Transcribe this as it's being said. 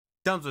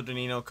Dumbzo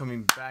Denino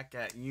coming back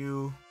at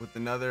you with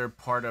another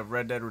part of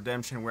Red Dead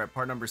Redemption. We're at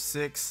part number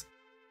 6.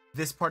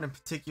 This part in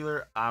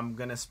particular, I'm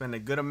gonna spend a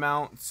good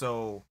amount,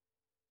 so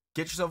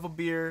get yourself a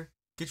beer,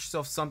 get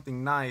yourself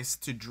something nice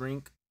to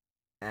drink,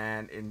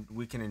 and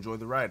we can enjoy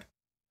the ride.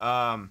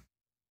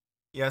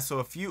 Yeah, so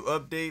a few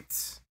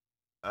updates.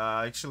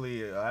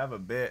 Actually, I have a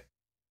bit.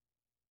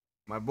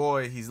 My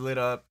boy, he's lit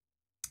up.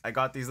 I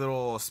got these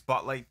little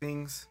spotlight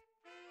things.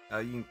 You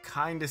can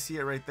kind of see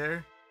it right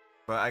there.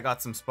 But I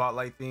got some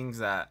spotlight things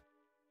that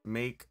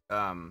make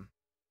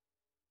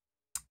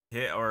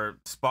hit or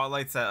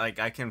spotlights that like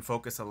I can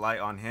focus a light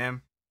on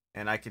him,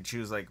 and I could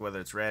choose like whether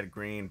it's red,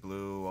 green,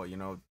 blue, or you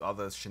know, all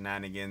those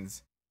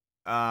shenanigans.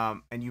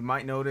 And you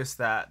might notice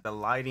that the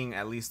lighting,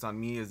 at least on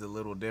me, is a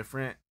little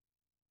different.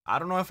 I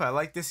don't know if I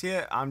like this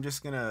yet. I'm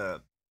just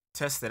gonna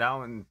test it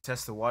out and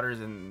test the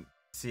waters and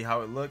see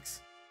how it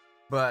looks.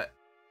 But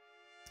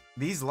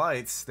these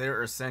lights,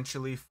 they're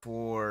essentially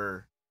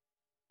for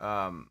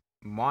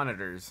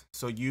monitors.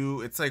 So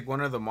it's like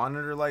one of the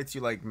monitor lights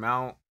you like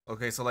mount.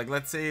 Okay, so like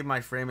let's say my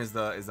frame is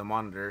the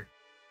monitor.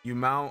 You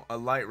mount a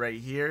light right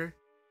here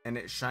and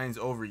it shines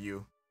over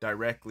you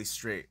directly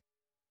straight.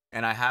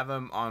 And I have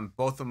them on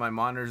both of my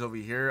monitors over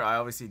here. I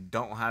obviously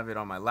don't have it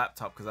on my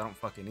laptop because I don't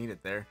fucking need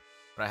it there.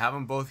 But I have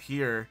them both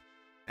here,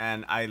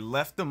 and I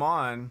left them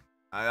on.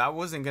 I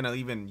wasn't gonna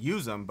even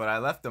use them, but I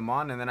left them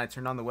on, and then I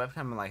turned on the webcam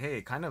and like, hey,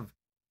 it kind of,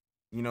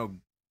 you know,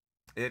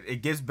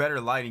 it gives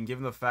better lighting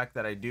given the fact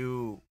that I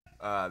do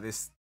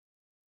this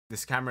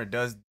camera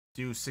does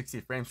do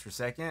 60 frames per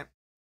second.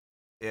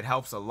 It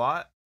helps a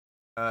lot,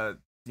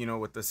 you know,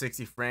 with the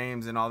 60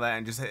 frames and all that,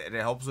 and just it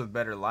helps with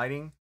better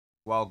lighting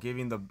while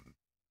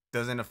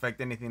doesn't affect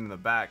anything in the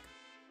back.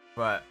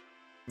 But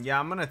yeah,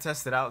 I'm gonna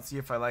test it out, see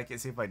if I like it,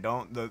 see if I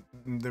don't.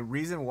 The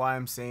reason why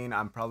I'm saying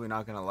I'm probably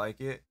not gonna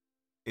like it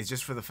is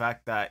just for the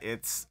fact that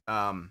it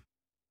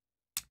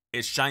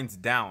shines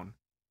down,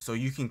 so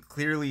you can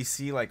clearly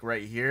see like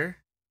right here.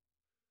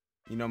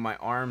 You know, my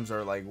arms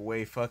are like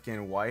way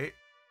fucking white.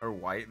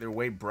 They're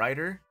way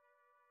brighter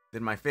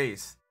than my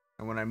face.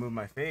 And when I move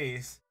my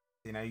face,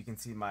 you know, you can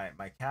see my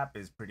cap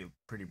is pretty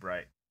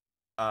bright.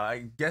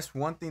 I guess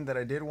one thing that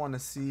I did want to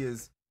see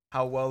is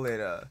how well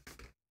it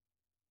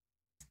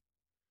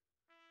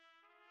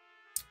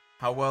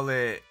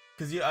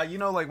because you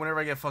know, like whenever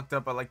I get fucked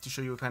up, I like to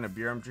show you what kind of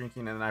beer I'm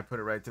drinking, and then I put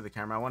it right to the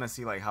camera. I want to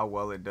see like how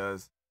well it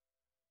does.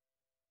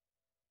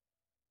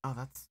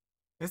 Oh,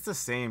 it's the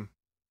same.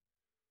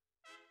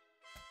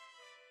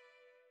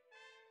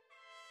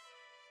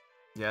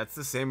 Yeah, it's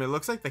the same. It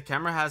looks like the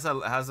camera has a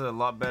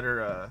lot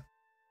better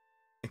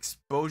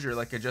exposure,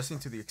 like adjusting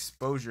to the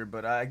exposure.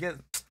 But I guess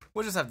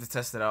we'll just have to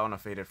test it out on a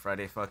Faded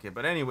Friday. Fuck it.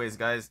 But anyways,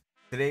 guys,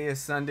 today is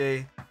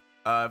Sunday.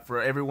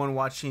 For everyone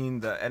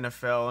watching the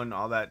NFL and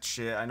all that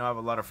shit, I know I have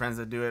a lot of friends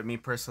that do it. Me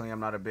personally, I'm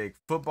not a big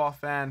football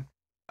fan.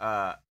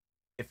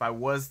 If I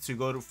was to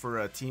go for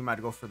a team,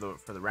 I'd go for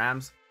the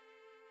Rams.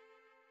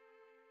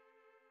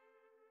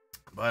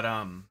 But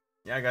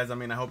yeah, guys. I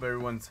mean, I hope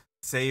everyone's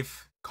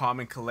safe, calm,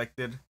 and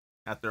collected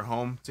at their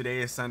home.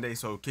 Today is Sunday,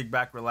 so kick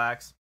back,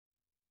 relax,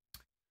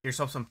 get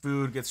yourself some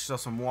food, get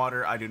yourself some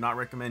water. I do not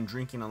recommend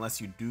drinking unless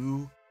you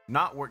do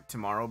not work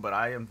tomorrow, but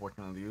I am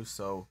working on you,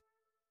 so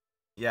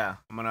yeah,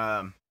 I'm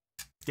gonna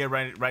get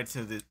right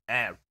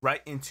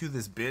into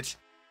this bitch.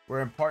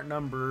 We're in part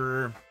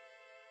number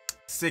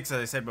 6, as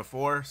I said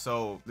before,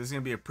 so this is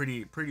gonna be a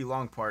pretty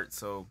long part.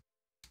 So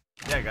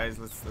yeah, guys,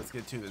 let's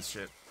get to this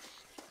shit.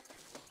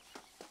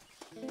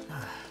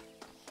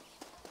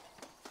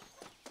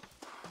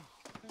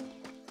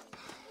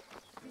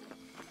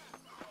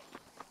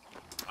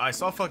 I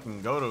saw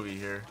fucking Goat over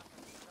here.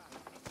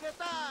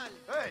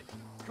 Hey,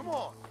 come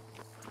on.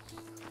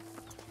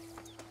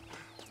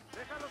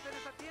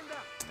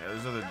 Yeah,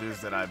 those are the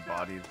dudes that I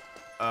bodied.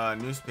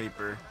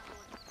 Newspaper.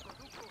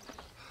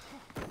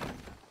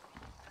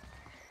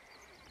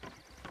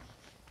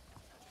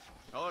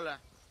 Hola.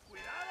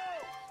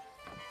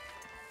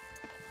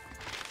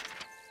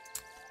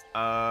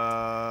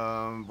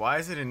 Why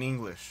is it in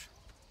English?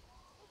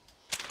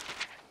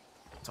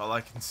 That's all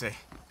I can say.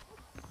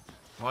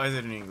 Why is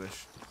it in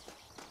English?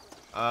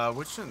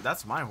 Which one?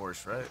 That's my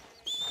horse, right?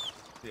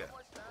 Yeah.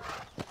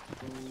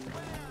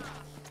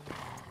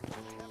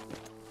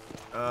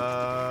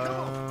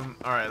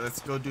 Alright,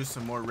 let's go do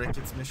some more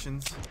Ricketts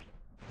missions.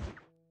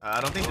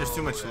 I don't think there's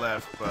too much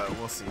left, but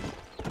we'll see.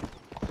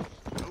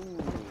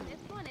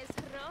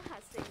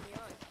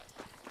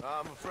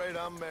 I'm afraid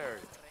I'm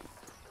married.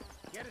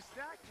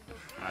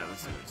 Alright,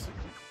 let's do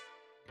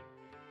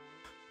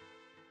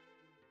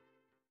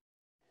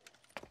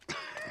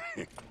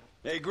this.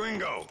 Hey,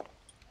 Gringo.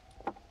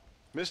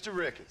 Mr.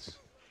 Ricketts.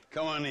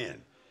 Come on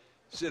in.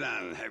 Sit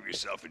down and have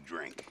yourself a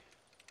drink.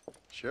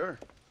 Sure.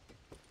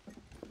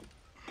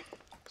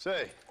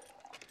 Say,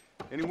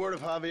 any word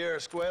of Javier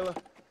Escuela?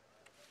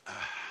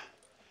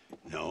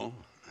 No,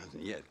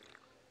 nothing yet.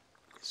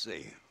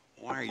 Say,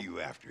 why are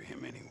you after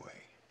him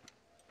anyway?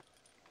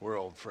 We're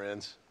old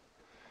friends.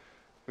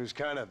 We was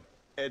kind of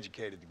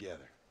educated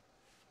together.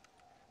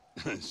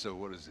 So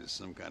what is this,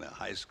 some kind of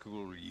high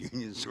school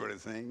reunion sort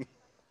of thing?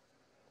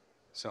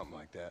 Something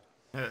like that.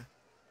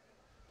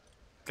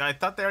 I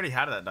thought they already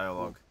had that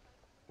dialogue.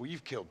 Well,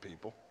 you've killed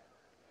people.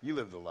 You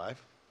live the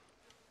life.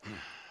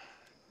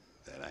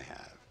 That I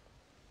have.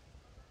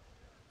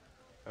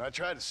 And I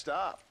tried to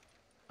stop.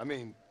 I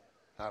mean,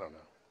 I don't know.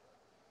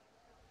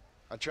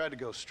 I tried to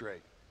go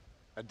straight.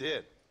 I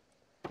did.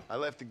 I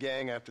left the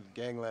gang after the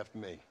gang left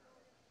me.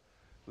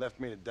 Left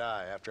me to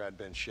die after I'd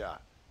been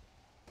shot.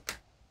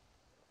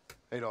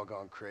 They'd all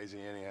gone crazy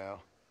anyhow.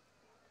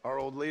 Our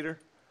old leader,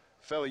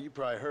 fella you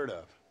probably heard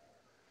of.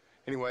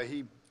 Anyway,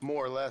 he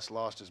more or less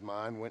lost his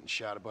mind, went and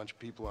shot a bunch of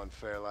people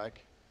unfair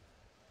like.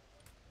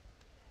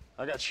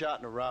 I got shot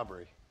in a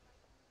robbery.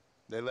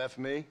 They left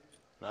me,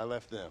 and I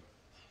left them.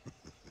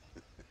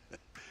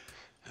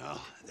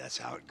 Well, that's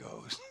how it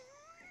goes.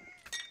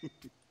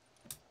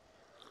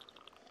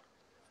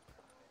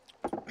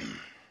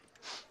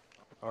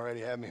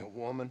 Already had me a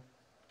woman,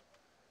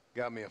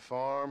 got me a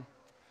farm,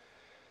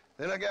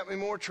 then I got me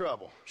more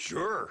trouble.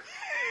 Sure.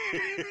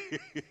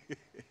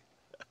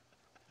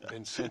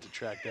 Been sent to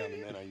track down the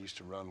men I used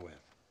to run with.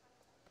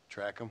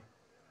 Track them,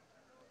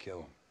 kill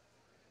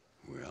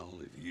them. Well,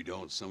 if you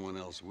don't, someone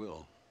else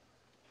will.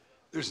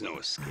 There's no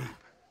escape.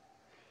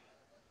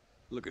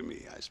 Look at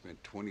me. I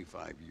spent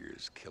 25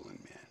 years killing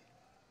men.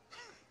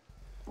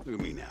 Look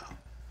at me now.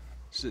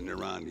 Sitting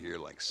around here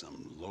like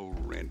some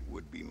low-rent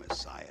would-be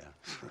messiah.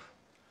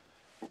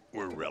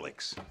 We're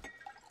relics.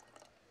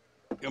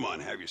 Come on,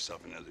 have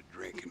yourself another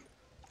drink and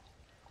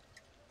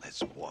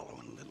let's wallow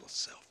in a little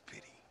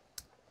self-pity.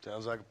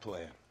 Sounds like a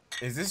plan.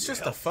 Is this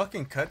just a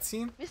fucking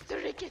cutscene?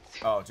 Mr. Ricketts.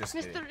 Oh, just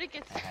kidding. Mr.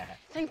 Ricketts.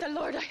 Thank the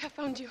Lord I have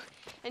found you.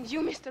 And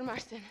you, Mr.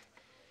 Marston.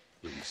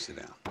 Will you sit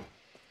down?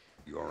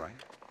 You all right?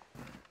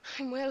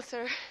 I'm well,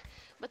 sir.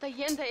 But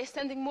Allende is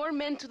sending more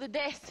men to the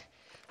death.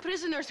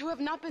 Prisoners who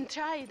have not been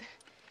tried.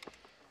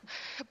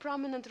 A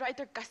prominent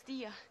writer,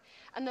 Castilla,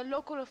 and a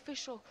local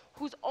official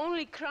whose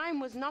only crime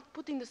was not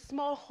putting the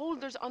small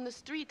holders on the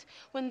street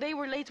when they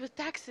were late with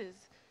taxes.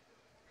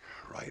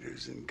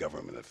 Writers and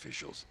government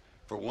officials.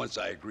 For once,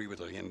 I agree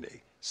with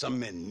Allende. Some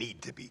men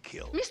need to be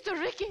killed. Mr.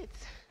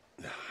 Ricketts!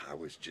 I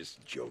was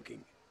just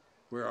joking.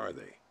 Where are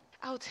they?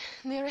 Out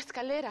near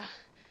Escalera.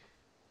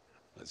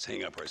 Let's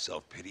hang up our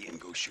self-pity and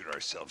go shoot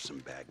ourselves some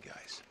bad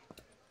guys.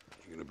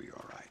 You're gonna be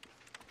all right.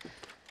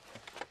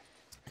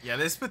 Yeah,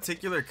 this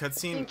particular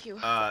cutscene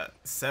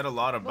said a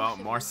lot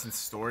about Marston's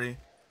story.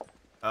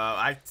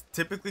 I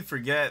typically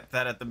forget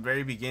that at the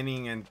very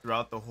beginning and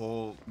throughout the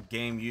whole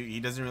game, he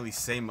doesn't really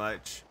say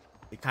much.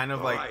 It kind of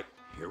All like right,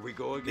 here we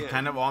go again. it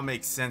kind of all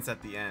makes sense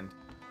at the end.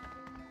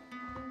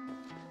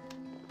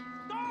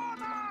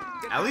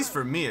 At least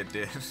for me, it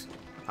did.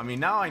 I mean,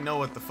 now I know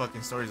what the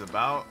fucking story's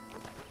about.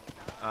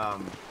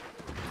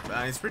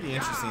 But it's pretty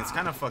interesting. It's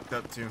kind of fucked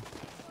up too.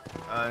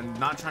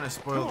 Not trying to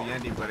spoil the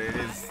ending, but it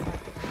is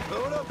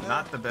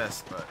not the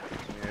best. But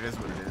I mean, it is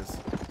what it is.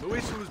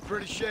 Louisa was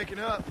pretty shaken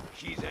up.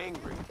 She's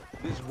angry.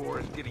 This war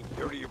is getting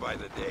dirtier by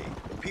the day.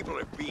 People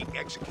are being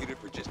executed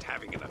for just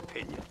having an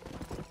opinion.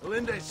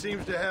 Allende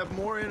seems to have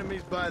more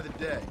enemies by the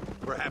day.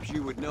 Perhaps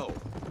you would know.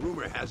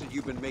 Rumor has it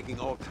you've been making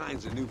all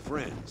kinds of new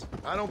friends.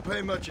 I don't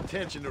pay much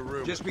attention to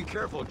rumors. Just be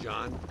careful,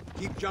 John.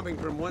 Keep jumping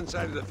from one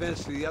side of the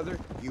fence to the other.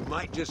 You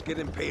might just get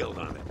impaled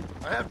on it.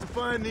 I have to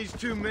find these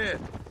two men.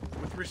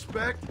 With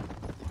respect,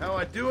 how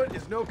I do it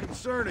is no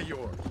concern of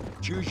yours.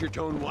 Choose your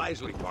tone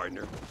wisely,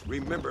 partner.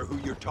 Remember who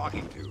you're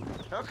talking to.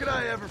 How could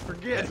I ever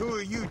forget? And who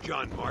are you,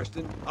 John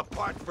Marston?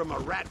 Apart from a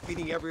rat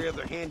feeding every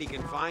other hand he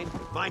can find,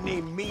 my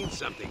name means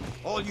something.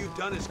 All you've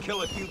done is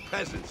kill a few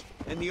peasants,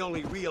 and the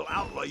only real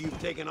outlaw you've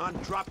taken on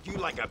dropped you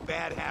like a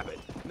bad habit.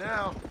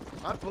 Now,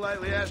 I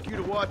politely ask you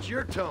to watch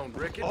your tone,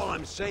 Ricketts. All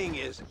I'm saying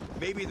is,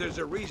 maybe there's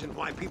a reason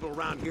why people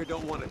around here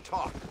don't want to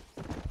talk.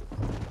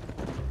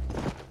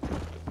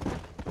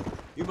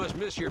 You must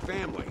miss your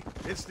family.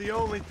 It's the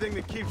only thing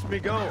that keeps me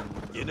going.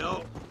 You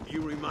know,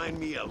 you remind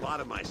me a lot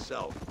of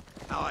myself.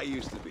 How I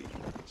used to be.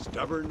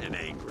 Stubborn and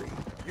angry.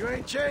 You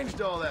ain't changed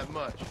all that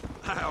much.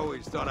 I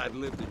always thought I'd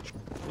lived in...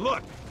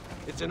 Look!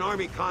 It's an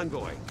army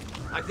convoy.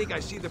 I think I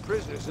see the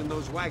prisoners in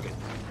those wagons.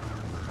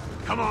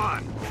 Come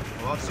on!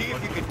 Well, see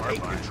if you can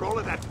take control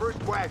of that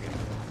first wagon.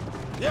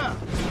 Yeah.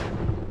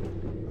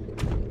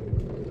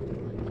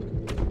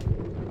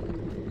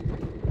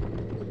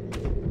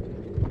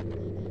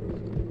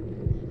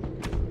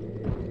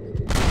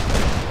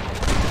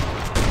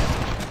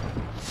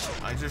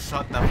 I just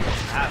shot that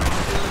hat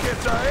off.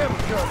 Guess I am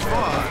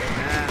Fuck,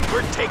 man.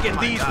 We're taking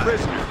these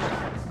prisoners.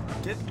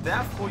 Get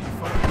that for you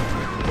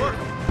fucking work.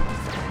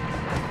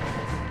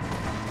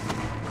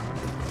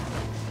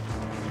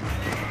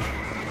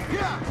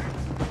 Yeah.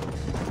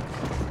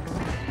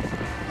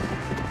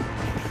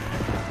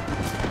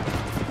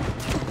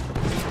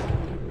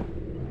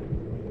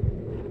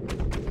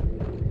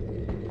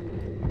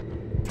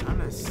 Trying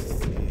to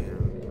see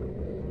him.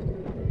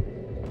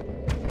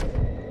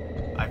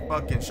 I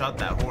fucking shot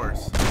that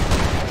horse.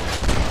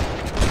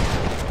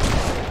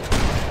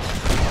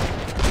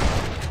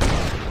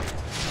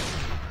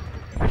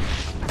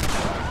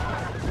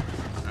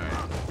 Alright,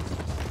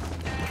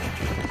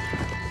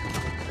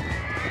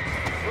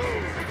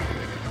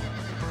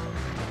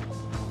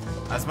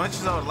 As much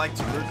as I would like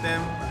to loot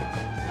them,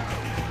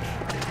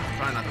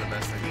 probably not the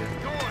best idea.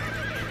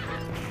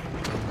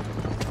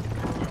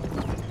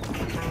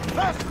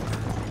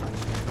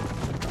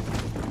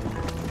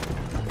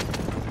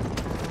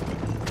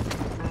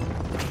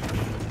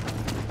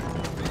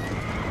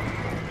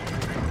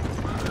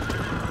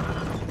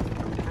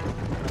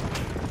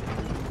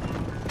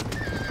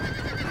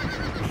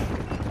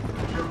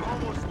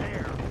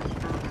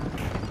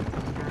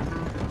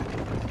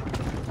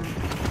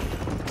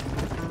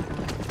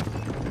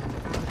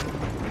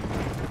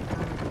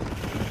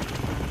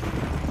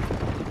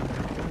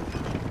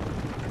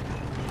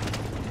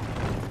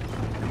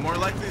 More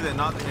likely than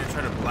not, they're gonna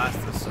try to blast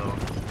us, so.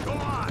 Go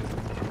on!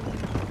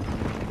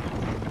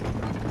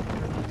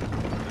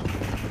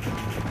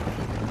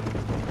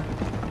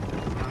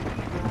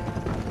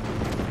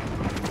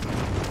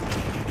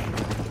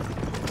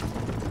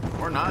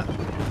 Or not. I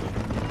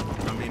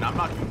mean, I'm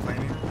not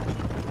complaining.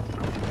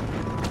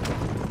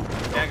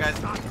 Yeah, guys.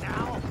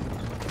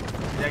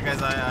 Yeah,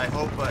 guys, I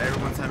hope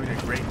everyone's having a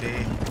great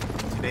day.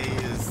 Today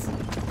is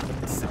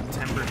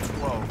September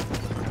 12th,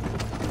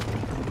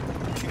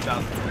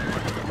 2021.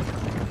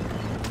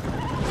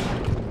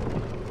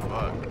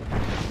 Fuck. Oh,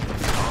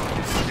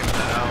 just skip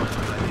that out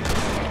because I need to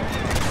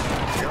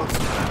kill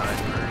some of that eye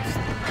first.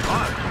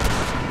 Fuck.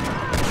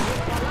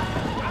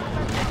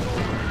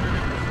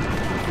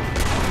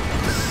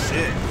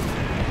 Shit.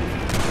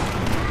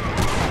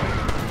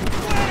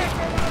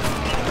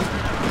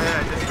 Yeah, I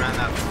just ran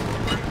that forward.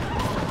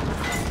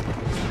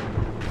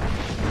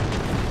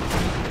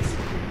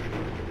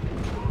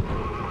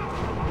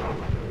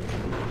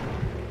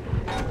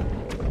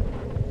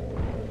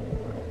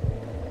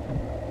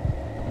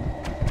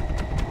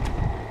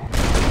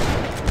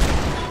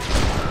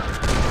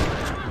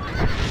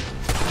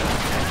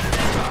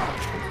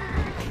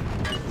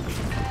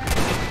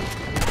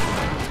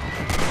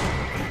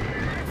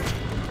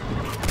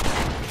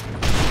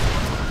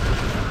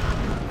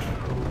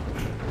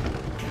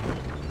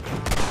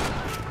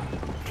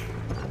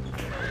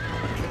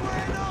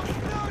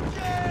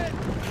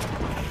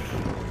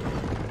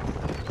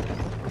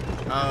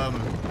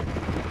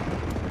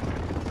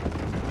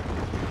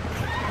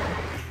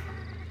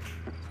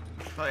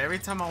 Every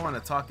time I want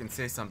to talk and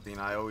say something,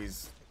 I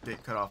always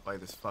get cut off by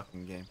this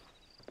fucking game.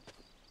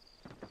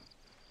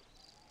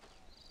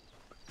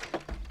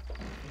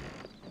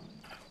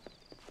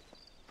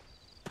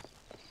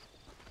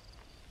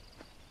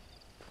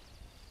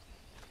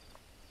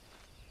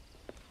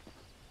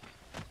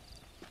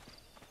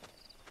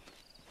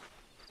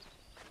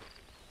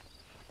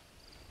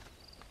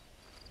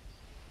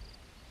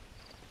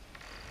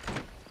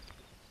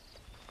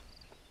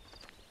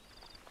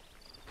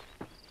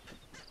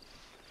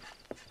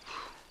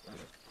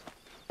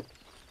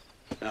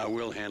 Now,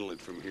 we'll handle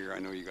it from here. I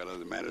know you got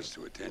other matters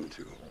to attend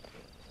to.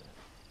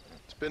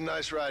 It's been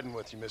nice riding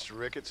with you, Mr.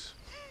 Ricketts.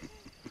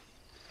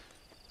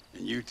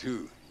 And you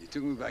too. You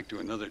took me back to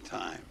another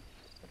time.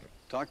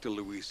 Talk to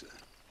Louisa.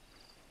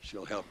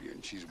 She'll help you,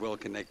 and she's well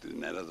connected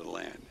in that other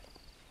land.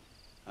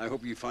 I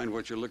hope you find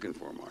what you're looking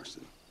for,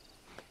 Marston.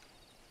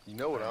 You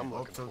know what I'm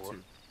looking for.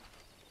 Too.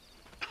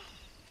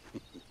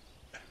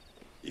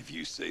 If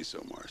you say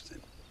so,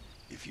 Marston.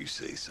 If you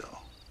say so.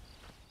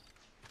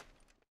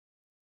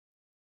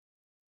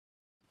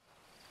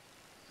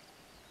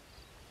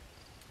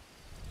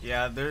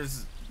 Yeah,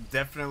 there's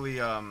definitely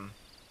a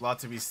lot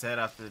to be said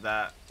after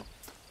that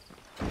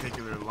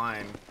particular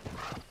line.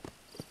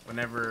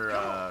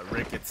 Whenever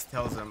Ricketts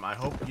tells him, I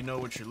hope you know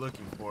what you're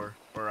looking for,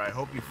 or I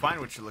hope you find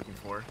what you're looking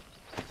for.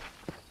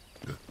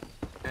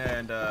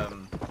 And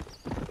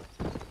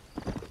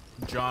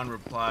John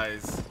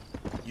replies,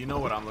 you know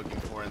what I'm looking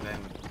for, and then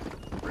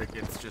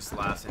Ricketts just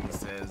laughs and he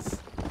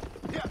says,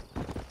 yeah.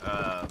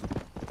 I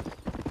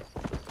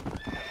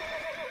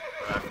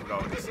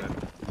forgot what he said.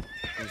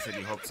 He said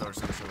he hopes so or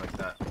some shit like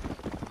that.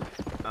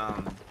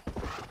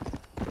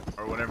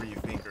 Or whatever you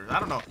think, or I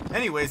don't know.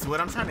 Anyways, what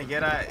I'm trying to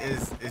get at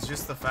is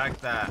just the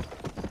fact that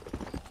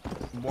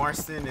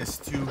Marston is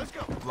too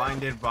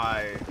blinded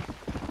by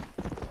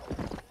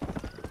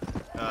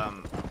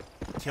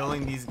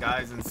killing these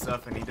guys and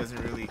stuff, and he doesn't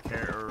really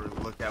care or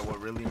look at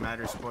what really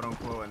matters, quote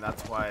unquote, and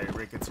that's why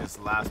Ricketts just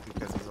laughs,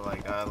 because he's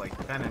like he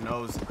kind of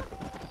knows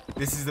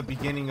this is the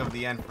beginning of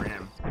the end for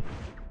him.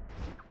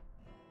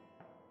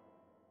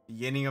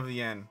 Beginning of the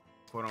end,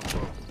 quote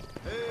unquote.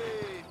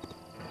 Hey.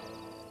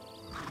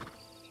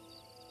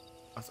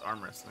 That's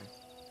arm wrestling.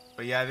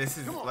 But yeah, this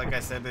is, like I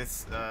said,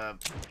 this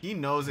he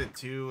knows it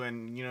too,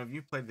 and you know, if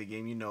you played the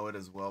game, you know it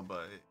as well.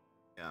 But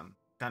yeah,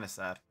 kind of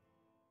sad.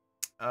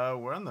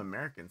 We're on the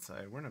American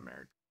side. We're in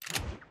America,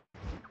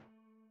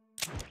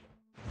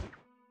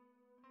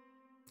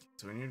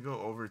 so we need to go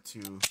over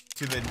to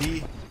the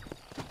D.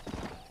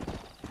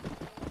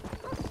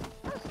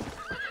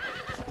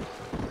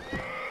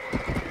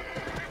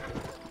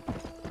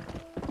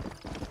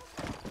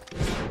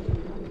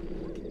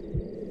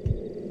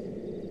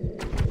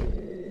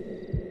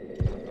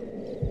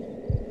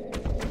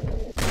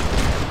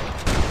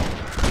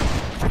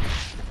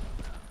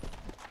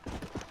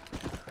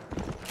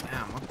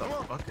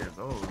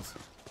 those?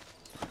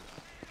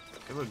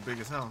 They look big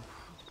as hell.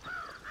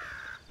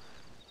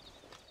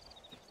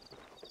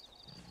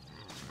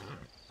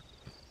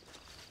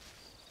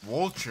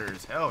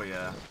 Vultures, hell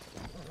yeah.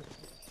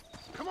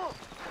 Come on.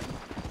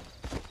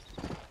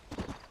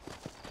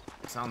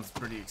 Sounds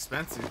pretty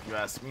expensive if you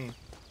ask me.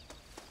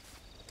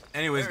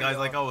 Anyways, guys,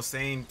 like I was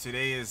saying,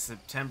 today is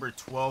September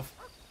 12th.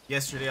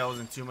 Yesterday I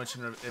wasn't too much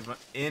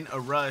in a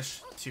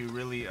rush to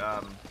really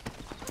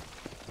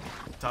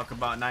talk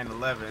about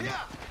 9/11.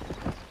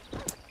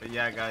 But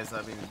yeah, guys,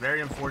 I mean,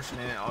 very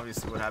unfortunate,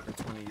 obviously, what happened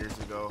 20 years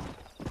ago.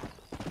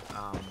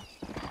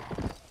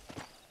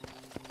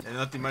 There's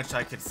nothing much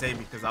I could say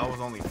because I was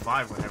only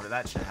 5 whenever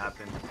that shit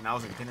happened, and I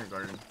was in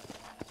kindergarten.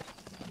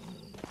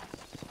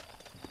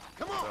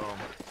 Come on. So,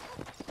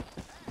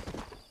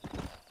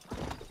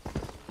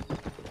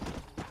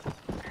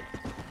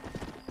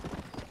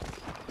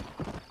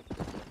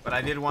 but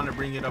I did want to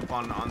bring it up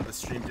on the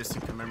stream just to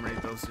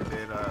commemorate those who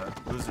did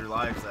lose their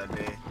lives that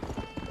day.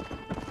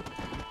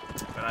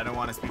 But I don't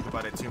want to speak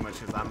about it too much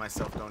because I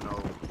myself don't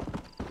know.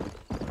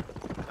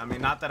 I mean,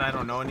 not that I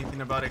don't know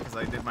anything about it because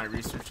I did my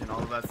research and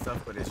all of that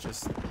stuff, but it's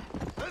just,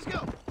 Let's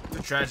go. it's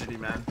a tragedy,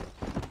 man.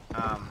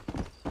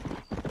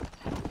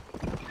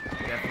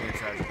 Definitely a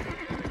tragedy.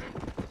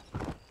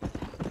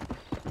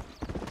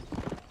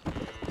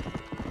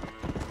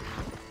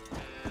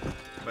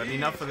 But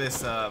enough of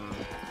this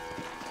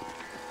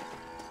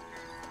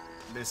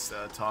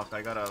talk.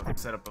 I gotta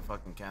set up a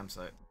fucking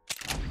campsite,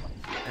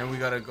 and we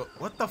gotta go.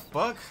 What the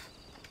fuck?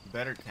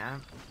 Better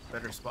camp,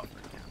 better spot for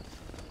camp.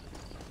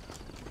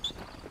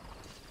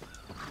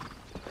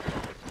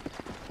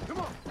 Come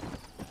on.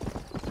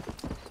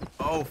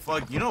 Oh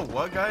fuck! You know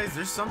what, guys?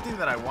 There's something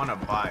that I want to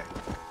buy.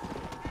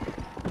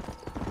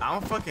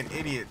 I'm a fucking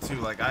idiot too.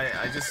 Like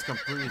I just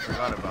completely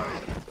forgot about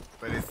it.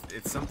 But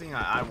it's something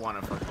I want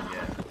to fucking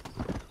get.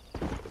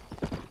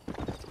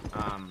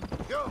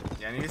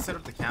 Yeah, I need to set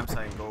up the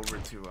campsite and go over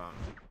to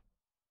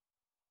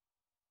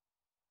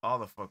all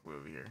the fuck way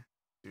over here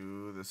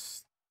to the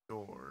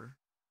store.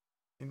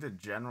 I think the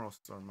general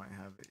store might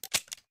have it.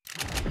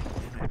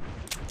 Damn it.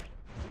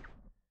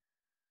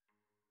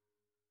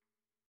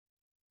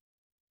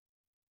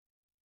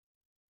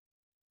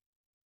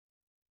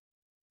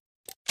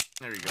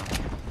 There we go.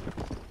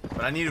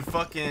 But I need to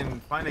fucking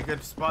find a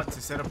good spot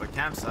to set up a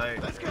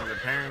campsite. Because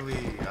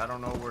apparently I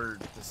don't know where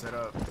to set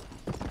up.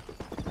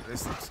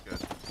 This looks good.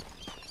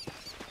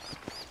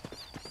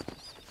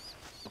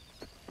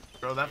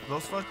 Bro,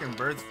 those fucking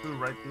birds flew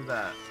right through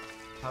that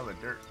pile of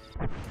dirt.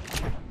 God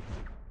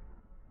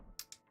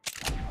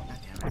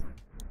damn it.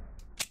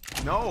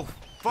 No,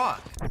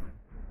 fuck.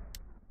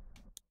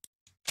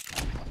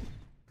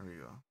 There we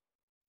go.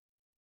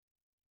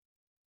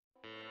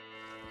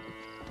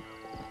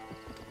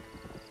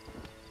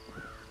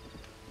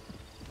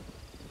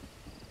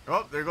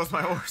 Oh, there goes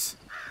my horse.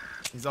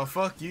 He's all,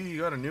 fuck you, you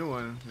got a new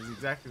one. He's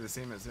exactly the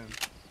same as him.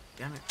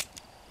 Damn it.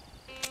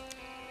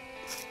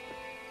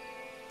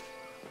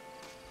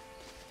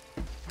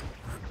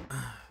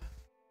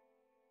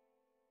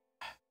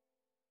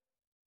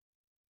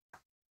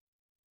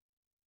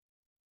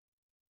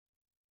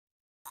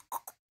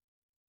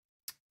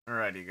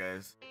 Alrighty,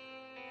 guys.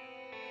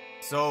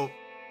 So,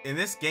 in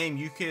this game,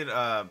 you could,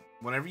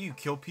 whenever you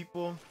kill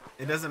people,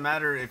 it doesn't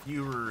matter if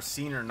you were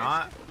seen or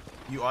not,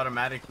 you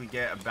automatically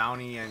get a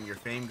bounty and your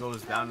fame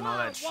goes down and all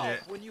that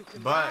shit.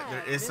 But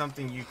there is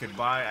something you could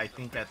buy, I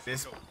think, at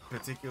this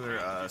particular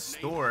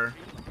store.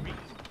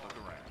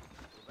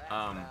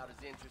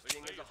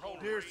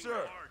 Dear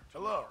sir,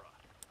 hello.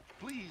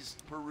 Please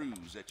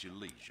peruse at your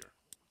leisure.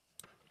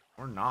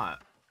 Or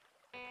not.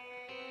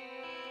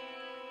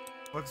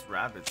 What's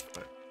rabbit's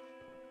foot?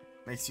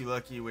 Makes you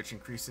lucky, which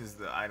increases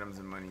the items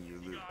and money you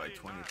loot by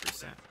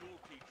 20%.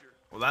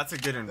 Well, that's a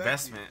good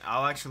investment.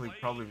 I'll actually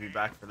probably be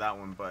back for that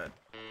one, but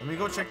let me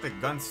go check the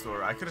gun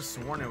store. I could have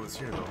sworn it was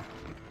here, though.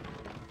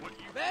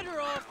 Better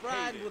off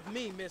riding with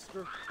me,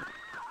 mister.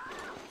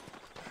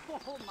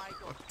 Oh my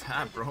God. Fuck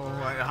that, bro.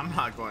 I'm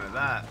not going to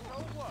that.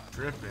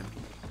 Tripping.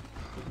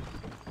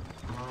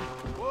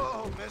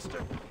 Whoa,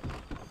 mister.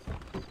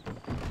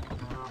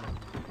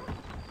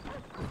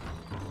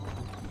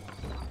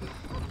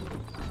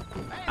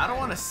 I don't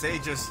want to say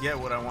just yet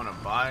what I want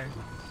to buy.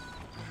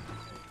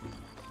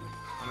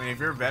 I mean, if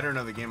you're a veteran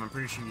of the game, I'm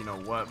pretty sure you know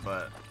what,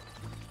 but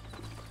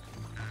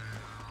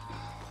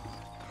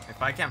if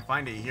I can't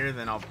find it here,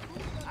 then I'll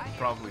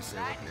probably say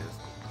what it is.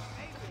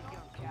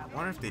 I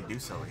wonder if they do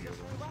sell it here,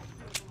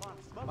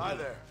 though. Hi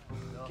there.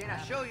 Can I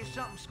show you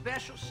something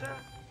special, sir?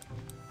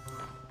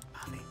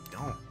 Oh, they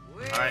don't.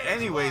 Alright,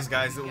 anyways,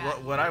 guys,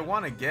 what I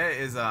want to get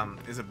is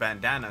a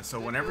bandana. So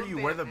whenever you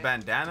wear the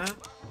bandana,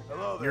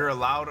 you're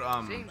allowed,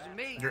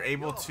 you're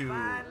able to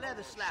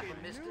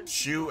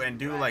shoot and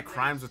do like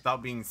crimes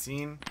without being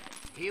seen.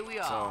 Here we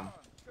are.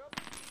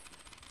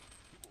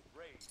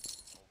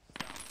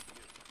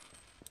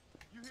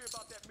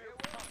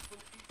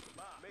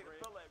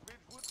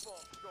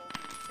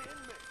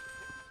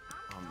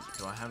 So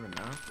Do I have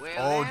enough? Well,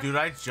 Oh, then. dude,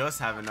 I just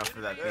have enough for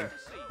that thing.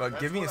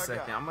 But give me a what I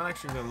second. got. I'm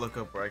actually gonna look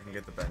up where I can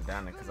get the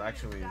bandana because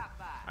actually,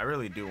 I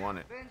really do want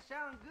it. Been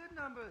selling good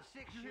number of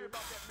 6-shooter,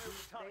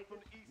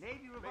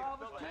 Navy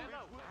revolvers too.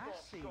 I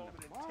see them.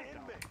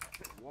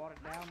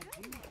 Watered down the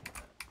G.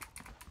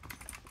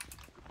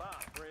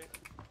 Goodbye, Fred.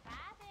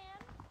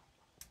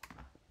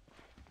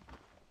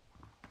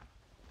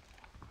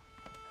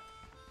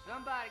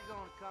 Somebody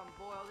gonna come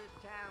boil this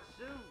town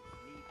soon.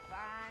 Need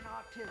fine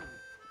artillery.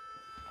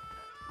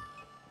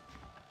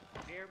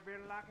 They've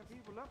been locking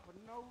people up for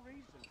no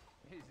reason.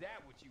 Is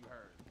that what you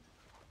heard?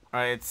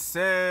 Alright, it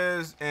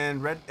says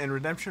in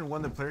Redemption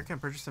 1, the player can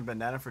purchase a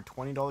bandana for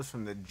 $20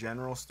 from the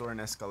general store in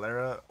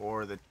Escalera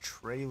or the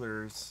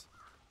tailors.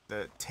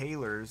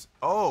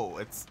 Oh,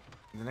 it's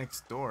the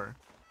next door.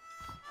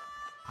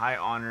 High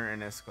honor in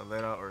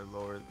Escalera or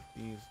lower the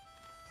fees.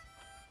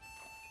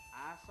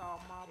 I saw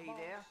my boss.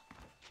 There.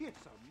 Kid's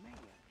a man.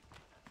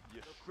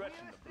 You're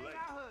stretching the blade.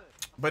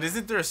 But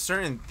isn't there a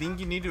certain thing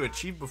you need to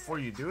achieve before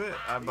you do it?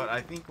 But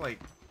I think like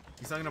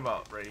he's talking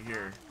about right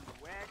here.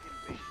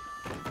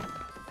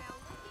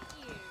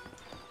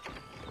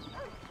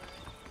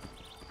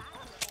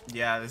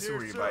 Yeah, this is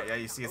where you buy. Yeah,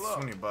 you see it's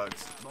 $20.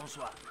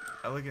 Bonsoir.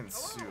 Elegant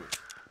suit.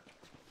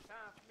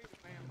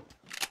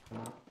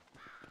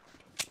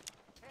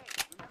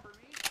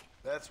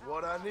 That's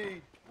what I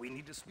need. We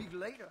need to speak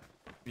later.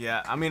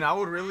 Yeah, I mean, I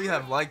would really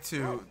have liked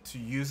to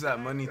use that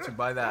money to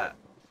buy that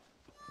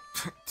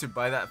to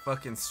buy that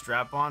fucking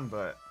strap on,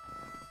 but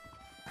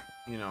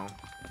you know. Night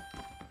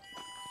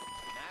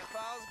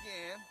falls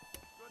again.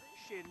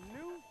 She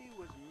knew he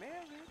was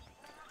married.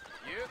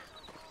 Yep.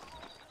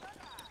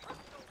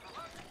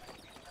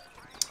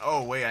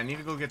 Oh wait, I need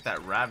to go get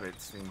that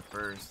rabbits thing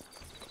first.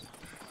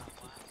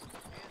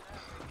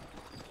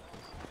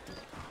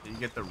 You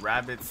get the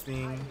rabbits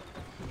thing,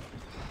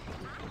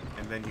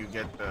 and then you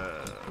get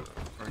the,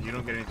 or you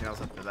don't get anything else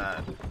after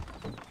that.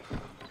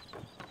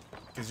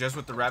 Because just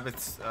with the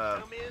rabbits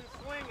Come in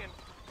swinging.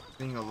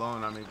 thing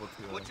alone, I'm able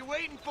to. What you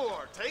waiting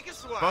for? Take a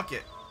swat. Fuck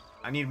it.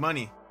 I need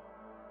money.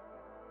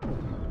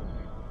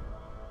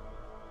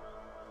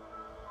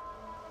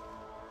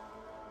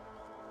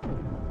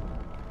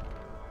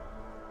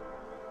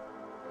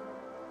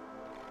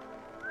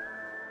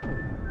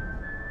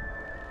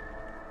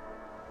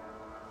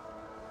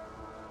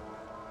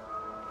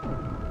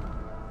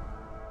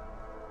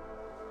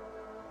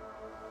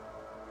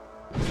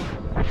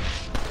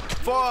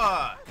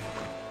 Fuck!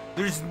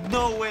 There's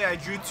no way I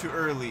drew too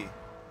early.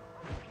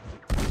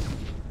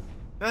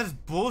 That's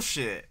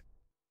bullshit.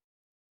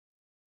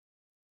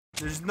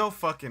 There's no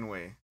fucking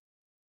way.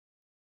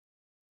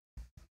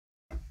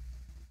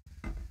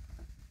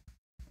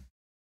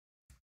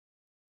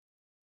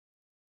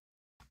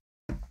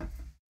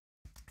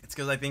 It's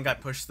because I think I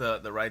pushed the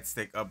right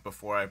stick up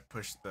before I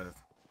pushed the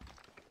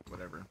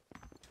whatever.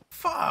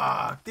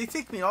 Fuck! They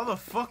take me all the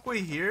fuck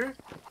way here?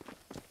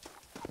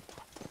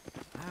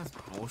 That's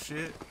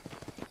bullshit.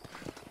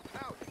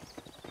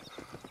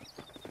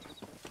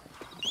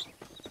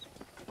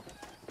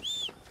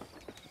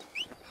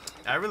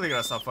 I really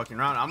gotta stop fucking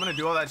around. I'm gonna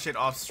do all that shit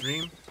off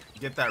stream.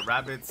 Get that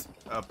rabbit's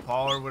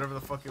paw or whatever the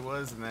fuck it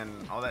was, and then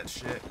all that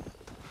shit.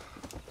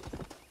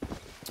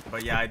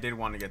 But yeah, I did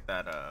want to get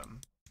that.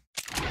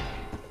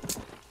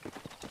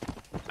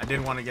 I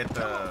did want to get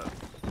the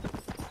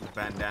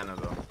bandana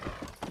though.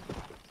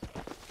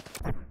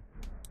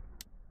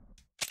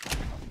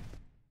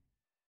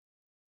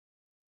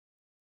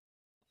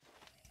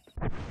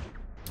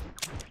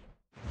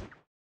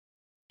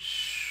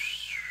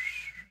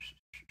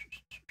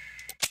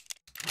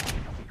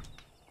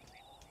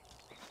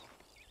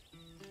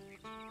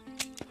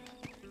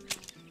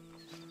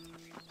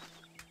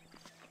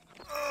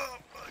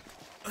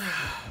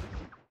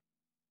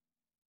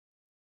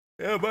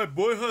 Yeah, my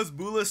boy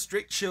Hasbula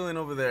straight chilling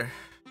over there.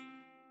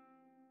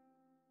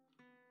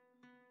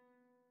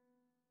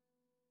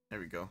 There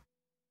we go.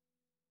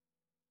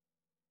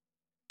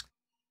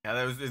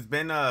 Yeah, it's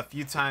been a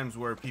few times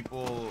where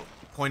people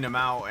point him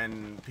out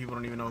and people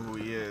don't even know who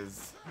he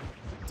is.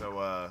 So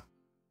I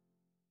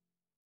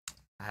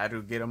had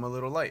to get him a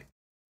little light.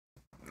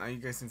 Now you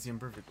guys can see him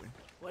perfectly.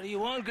 What do you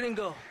want,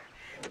 gringo?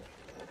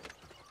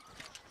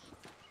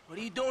 What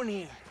are you doing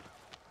here?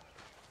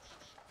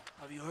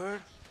 Have you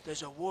heard?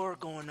 There's a war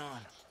going on.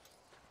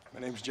 My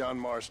name's John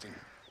Marston.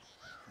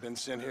 Been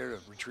sent here to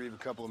retrieve a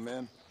couple of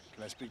men.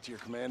 Can I speak to your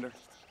commander?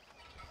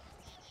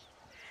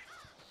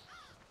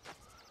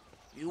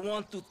 You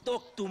want to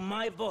talk to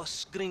my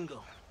boss,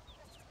 gringo?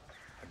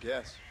 I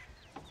guess.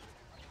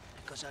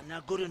 Because I'm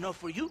not good enough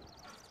for you?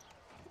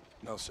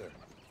 No, sir.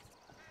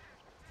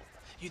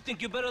 You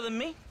think you're better than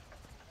me?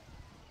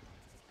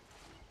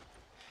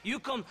 You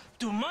come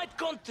to my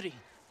country,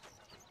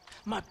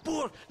 my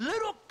poor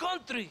little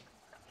country,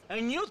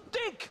 and you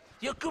think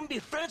you can be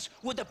friends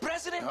with the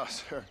president? No,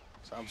 sir.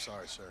 I'm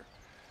sorry, sir.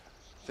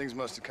 Things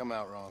must have come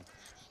out wrong.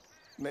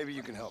 Maybe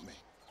you can help me.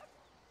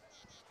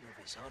 You'll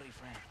be sorry,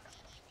 friend.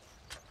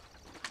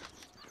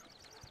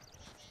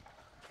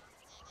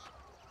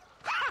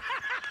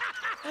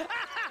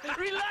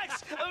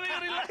 Relax, amigo,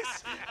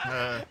 relax.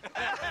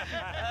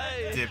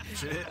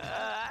 Dipshit.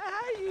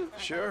 How you?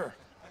 Sure.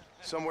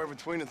 Somewhere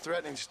between a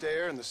threatening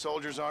stare and the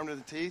soldier's arm to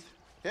the teeth?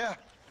 Yeah.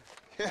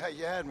 Yeah,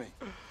 you had me.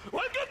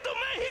 Welcome to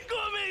Mexico,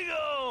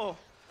 amigo.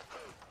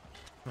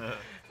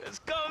 Let's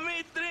come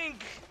meet,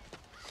 drink,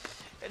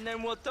 and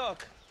then we'll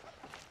talk.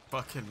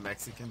 Fucking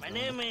Mexican. My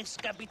name is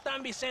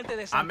Capitan Vicente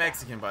de Santa. I'm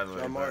Mexican, by the way.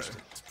 John But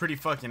Marston. it's pretty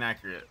fucking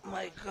accurate.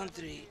 My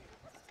country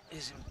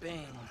is in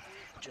pain,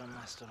 John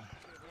Marston.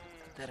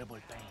 Terrible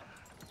pain.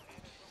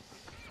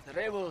 The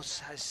rebels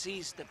have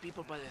seized the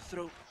people by the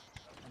throat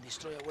and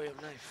destroy a way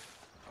of life.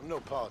 I'm no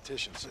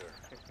politician, sir.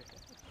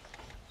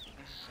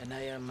 And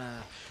I am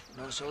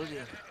no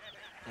soldier,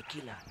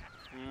 Aquila.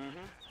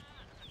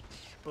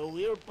 But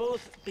we are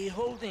both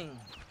beholding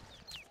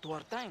to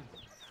our time.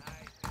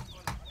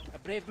 A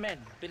brave man,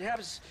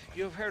 perhaps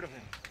you have heard of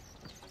him.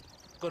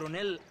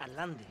 Coronel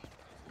Allende.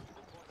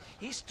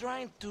 He's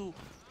trying to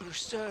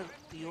preserve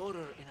the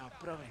order in our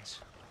province.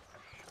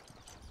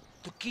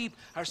 To keep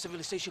our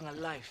civilization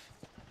alive.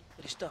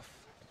 It is tough.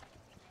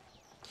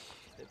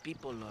 The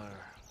people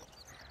are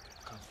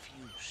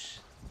confused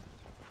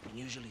and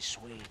usually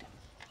swayed.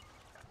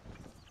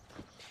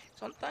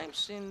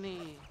 Sometimes in the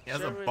He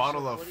has a service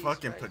bottle of what is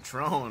fucking right,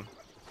 Patron.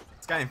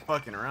 This guy ain't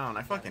fucking around.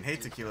 I fucking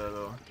hate tequila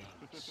though.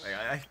 games. Like,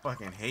 I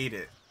fucking hate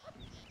it.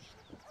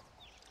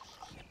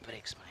 It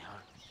breaks my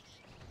heart.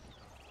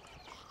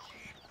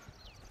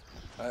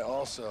 I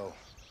also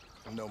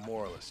am no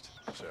moralist,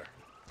 sir.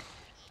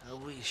 I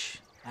wish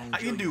I I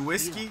can do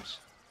whiskey.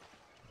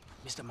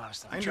 Mr.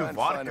 Marston. I can Trying do to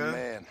find a vodka.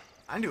 man,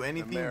 I can do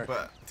anything American.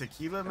 but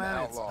tequila, an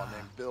man. It's, outlaw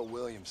named Bill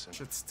Williamson.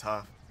 shit's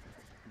tough.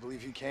 I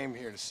believe he came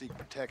here to seek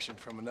protection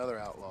from another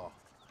outlaw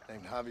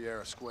named Javier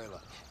Escuela.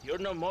 You're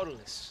no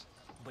moralist,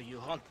 but you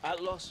hunt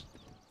outlaws?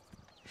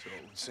 So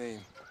it would seem.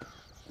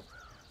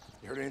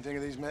 You heard anything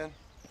of these men?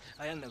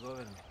 I am the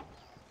government.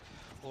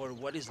 Or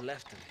what is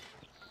left of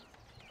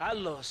it.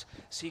 Outlaws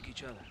seek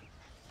each other.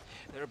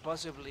 They're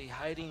possibly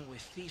hiding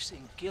with thieves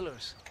and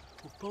killers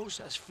who pose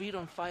as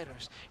freedom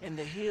fighters in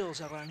the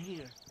hills around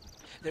here.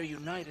 They're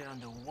united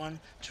under one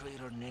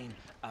traitor named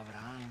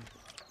Abraham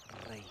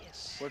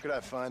Reyes. Where could I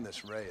find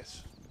this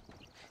Reyes?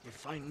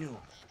 If I knew,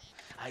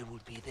 I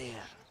would be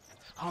there,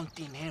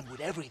 hunting him with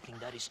everything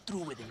that is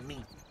true within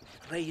me.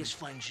 Reyes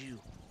finds you.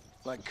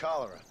 Like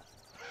cholera.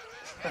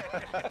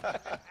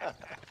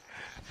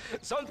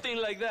 Something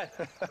like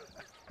that.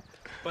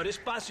 But it's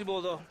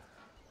possible, though.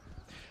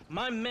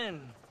 My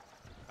men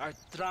are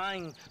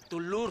trying to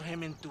lure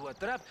him into a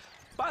trap.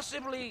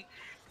 Possibly,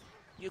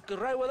 you could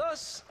ride with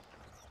us.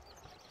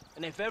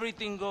 And if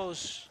everything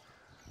goes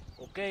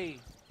okay,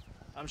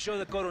 I'm sure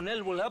the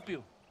Coronel will help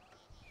you.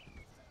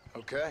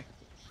 Okay.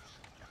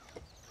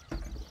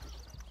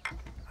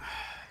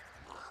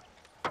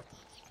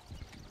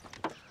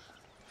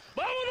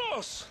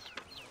 Vámonos!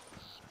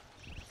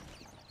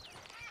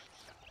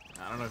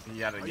 I don't know if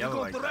you had a Are you yellow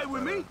going like to ride that,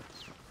 with but, me?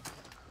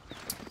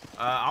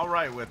 I'll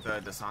ride with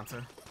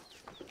DeSanta.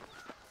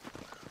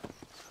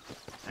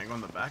 Can I go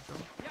in the back though?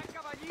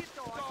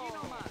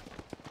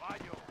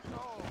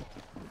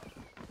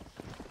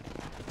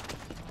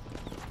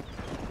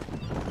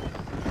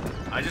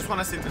 I just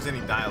want to see if there's any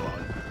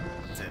dialogue.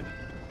 That's it.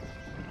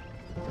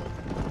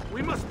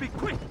 We must be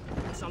quick.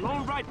 It's a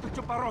long ride to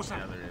Chuparosa.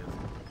 Yeah, there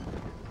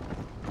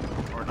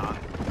is. Or not.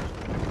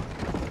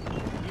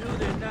 You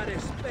did not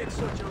expect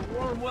such a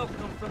warm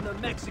welcome from the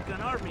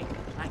Mexican army.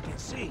 I can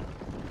see.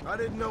 I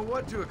didn't know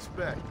what to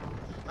expect.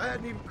 I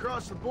hadn't even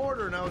crossed the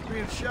border and I was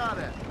being shot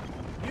at.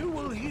 You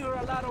will hear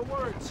a lot of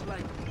words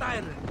like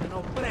tyrant and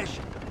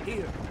oppression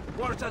here.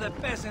 Words that the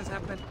peasants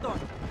have been taught,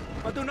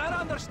 but do not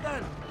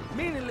understand.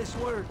 Meaningless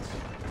words.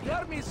 The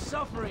army is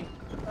suffering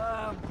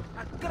a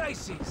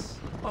crisis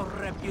of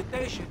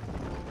reputation.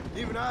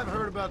 Even I've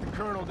heard about the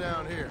colonel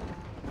down here.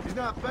 He's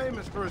not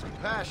famous for his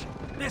compassion.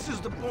 This is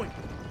the point.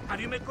 Have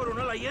you met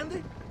Coronel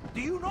Allende?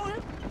 Do you know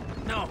him?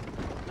 No.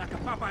 Like a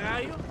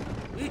papagayo?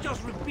 He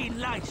just repeat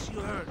lies you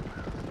heard.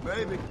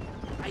 Maybe.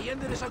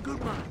 Allende is a good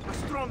man, a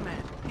strong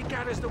man. He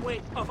carries the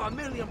weight of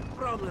 1,000,000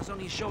 problems on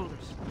his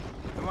shoulders.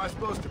 Am I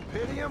supposed to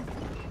pity him?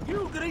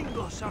 You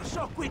gringos are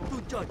so quick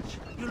to judge.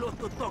 You love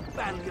to talk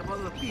badly about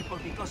other people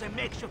because it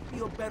makes you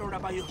feel better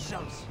about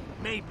yourselves.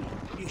 Maybe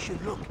you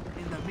should look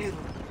in the mirror.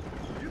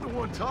 You're the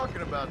one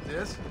talking about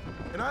this,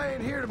 and I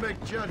ain't here to make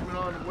judgment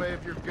on the way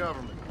of your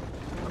government.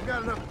 I've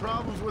got enough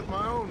problems with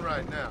my own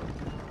right now.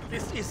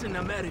 This isn't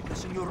America,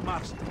 Senor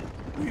Marston.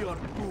 We are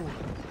poor.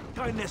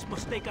 Kindness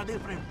must take a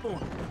different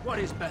form. What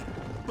is better?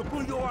 To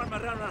put your arm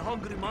around a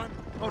hungry man,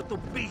 or to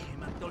beat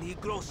him until he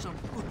grows some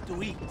food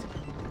to eat?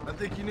 I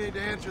think you need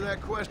to answer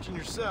that question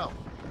yourself.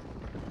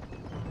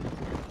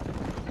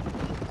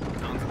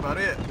 Sounds about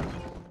it.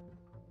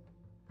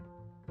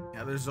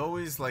 Yeah, there's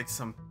always like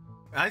some.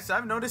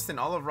 I've noticed in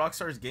all of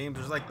Rockstar's games,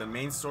 there's like the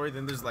main story,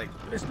 then there's like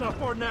It's not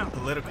for now.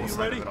 political Are you side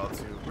ready? of it all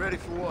too. Ready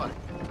for what?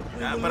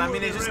 Yeah, We but I will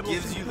mean, lure it the just rebels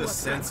gives you into the a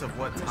sense trap. of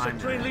what There's time a you're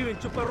train in. leaving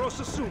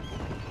Chuparosa soon.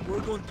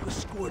 We're going to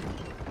escort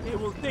it. They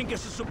will think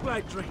it's a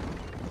supply train.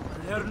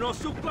 But there are no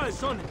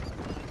supplies on it.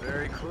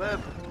 Very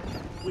clever.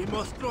 We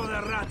must throw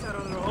the rats out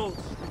of their holes.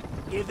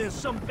 Give them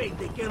some bait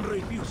they can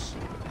refuse.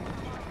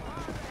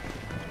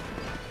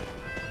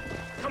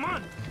 Come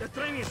on, the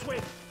train is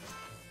waiting.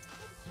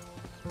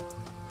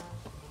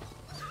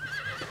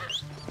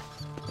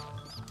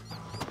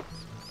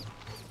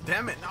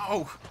 Damn it,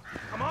 no!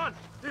 Come on,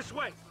 this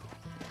way.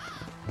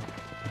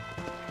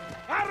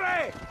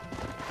 Hurry!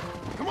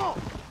 Come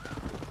on!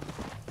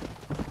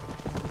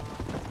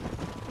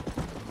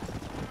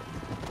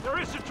 There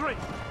is a train.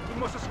 We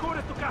must escort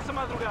it to Casa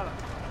Madrugada.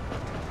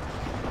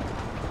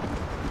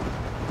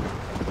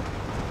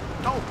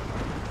 No!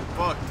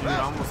 Fuck, dude, I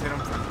almost hit him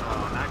from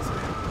an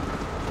accident.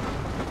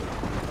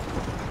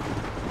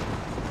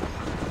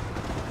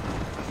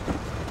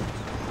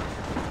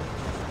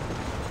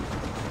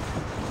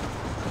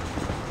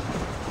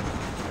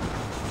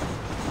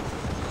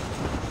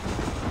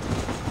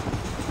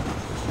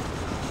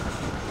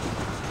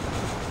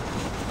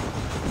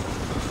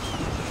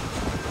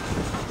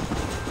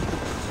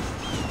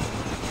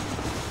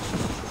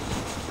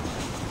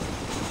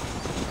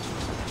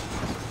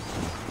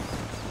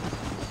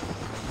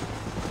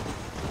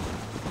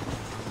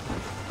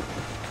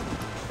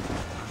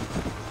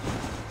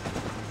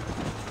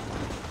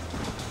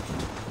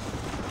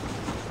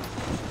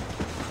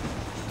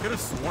 I could have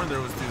sworn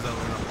there was dudes that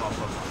were gonna pop up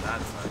on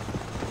that side.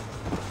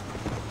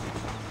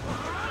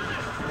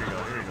 Here we go,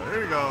 here we go,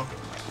 here we go.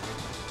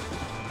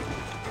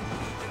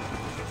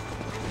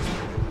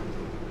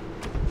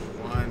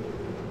 One,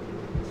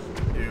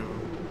 two.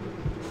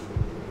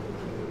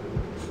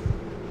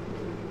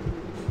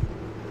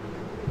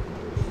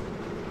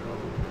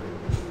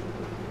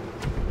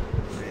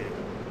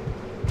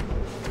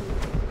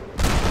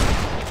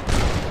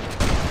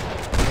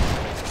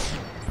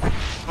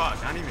 Fuck,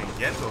 I didn't even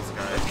get those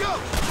guys. Let's go!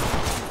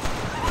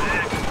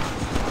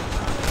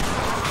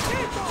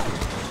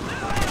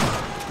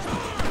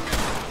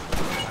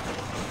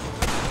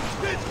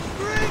 This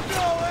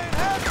gringo ain't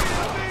happy,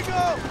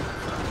 amigo!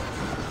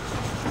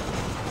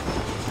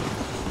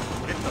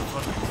 Get the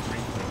fucking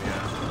sprinkler,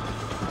 yeah.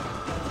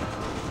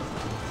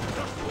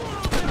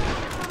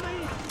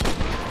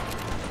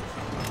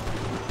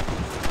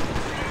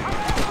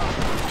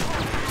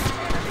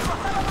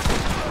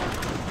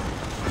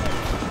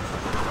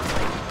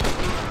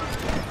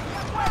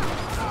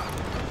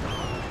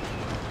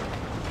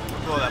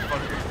 Blow that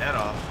fucker's head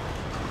off.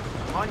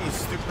 Come on, you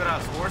stupid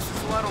ass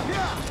horses. So I don't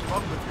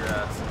fuck with your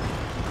ass.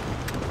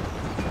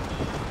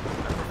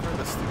 I prefer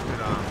the stupid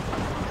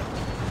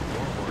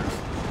war horse.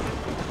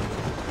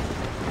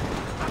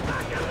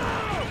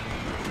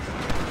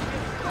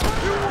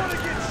 You wanna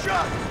get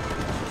shot?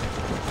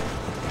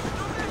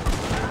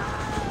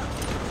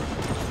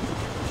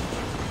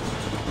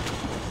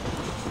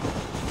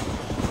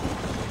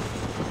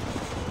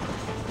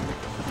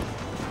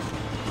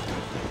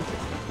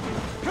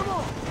 Come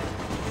on!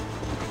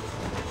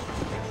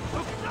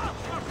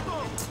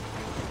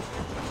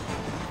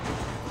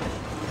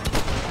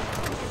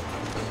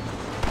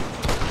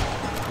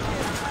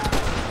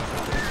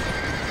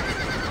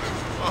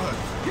 Fuck.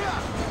 Yeah!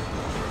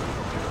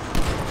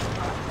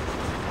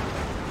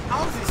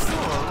 How is he still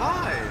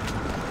alive?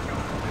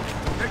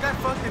 That guy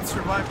fucking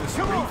survived the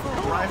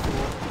Springfield rifle,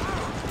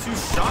 2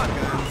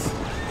 shotguns.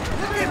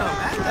 Look at him,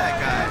 at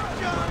that guy.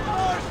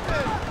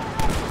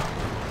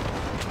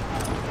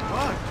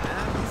 Fuck,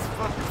 man, he's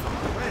fucking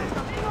far away.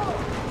 Oh,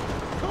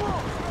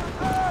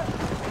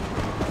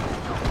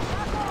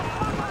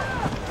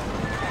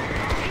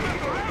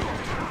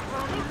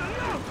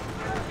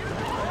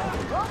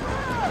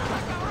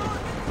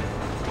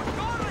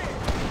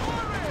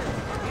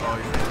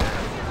 he's right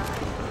there.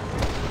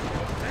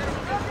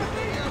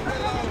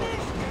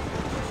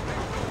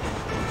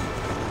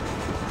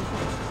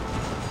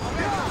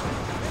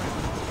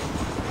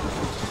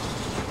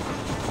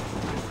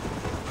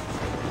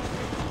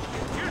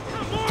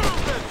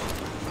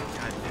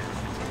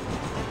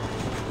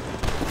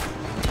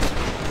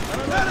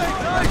 God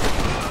damn.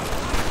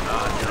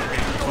 Oh, dude, I'm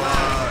getting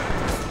fucked.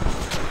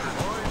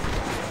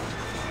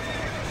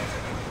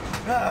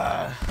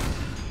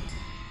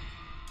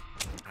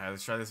 Alright,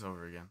 let's try this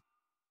over again.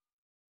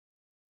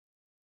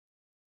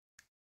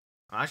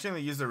 I'm actually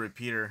gonna use the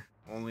repeater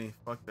only.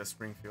 Fuck the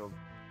Springfield.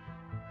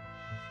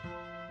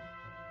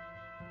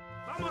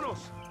 Vámonos!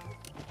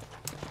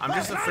 I'm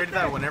just afraid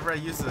that whenever I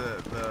use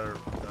the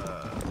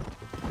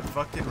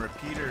fucking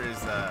repeater is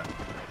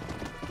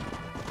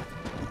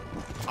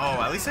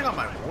oh, at least I got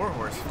my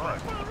warhorse, fuck.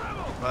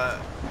 But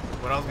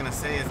what I was gonna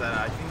say is that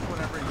I think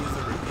whenever I use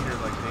the repeater,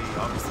 like they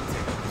obviously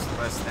take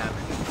less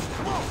damage.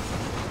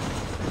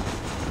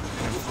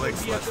 It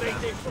inflicts Be a less great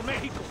day damage. for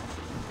Mexico.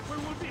 We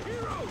will be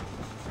heroes.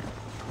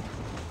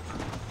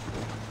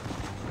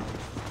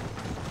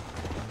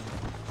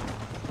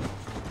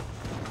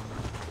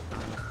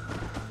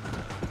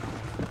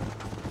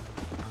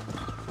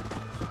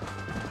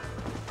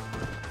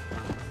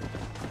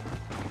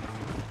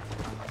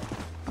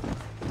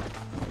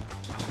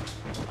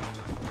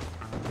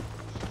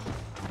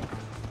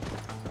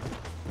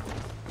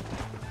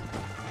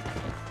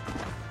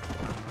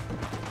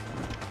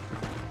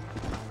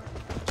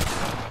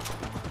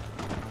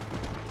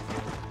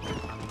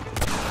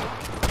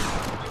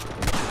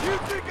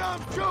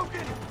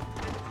 broken?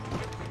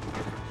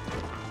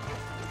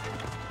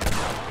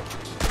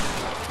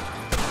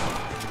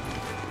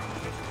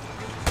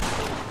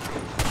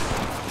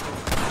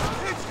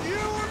 It's you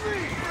or me,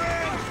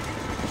 friend!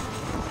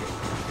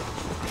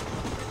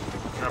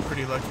 Got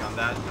pretty lucky on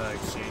that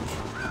exchange.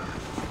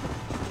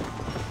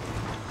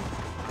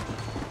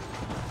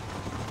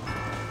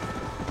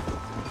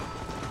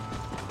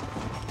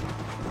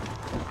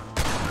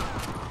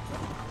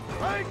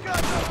 I ain't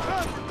got no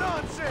time for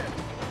nonsense!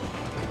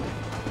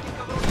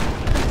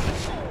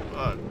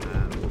 Fuck,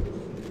 man.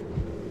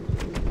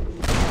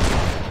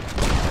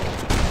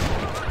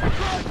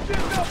 Try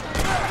getting up the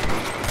back!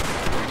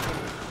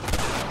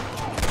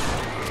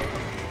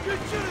 You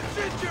should have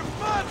sent your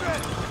father!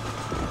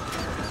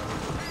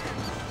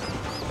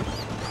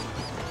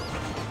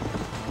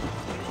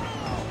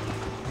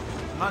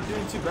 I'm not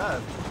doing too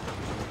bad.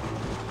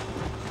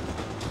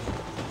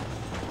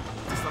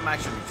 Just I'm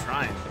actually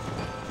trying.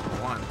 For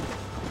one.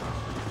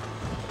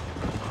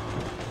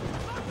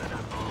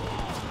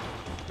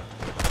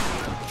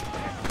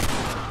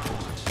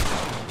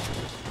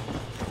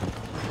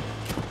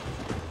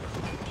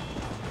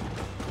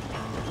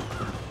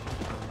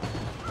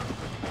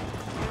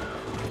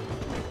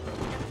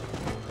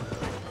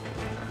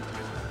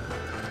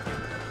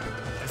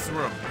 I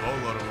swear a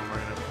boatload of them are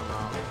gonna come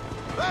out.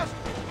 Fast!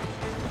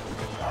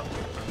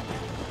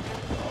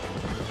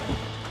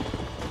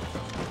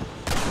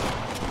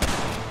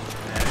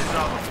 Man, these are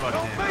all the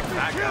Don't fucking make me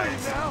bad kill you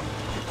guys. now!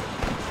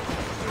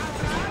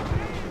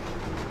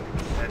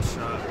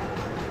 Headshot.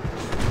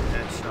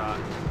 Headshot.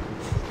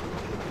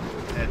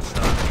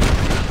 Headshot.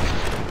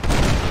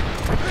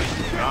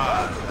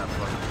 God, that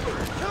fucking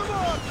hurt. Come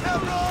on,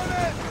 count on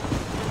it!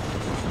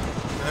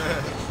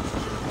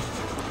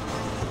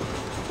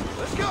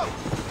 Let's go!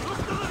 Look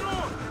to the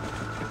north!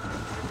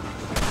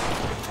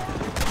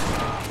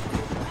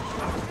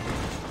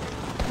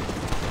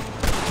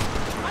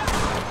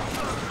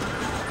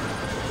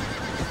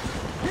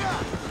 Yeah!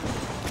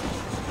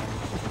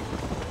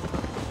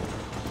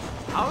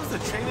 How is the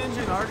train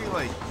engine already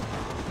like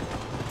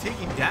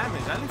taking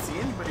damage? I didn't see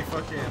anybody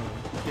fucking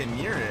get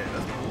near it.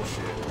 That's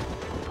bullshit.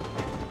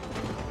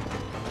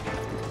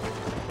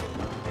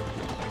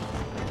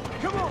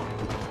 Come on!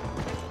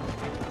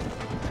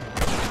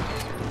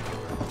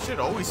 Shit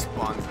always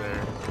spawns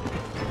there.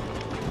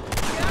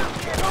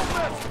 Don't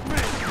mess with me!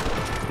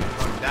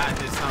 Fuck that,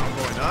 this time I'm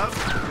going up.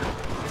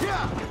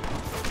 Yeah!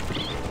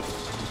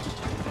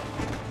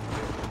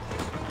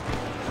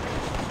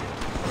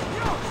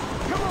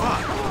 Come on,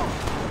 Fuck. come on!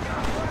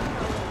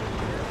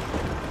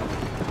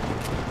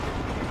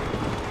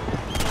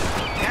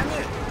 Damn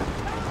it!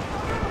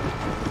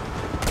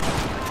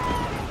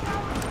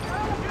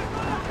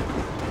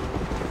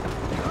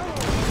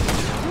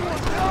 You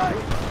want to die?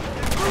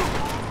 Move!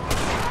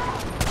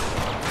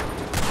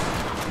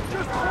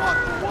 Just walk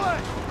away!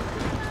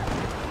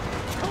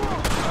 Come on!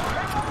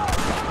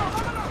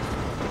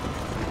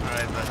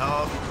 Alright, the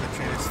health, the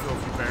train is still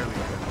barely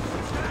good.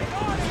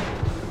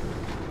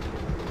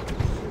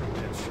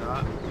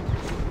 Headshot.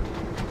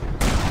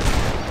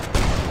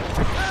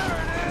 There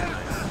it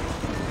is!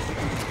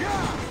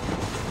 Yeah!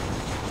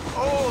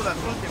 Oh, that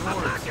fucking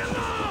works.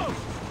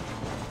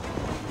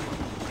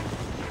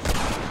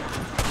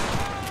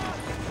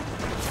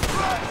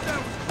 Right, that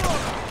was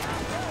close!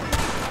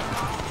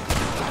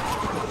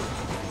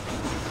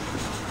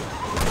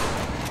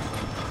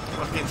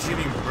 Fucking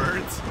shooting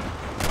birds.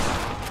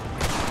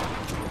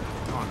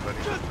 Come on,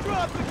 buddy. Just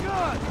drop the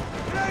gun!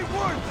 It ain't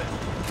worth it!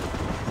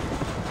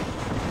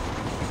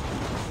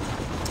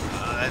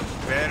 That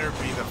better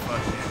be the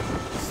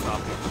fucking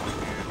stopping point,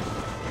 dude.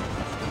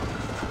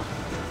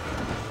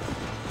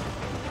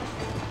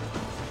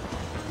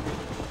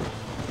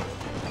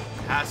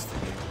 Has to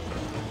be.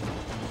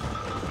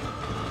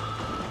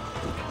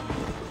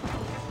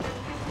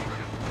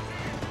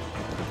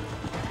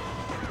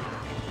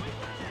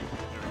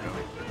 There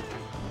we go.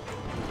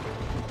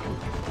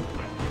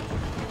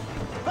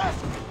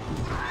 Fast!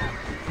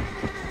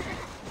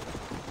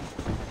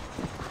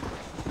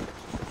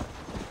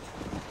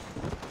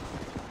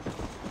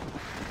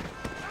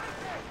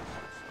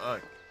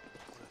 Fuck.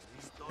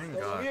 Thank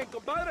Todo God. bien,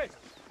 compadre?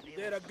 You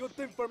did a good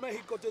thing for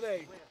Mexico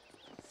today.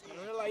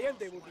 Coronel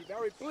Allende will be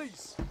very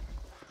pleased.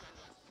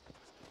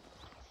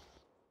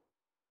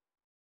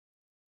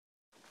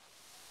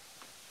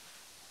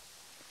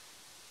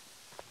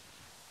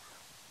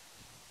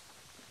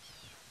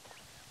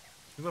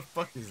 Who the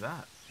fuck is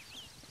that?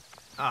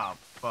 Oh,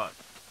 fuck.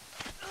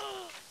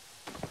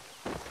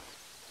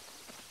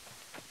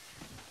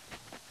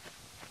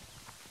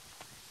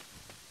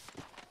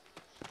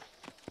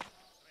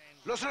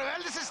 ¡Los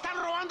rebeldes están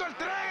robando el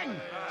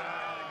tren!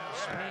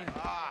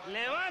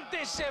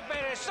 Levántese,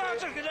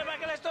 perezoso, que para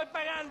que le estoy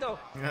pagando.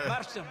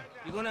 Marston,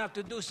 you're gonna have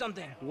to do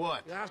something.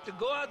 What? You have to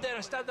go out there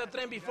and start the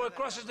train before it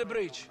crosses the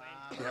bridge.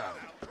 Yeah.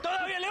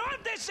 ¡Todavía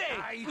levántese!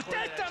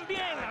 ¡Usted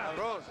también!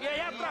 Y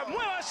allá atrás,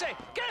 muévase.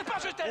 ¿Qué les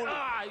pasa a usted?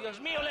 ¡Ay, Dios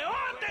mío,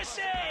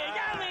 levántese!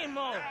 ¡Ya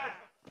mismo!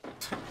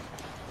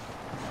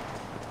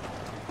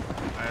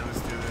 Alright,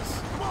 let's do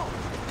this.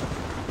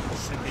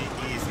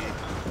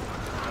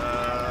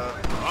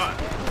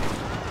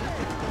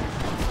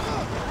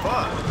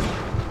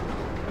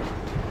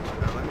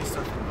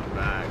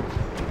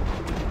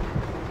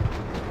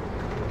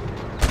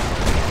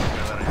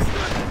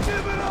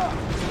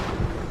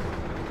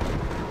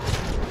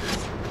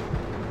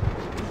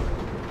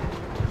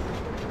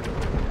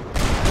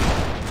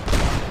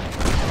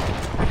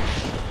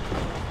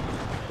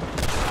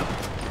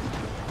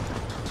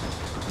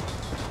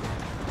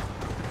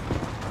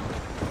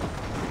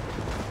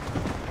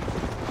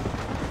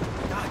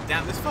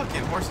 Damn, this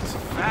fucking horse is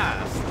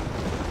fast.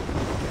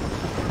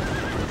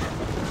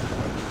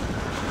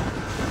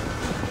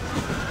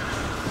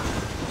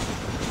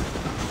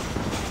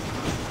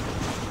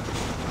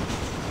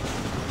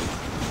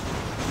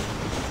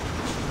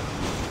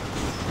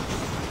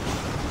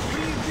 What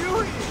are you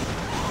doing?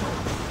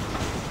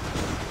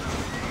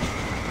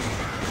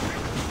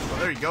 Oh,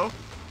 there you go.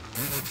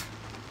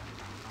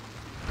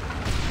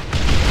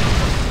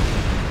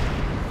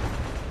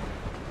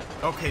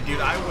 Okay, dude,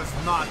 I was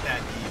not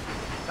that deep.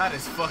 That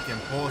is fucking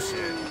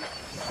bullshit.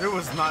 There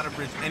was not a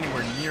bridge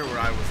anywhere near where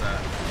I was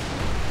at.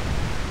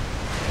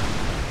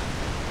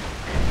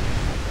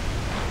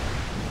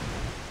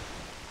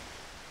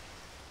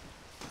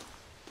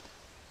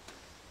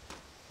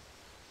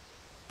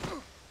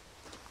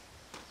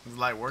 It was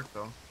light work,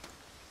 though.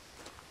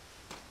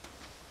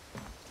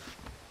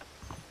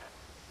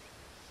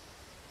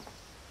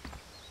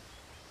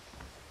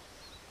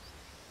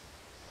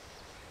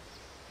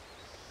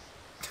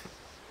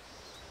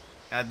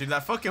 Yeah, dude,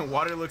 that fucking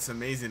water looks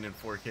amazing in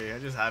 4K. I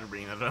just had to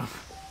bring it up.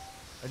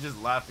 I just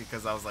laughed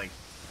because I was like,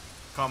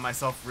 caught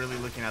myself really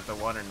looking at the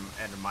water and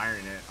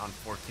admiring it on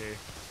 4K.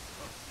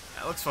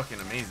 That looks fucking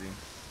amazing.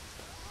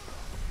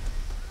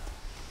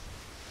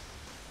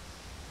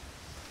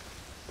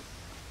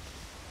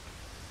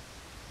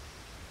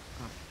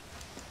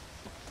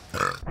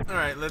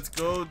 Alright, let's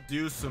go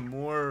do some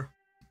more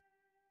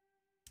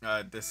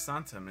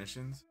Desanta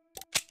missions.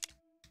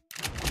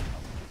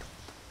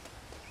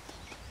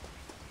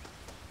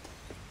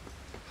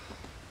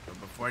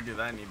 Before I do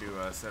that, I need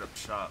to set up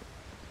shop.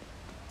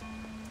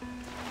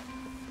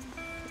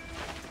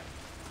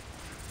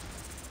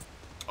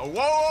 Oh,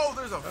 whoa!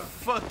 There's a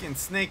fucking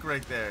snake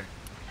right there.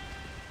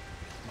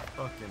 You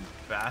fucking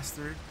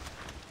bastard.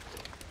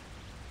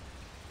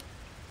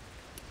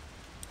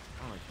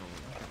 I don't like no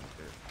one like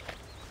this.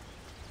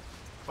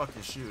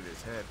 Fucking shoot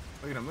his head.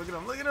 Look at him, look at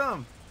him, look at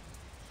him!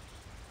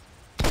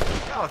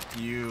 Fuck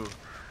you.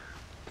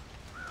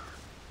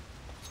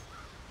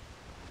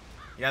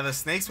 Yeah, the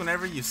snakes,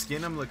 whenever you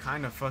skin them, look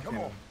kind of fucking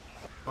funky.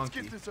 Let's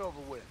get this over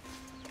with.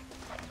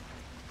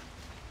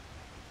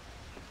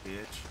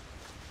 Bitch.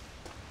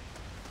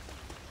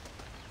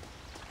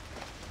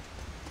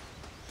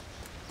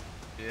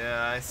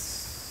 Yeah,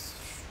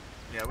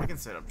 yeah, we can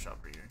set up shop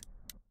right here.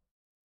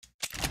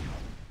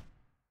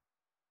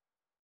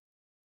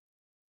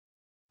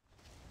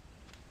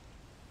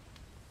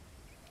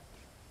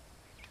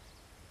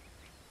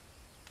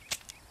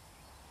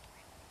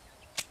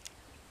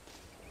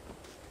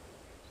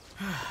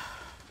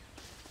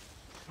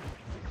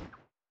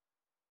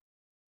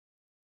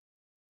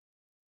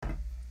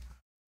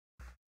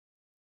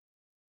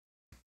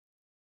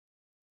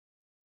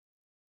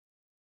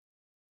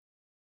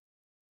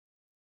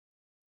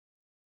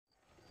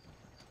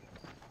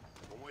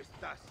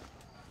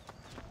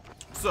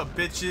 What's up,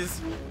 bitches?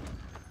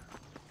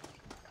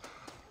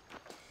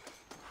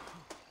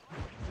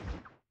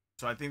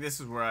 So I think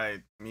this is where I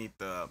meet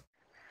the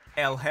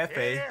El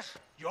Jefe. Eres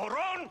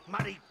llorón,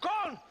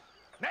 maricón,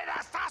 me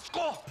das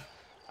asco.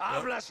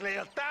 Hablas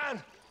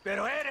lealtad,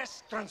 pero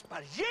eres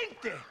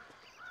transparente.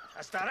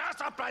 Estarás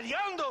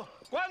aplaudiendo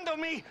cuando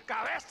mi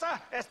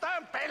cabeza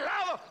está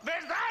pelado,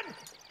 ¿verdad?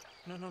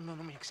 No,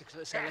 mi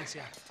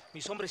excelencia.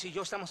 Mis hombres y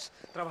yo estamos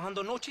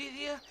trabajando noche y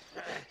día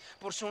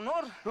por su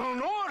honor.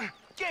 ¿Honor?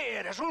 ¿Qué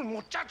eres, un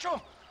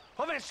muchacho?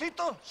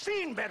 Jovencito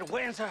sin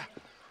vergüenza.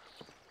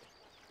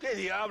 ¿Qué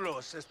diablo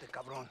es este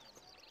cabrón?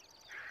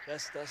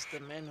 That's the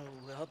man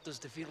who helped us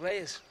defeat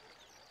Reyes.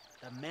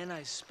 The man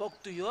I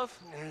spoke to you of.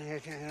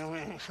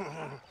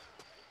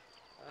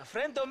 A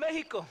friend of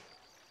Mexico.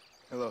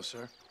 Hello,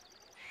 sir.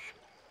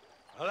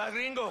 Hola,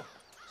 gringo.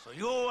 So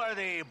you are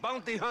the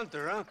bounty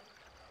hunter, huh?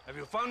 Have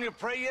you found your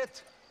prey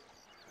yet?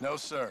 No,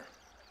 sir.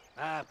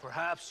 Ah,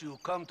 perhaps you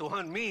come to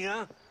hunt me,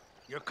 huh?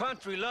 Your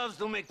country loves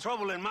to make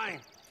trouble in mine.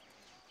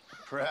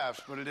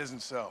 Perhaps, but it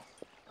isn't so.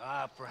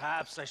 Ah,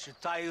 perhaps I should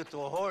tie you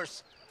to a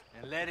horse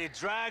and let it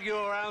drag you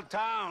around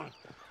town.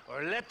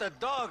 Or let the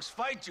dogs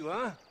fight you,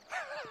 huh?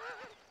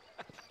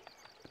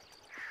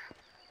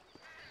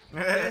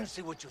 Then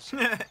see what you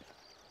say.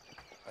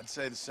 I'd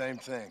say the same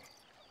thing.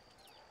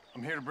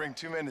 I'm here to bring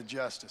two men to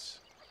justice.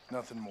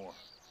 Nothing more.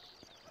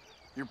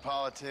 Your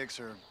politics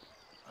or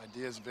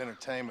ideas of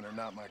entertainment are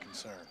not my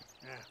concern.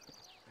 Yeah,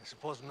 I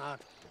suppose not.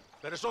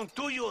 Pero son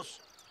tuyos.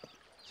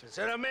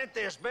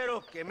 Sinceramente,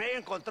 espero que me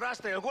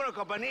encontraste alguna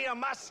compañía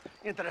más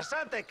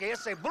interesante que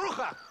esa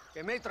bruja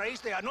que me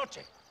traíste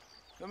anoche.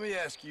 Let me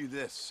ask you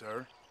this,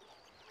 sir.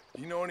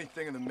 Do you know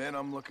anything of the men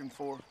I'm looking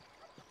for?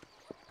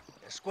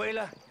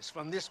 Escuela is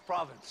from this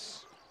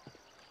province.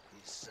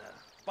 His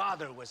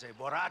father was a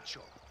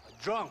borracho,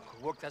 a drunk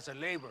who worked as a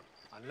laborer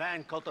on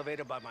land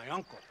cultivated by my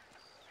uncle.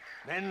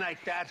 Men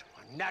like that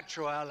are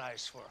natural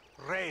allies for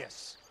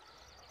Reyes.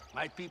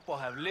 My people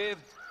have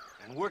lived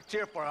and worked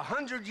here for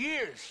 100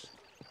 years.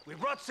 We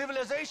brought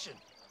civilization.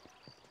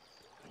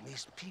 And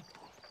these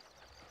people,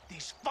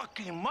 these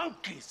fucking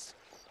monkeys,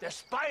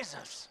 despise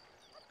us.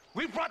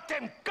 We brought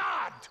them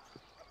God!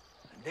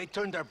 And they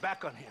turned their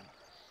back on him.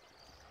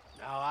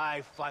 Now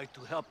I fight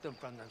to help them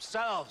from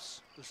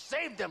themselves, to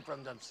save them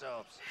from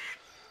themselves.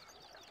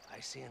 I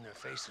see in their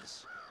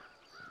faces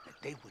that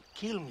they would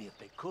kill me if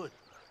they could.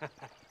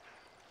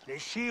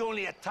 Is she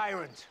only a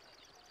tyrant?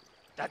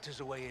 That is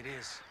the way it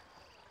is.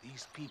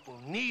 These people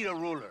need a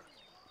ruler.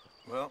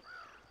 Well,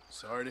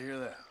 sorry to hear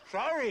that.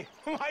 Sorry?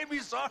 Why be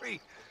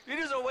sorry? It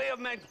is a way of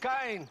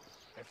mankind.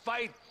 A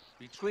fight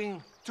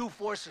between two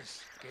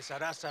forces. Que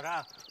será,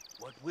 será.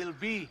 What will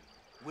be,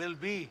 will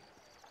be.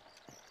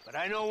 But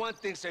I know one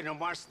thing, Senor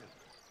Marston.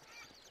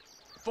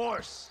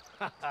 Force,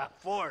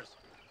 force,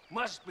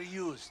 must be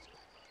used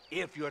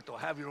if you're to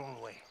have your own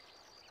way.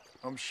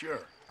 I'm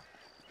sure.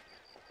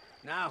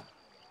 Now,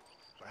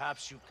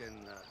 perhaps you can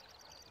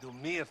do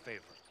me a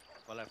favor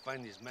while I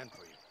find these men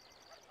for you.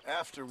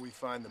 After we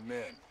find the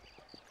men,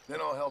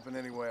 then I'll help in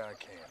any way I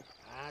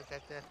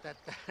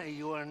can.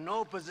 You are in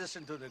no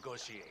position to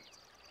negotiate.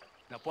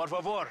 Now, por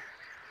favor,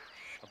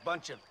 a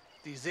bunch of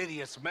these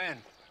idiots men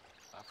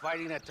are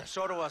fighting at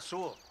Tesoro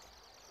Azul.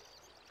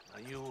 Now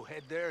you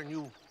head there and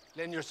you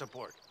lend your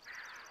support.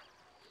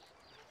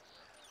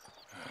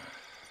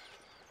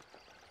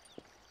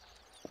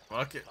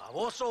 Fuck it.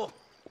 Baboso,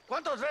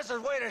 ¿cuántas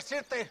veces voy a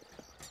decirte?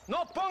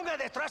 No ponga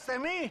detrás de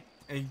mí.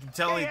 And you can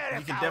tell, you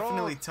can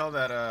definitely tell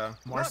that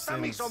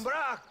Marston's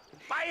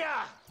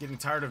Vaya. getting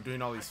tired of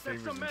doing all these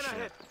favors and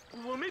shit.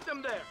 We will meet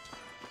them there.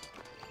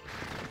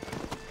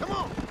 Come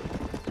on!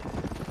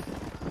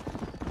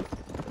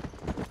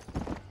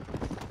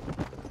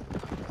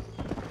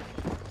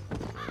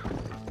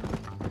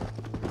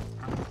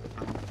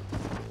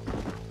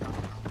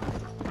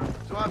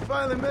 So I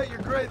finally met your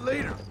great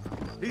leader.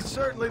 He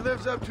certainly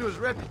lives up to his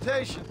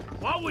reputation.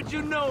 What would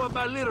you know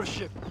about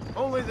leadership?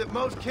 Only that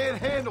most can't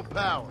handle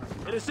power.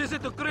 It is easy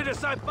to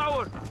criticize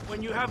power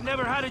when you have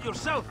never had it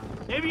yourself.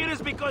 Maybe it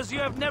is because you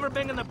have never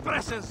been in the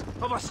presence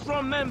of a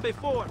strong man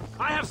before.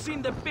 I have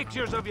seen the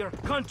pictures of your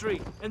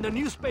country in the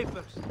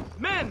newspapers.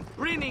 Men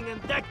preening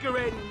and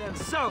decorating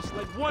themselves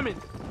like women.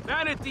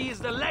 Vanity is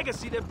the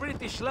legacy the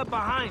British left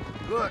behind.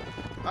 Look,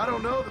 I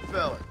don't know the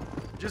fella.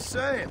 Just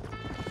saying.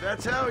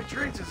 That's how he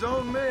treats his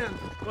own men.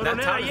 That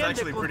town is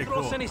actually pretty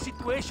cool. Any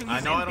situation I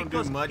know I don't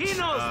do much he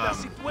knows the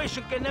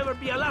situation can never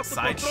be allowed to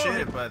control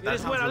him. But it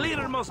is what a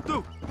leader must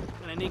do.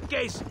 And in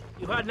case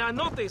you had not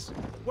noticed,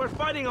 we're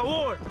fighting a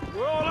war.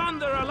 We're all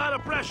under a lot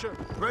of pressure.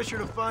 Pressure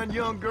to find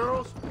young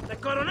girls? The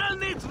Coronel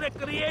needs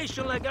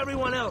recreation like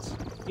everyone else.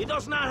 He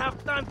does not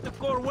have time to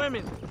court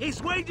women.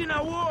 He's waging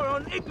a war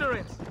on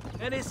ignorance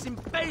and is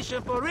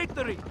impatient for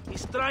victory.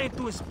 He's trying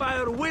to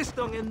inspire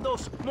wisdom in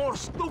those more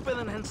stupid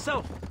than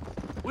himself.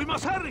 We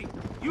must hurry.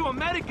 You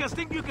Americans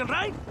think you can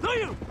ride? Do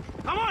you?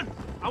 Come on.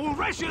 I will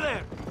race you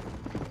there.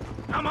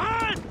 Come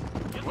on.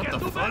 You what can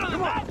the do fuck? better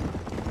than that.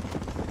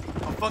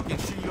 I'll fucking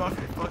shoot you off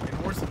your fucking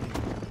horse if you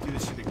do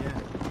this shit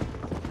again.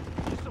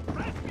 You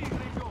surprised me,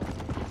 Gringo.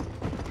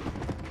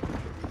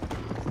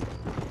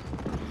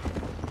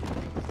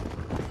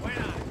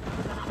 Buena.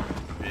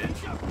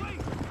 Bitch.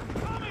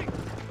 Coming.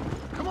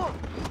 Come on.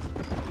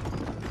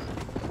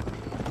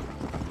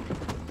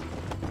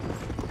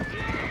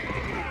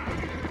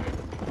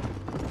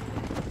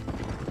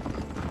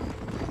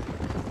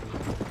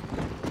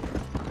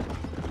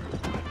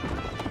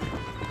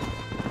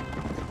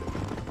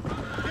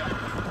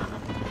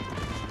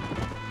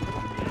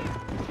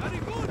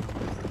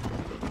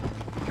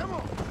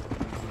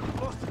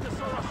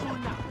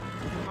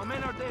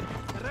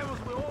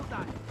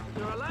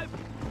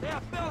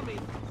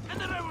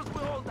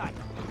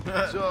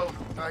 So,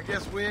 I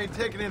guess we ain't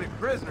taking any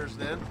prisoners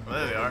then. Well,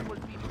 there they are. Will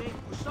be made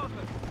to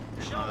suffer.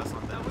 Show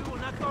that we will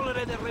not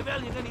tolerate the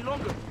rebellion any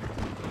longer.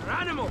 They're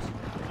animals.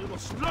 We will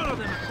slaughter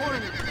them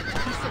accordingly.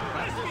 You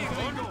surprised me,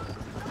 Gringo.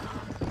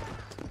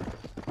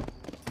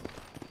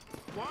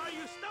 Why are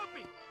you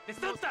stopping?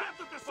 ¡Estata!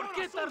 ¿Por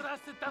qué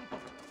tardaste tanto?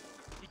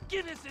 ¿Y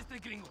quién es este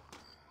gringo?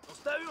 Nos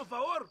debe un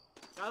favor.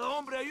 Cada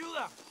hombre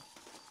ayuda.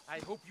 I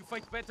hope you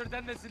fight better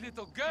than this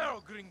little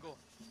girl, gringo.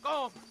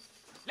 Come,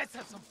 let's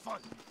have some fun.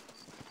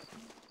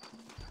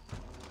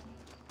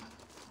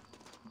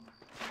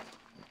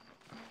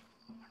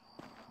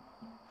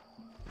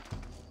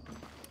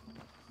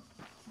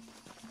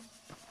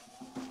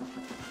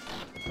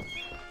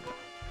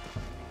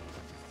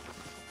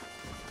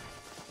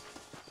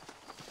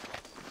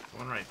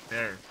 One right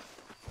there.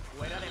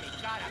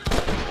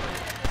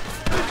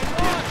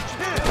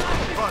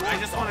 Fuck, I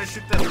just want to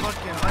shoot that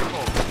fucking light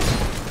bulb.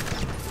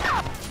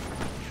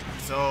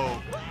 So,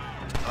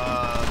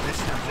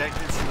 mission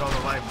objective, shoot all the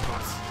light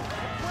bulbs.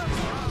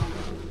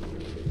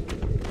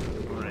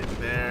 One right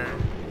there.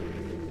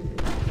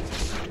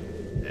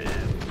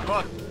 And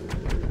fuck.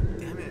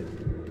 Damn it.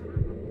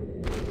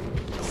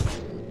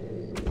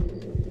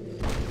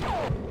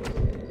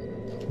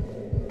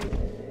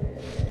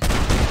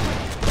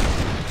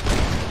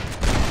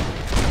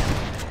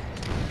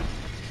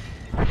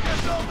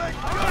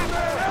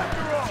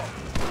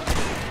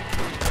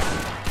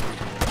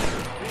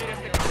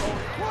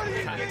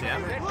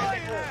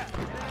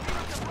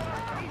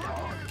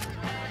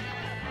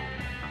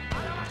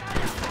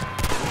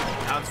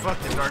 Now it's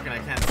fucking dark and I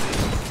can't see.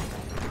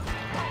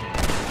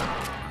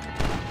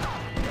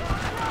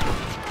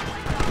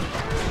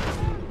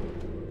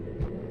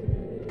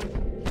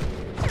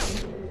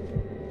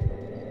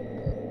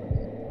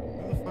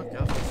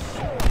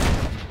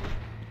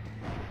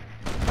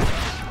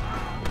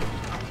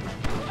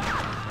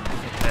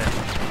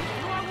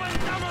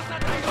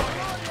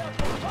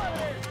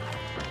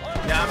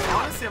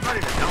 Honestly, I'm not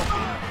even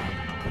helping.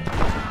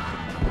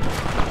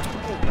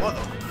 Oh,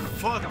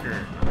 motherfucker.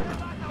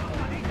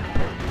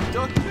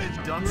 Duck,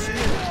 you dumb shit.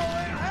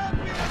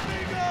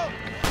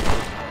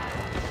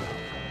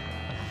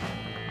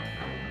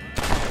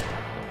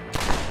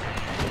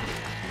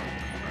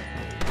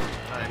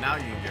 Alright, now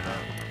you can get up.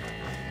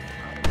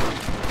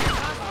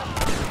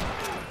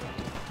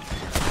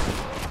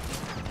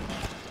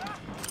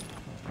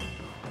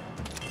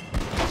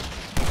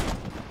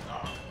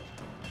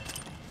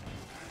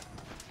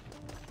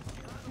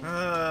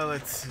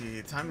 Let's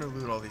see. Time to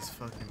loot all these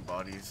fucking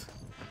bodies.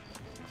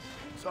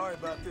 Sorry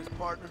about this,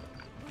 partner.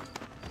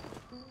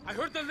 I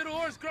heard the little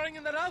oars crying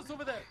in that house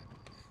over there.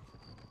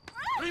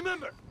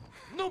 Remember,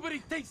 nobody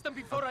takes them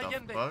before What the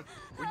Allende. fuck?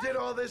 We did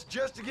all this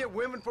just to get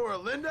women for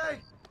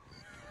Allende?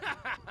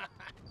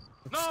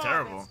 It's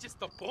terrible. That's just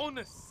a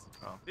bonus.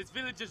 Oh. This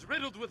village is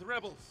riddled with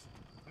rebels.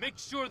 Make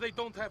sure they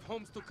don't have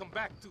homes to come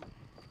back to.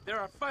 There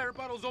are fire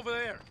bottles over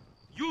there.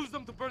 Use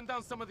them to burn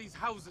down some of these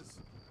houses.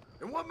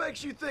 And what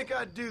makes you think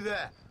I'd do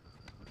that?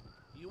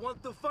 You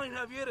want to find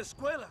Javier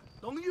Escuela,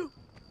 don't you?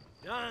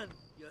 John,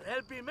 you're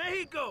helping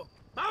Mexico.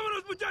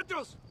 Vámonos,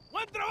 muchachos.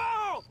 Buen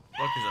trabajo.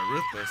 Fuckers are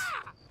ruthless.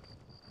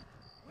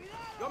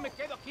 Yo me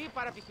quedo aquí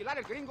para vigilar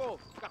el gringo,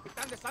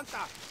 Capitán de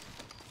Santa.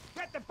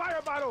 Get the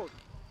fire bottles.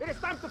 It is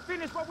time to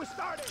finish what we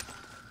started.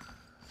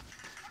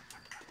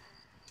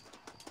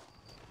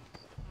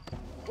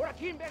 Por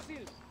aquí,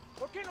 imbécil.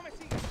 ¿Por qué no me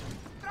sigues?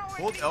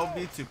 Hold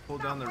LB to pull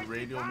down the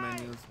radio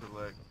menus,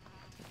 select.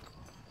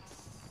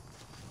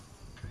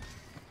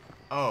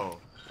 Oh.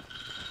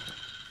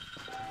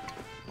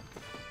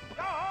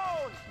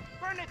 Down!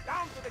 Burn it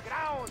down to the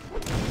ground!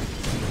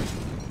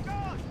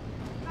 Go!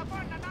 Now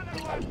burn another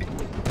one!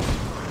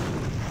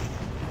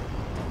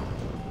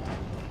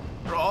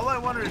 Bro, all I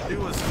wanted to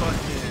do was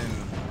fucking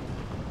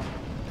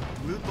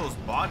loot those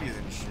bodies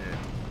and shit.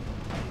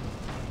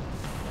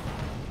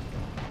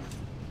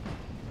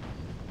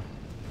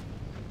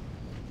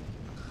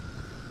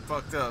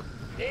 Fucked up.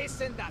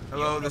 Isn't that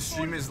Hello, the beautiful?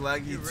 stream is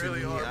laggy You to really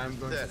me. are I'm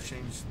going to pathetic.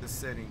 change the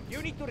settings.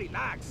 You need to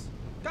relax.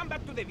 Come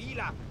back to the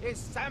villa and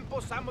sample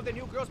some of the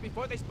new girls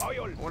before they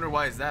spoil. I wonder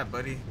why is that,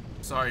 buddy?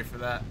 Sorry for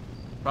that.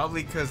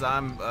 Probably because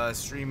I'm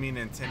streaming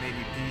in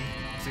 1080p,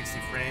 60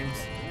 frames.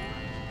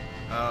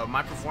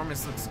 My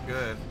performance looks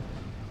good.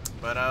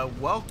 But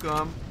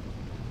welcome,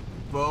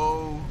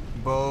 Go,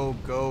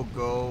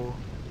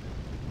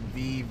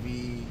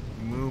 VV,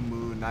 Moo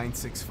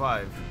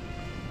 965.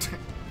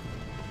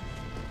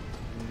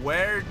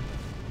 Where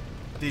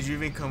did you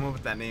even come up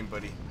with that name,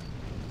 buddy?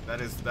 That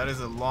is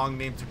a long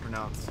name to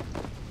pronounce.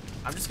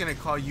 I'm just gonna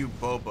call you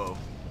Bobo.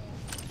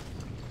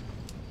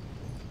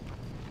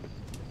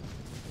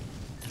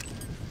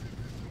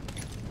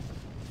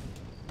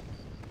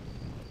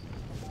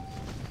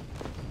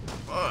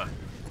 Fuck.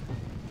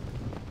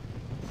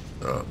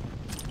 Fuck,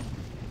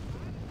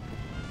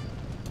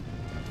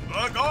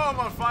 oh, I'm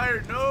on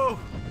fire, no!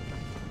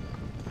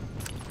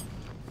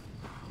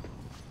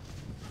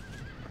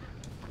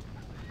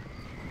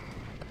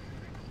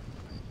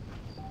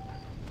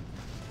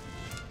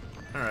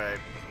 Alright.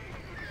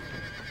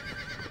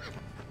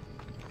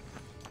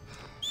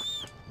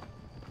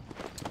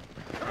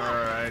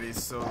 Alrighty,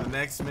 so the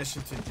next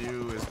mission to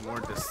do is more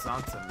De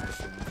Santa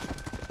mission.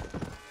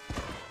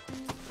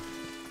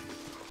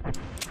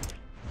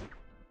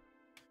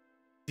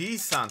 De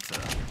Santa.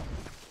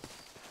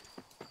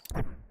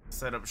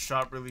 Set up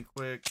shop really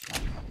quick.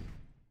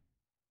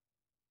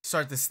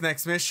 Start this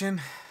next mission.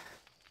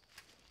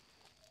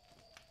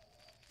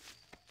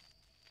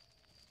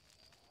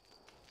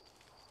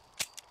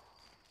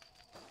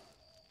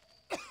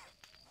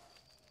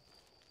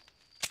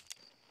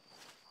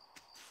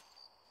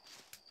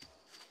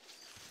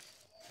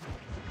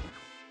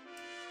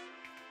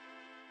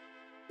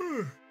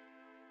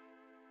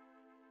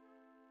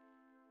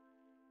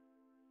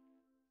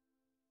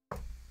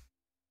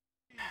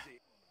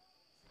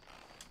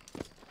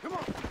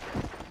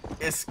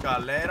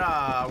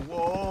 Escalera,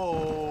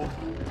 whoa.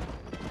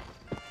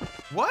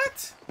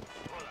 What?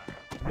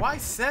 Why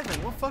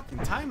 7? What fucking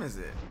time is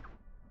it?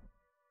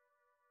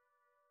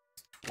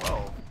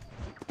 12.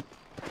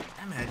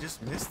 Damn it, I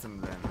just missed him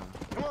then.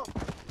 Come on.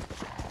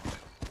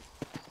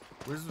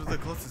 Where's the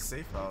closest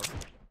safe house?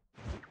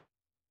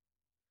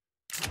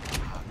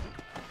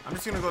 I'm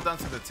just gonna go down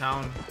to the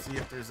town, see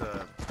if there's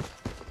a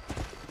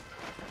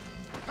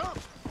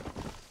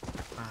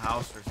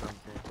house or something.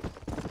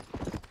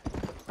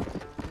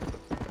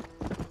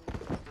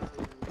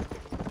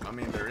 I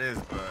mean, there is,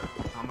 but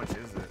how much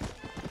is it?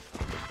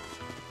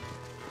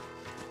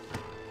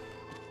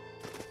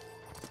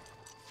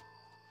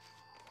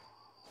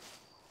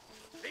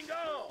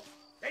 Bingo!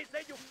 They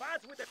say you pass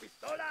with the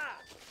pistola.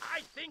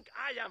 I think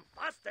I am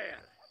faster.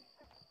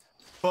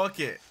 Fuck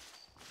it.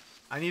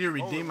 I need to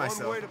redeem Only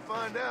myself. one way to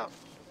find out.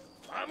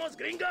 Vamos,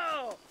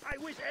 gringo! I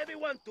wish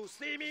everyone to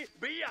see me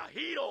be a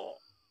hero.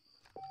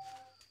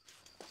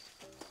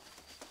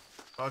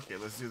 Fuck it,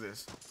 let's do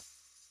this.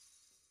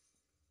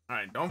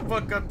 Alright, don't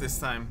fuck up this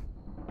time.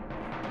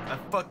 I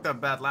fucked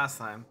up bad last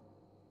time.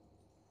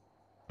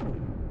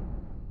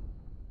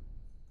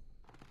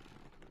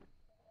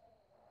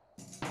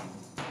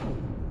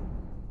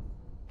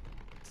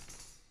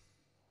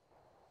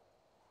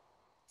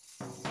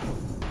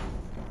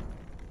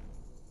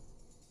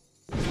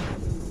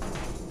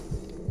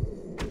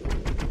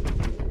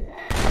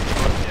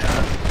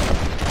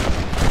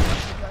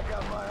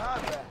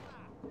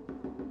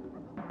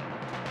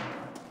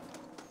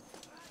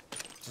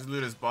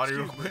 body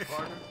real Excuse me, quick?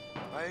 partner.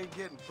 I ain't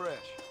getting fresh.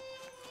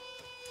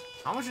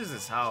 How much is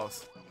this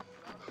house?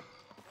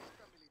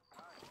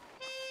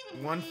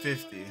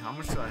 150. How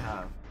much do I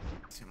have?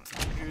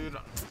 Dude,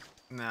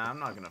 nah, I'm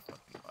not gonna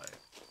fucking buy it.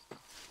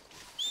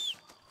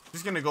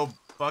 Just gonna go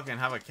fucking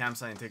have a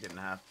campsite and take it in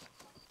half.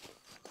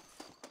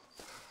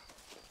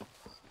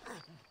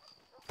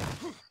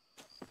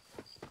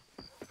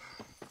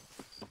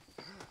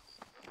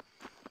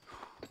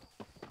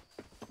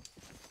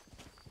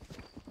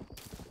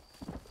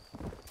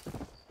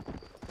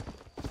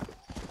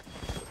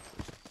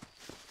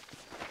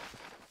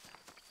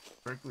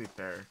 Berkeley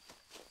Fair.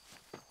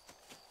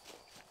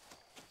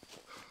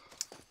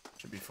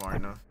 Should be far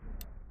enough.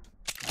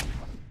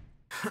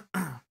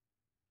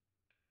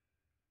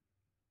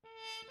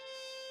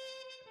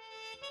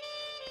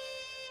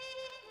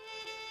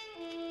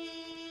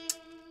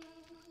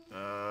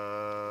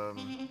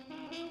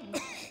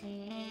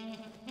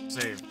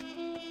 Save.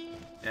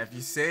 Yeah, if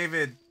you save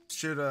it,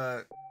 should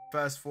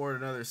fast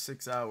forward another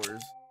 6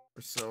 hours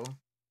or so.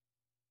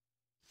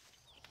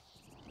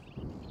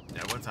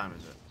 Yeah, what time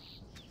is it?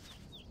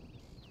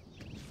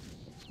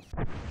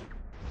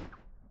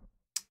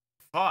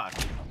 Fuck.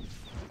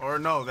 Or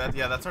no,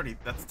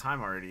 that's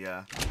time already,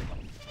 yeah.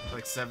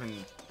 Like 7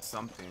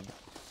 something.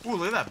 Ooh,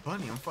 look at that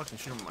bunny. I'm fucking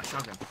shooting with my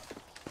shotgun.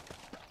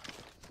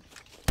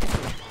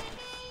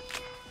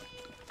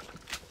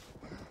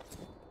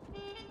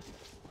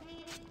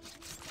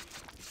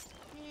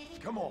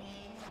 Come on,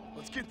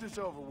 let's get this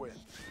over with.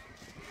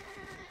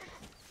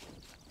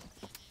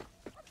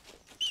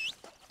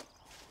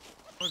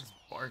 What's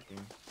barking?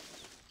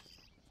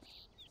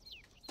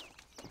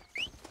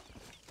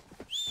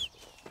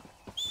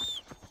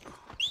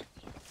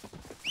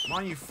 Come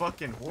on, you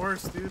fucking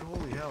horse, dude.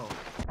 Holy hell.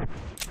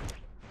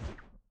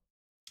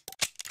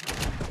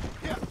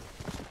 Yeah.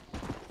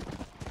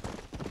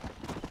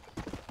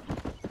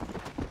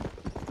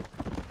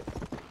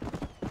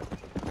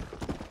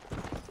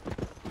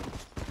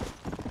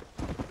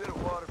 Bit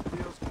of water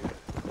feels good.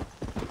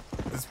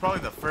 This is probably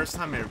the first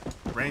time it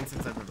rained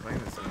since I've been playing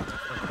this game.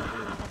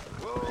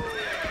 Whoa.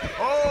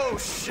 Oh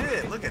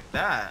shit, look at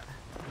that.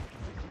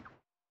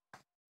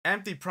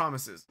 Empty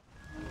promises.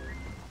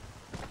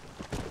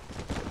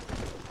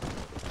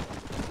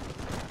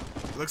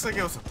 Looks like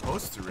it was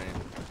supposed to rain.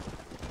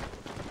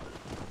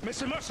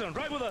 Mr. Merson,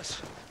 ride with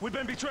us. We've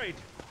been betrayed.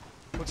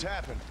 What's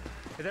happened?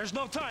 There's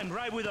no time.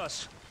 Ride with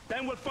us.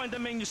 Then we'll find the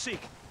man you seek.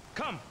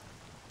 Come.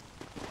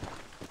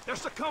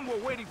 There's a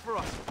convoy waiting for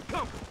us.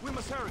 Come, we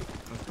must hurry.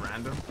 That's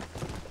random.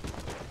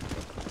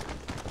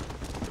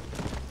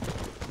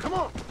 Come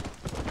on.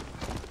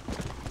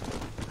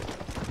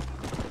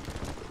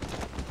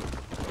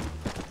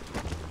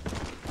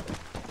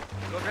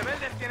 Los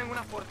rebeldes tienen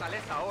una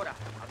fortaleza ahora.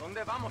 ¿A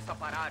dónde vamos a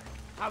parar?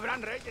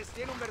 Abraham Reyes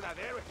tiene un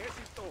verdadero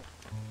ejército.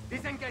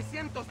 Dicen que hay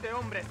cientos de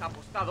hombres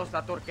apostados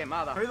a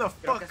Torquemada. Hurry the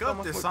Creo que fuck up,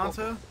 somos muy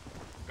DeSanta.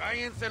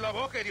 Cállense la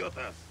boca,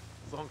 idiotas.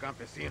 Son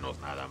campesinos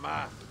nada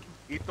más.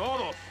 Y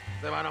todos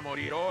se van a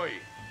morir hoy.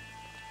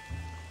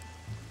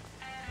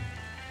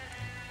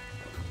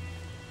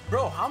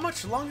 Bro, how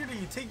much longer do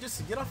you take just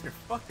to get off your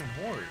fucking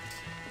horse?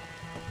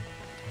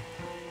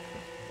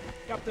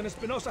 Captain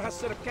Espinosa has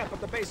set a camp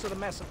at the base of the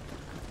mesa.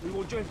 We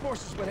will join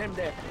forces with him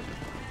there.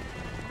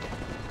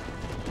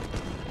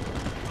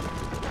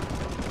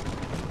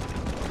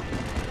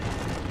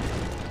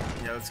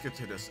 Yeah, let's get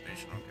to a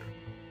destination.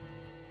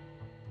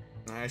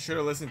 Okay. I should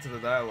have listened to the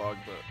dialogue,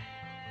 but...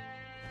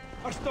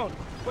 Arston,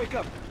 wake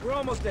up. We're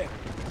almost there.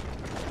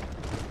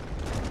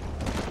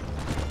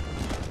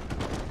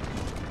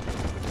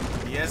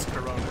 Yes,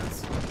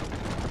 Coronas.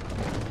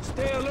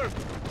 Stay alert.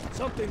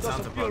 Something Sounds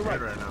doesn't feel about right.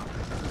 good right now.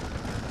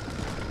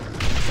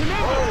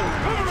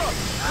 Cover up!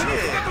 We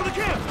need to get to the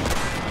camp!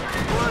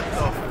 What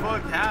the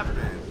fuck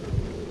happened?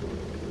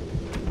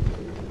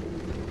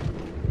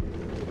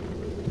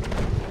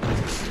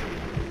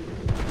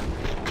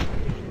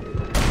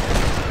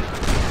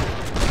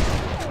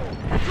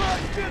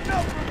 Getting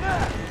up from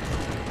that!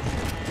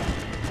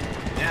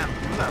 Damn,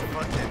 who's that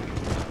fucking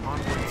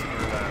onboard team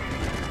or that?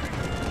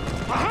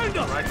 Behind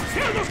us! Right.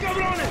 Here, those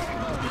cabrones!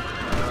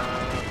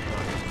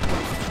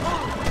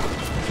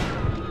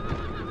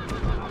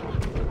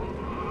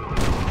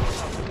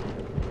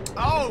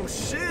 Oh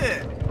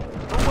shit!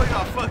 Oh boy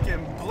got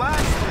fucking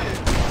blasted!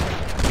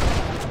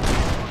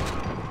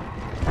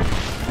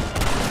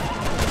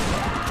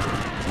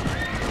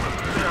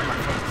 Clear my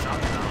fucking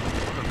shotgun now.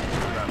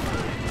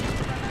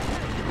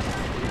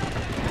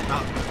 No,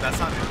 that's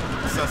not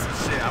sus as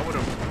shit. I would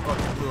have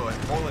fucking blew a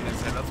hole in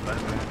his head. That's what I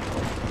meant.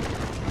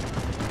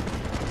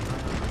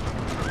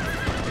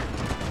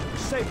 We're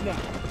safe now.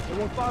 They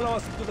won't follow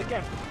us into the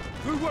camp.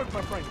 Good work,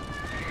 my friend.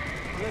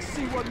 Let's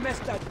see what mess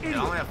that idiot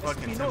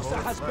Espinosa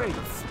has made.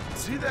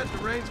 See that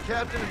deranged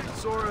captain of the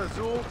Zora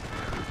Azul?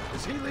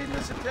 Is he leading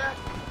this attack?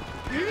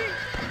 He?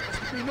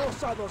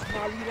 Espinosa does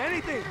not lead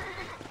anything.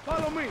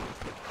 Follow me.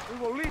 We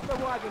will leave the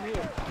wagon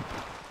here.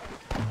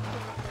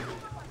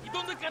 ¿Y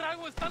dónde ¿Dónde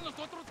carajo están los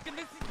otros que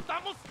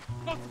necesitamos?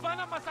 ¡Nos van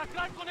a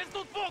masacrar con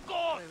estos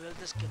focos!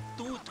 Rebeldes que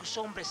tú y tus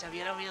hombres se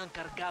habían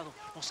encargado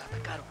nos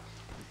atacaron.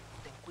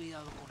 Ten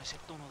cuidado con ese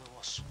tono de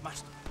voz.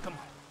 Master, come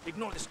on.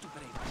 Ignore the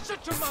stupid ape.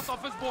 Shut your mouth,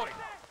 office boy!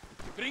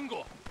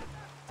 Gringo,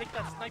 take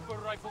that sniper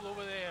rifle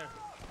over there.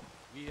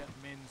 We have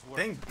men's work.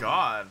 Thank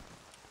God.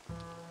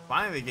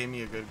 Finally they gave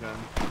me a good gun.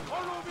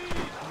 Follow me!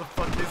 What the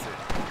fuck is it?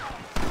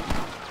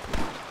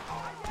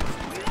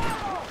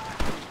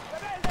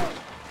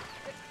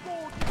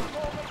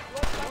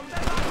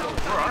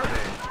 Where are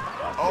they?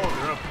 Oh,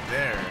 they're up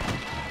there.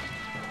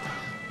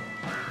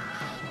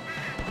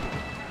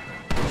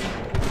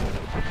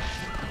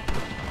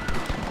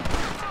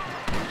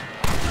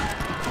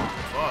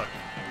 Fuck.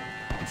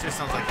 This shit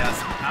sounds like it has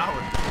some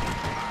power.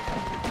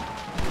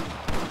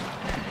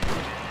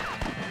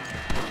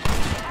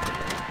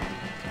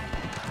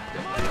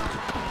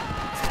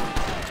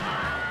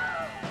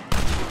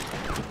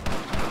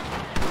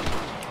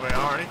 Wait, I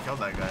already killed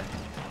that guy.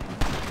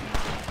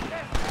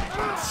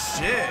 Oh,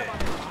 shit.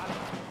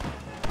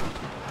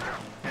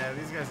 Yeah,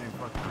 these guys ain't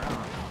fucking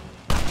around.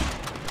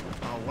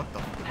 Oh, what the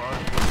fuck?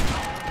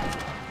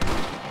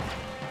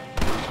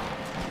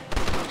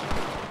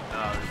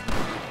 No, there's no...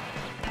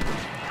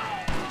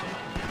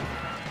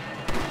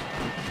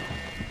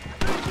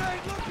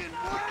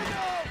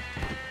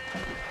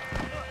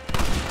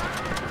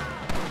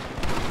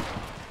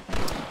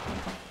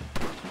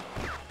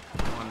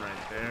 One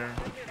right there.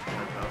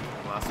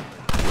 Last one.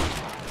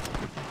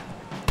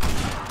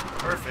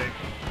 Perfect.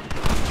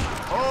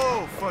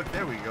 Oh, fuck,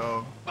 there we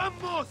go.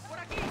 ¡Vamos!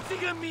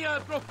 ¡Sígueme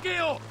al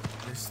bloqueo!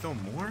 There's still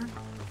more?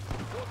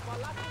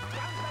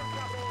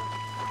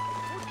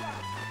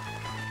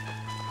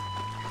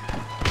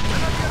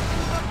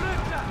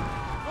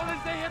 ¡No les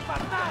dejen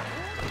pasar!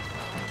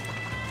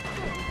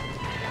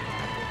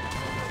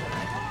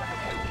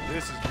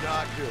 This is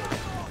not good.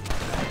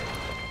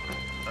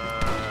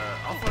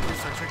 I'll fucking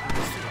start checking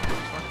this too.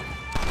 Fuck it.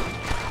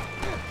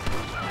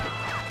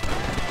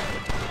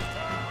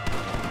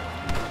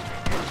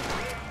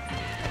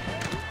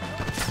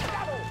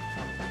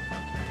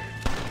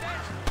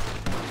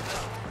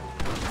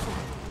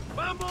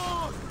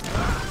 ¡Vamos!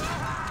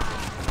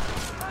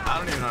 I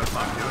don't even know if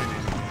I'm doing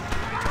anything.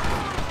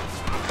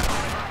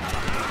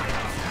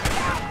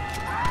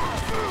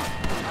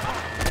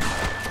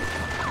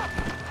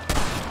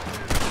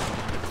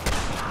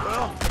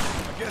 Well,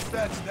 I guess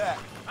that's that.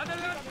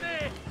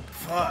 ¡Adelante!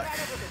 Fuck.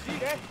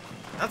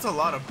 That's a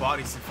lot of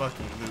bodies to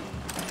fucking loot.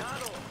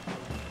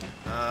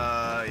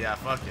 Yeah,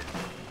 fuck it.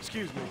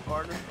 Excuse me,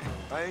 partner.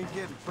 I ain't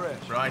getting fresh.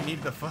 Bro, I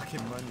need the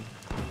fucking money.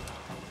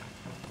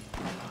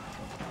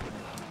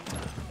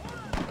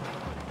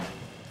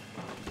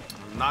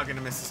 I'm not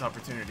gonna miss this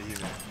opportunity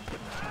either.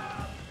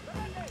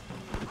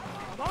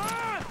 Come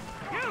on!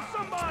 Kill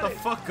somebody! Shut the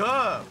fuck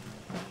up!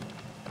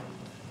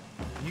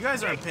 You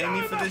guys aren't paying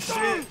me for this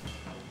shit.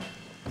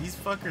 These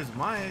fuckers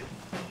might.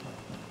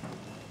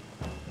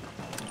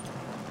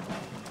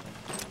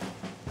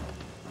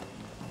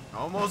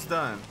 Almost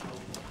done.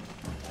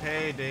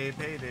 Payday,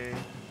 payday.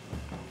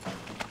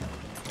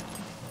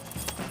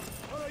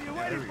 What are you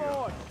Yeah, waiting there we go.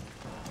 for?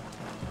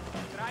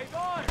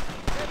 ¡Traidor!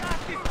 ¡Me das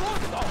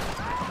disgusto!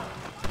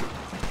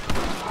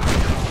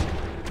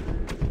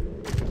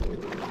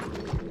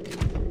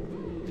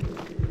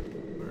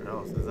 Where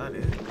else? Is that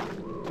it?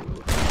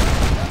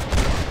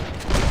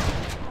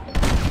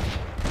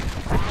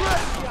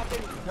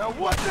 Now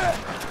what the?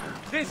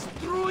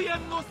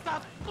 ¡Destruyanos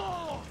a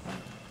todos!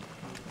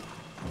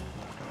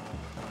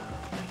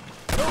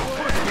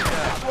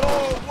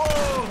 Whoa,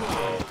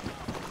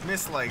 whoa!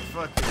 Missed like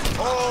fucking.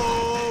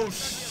 Oh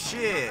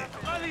shit!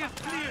 ¡Vale, es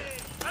clear!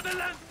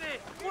 ¡Adelante!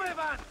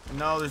 ¡Muevan!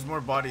 No, there's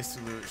more bodies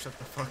to loot. Shut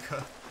the fuck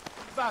up.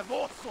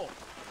 ¡Baboso!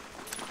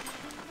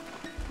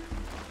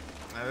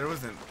 Nah, there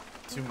wasn't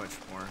too much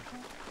more.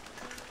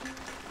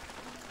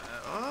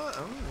 Oh,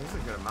 there's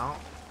a good amount.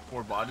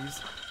 4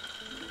 bodies.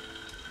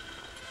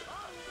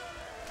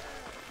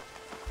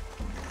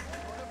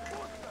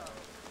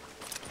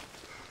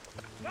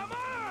 Come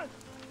on!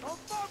 Don't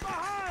fall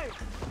behind!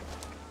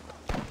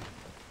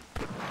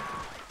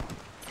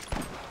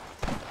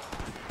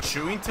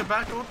 Chewing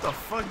tobacco? What the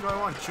fuck do I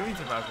want chewing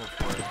tobacco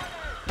for?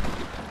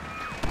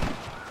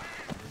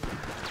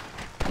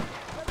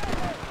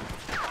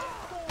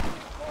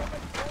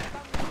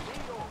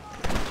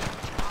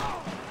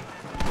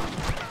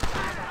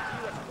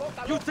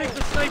 You take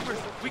the snipers!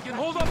 We can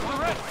hold up the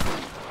rest!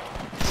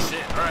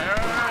 Shit.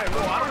 Alright.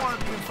 Whoa, I don't want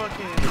to be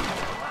fucking.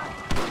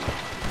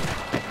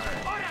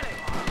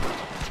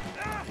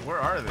 Where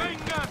are they?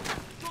 ¡Vengan!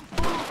 ¡Son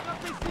todos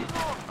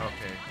campesinos!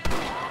 Okay.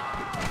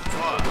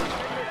 Fuck.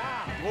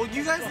 Well,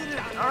 you guys didn't.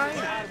 Alright.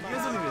 You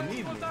guys don't even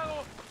need me.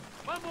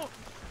 ¡Vamos!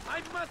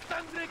 ¡Hay más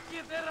sangre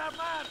que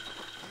derramar!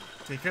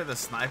 Take care of the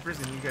snipers,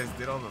 and you guys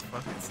did all the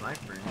fucking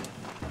snipering.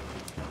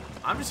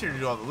 I'm just here to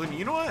do all the looting.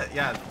 You know what?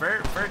 Yeah,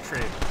 fair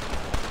trade.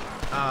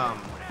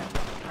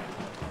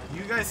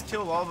 You guys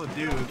kill all the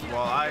dudes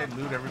while I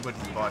loot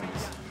everybody's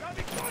bodies.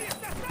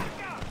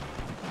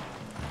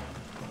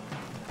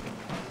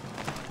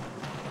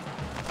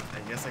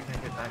 guess I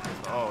can't get back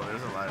as well. Oh,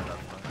 there's a ladder up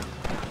front.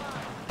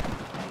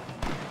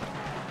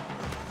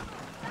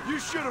 You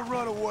should have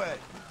run away.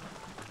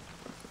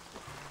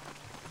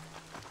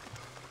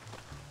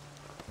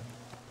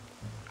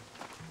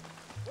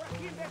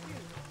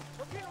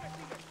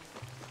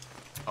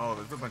 Oh,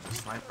 there's a bunch of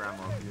sniper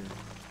ammo here.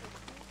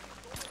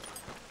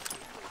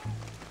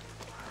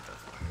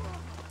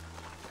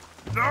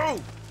 No!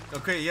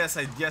 Okay, yes,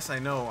 I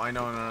know.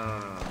 No.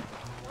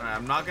 Alright,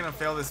 I'm not gonna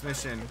fail this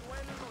mission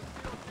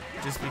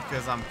just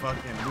because I'm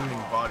fucking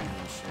looting bodies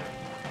and shit.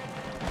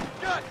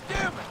 God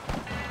damn it!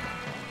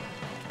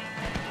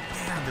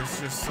 Damn, there's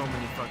just so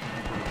many fucking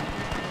people.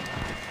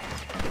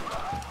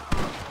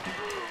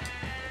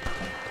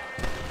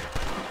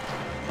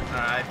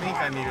 Alright, I think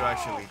I need to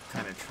actually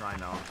kind of try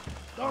now.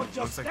 Don't just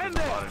looks like stand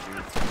there's a there. lot of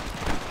dudes.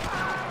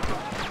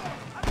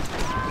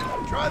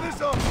 Try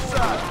this on the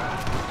side.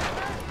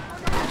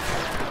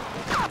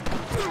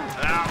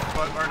 Ah,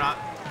 fuck, or not.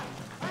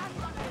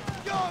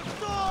 God,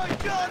 die,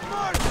 God,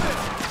 mercy!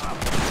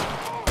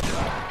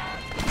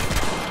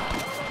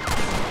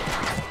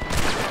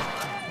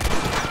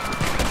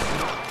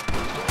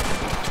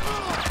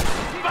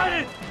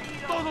 ¡Paren!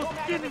 ¡Todos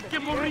tienen que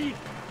morir!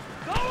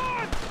 Go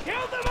on!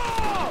 Kill them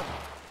all!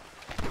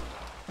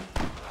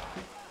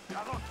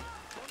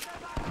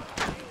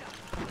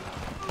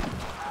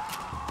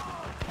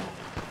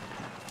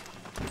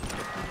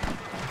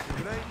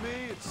 It ain't me,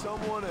 it's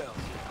someone else.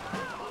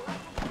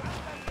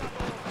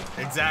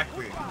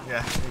 Exactly.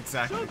 Yeah,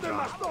 exactly, Shoot them, John.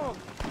 Aston!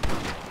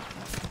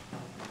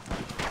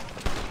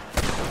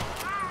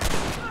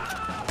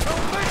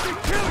 Don't make me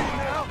kill you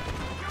now!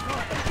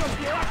 ¡Ellos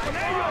llevan con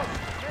ellos!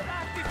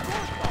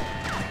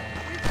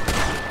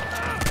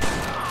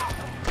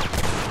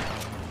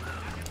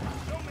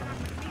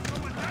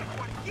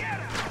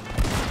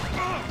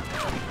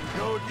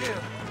 Go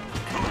again.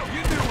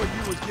 You knew what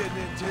you was getting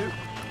into.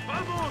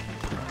 ¡Vamos!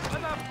 ¡A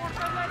la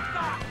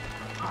fortaleza!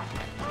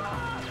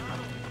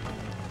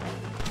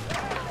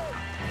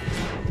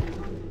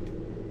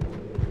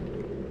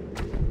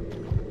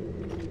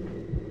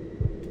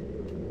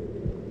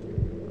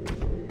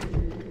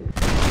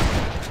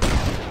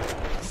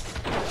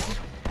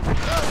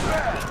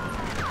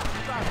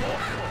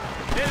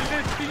 ¡El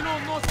destino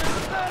nos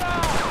espera!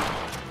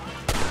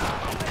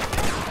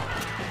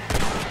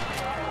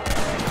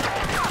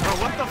 Bro,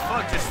 what the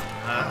fuck? Just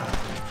I'm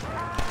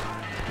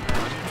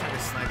trying to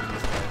snipe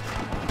these guys.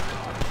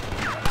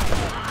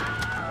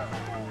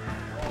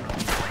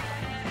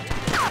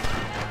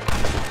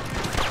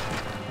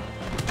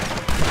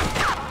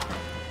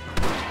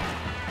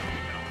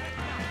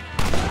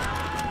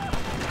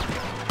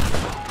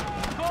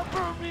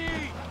 ¡Cover me!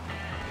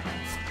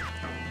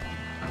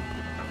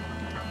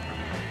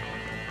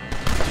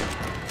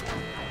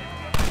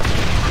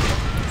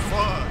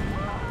 Fuck.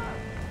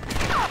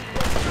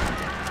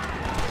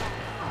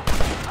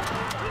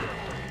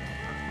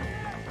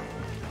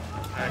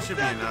 That should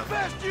be That's enough. the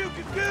best you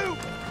can do!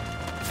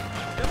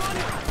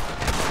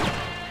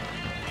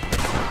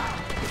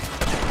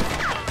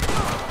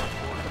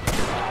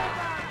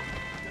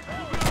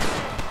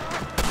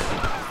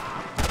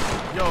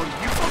 Yo,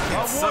 you fucking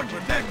I suck warned you,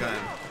 with that didn't I? gun.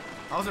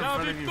 I was in ¡La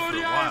front of you for a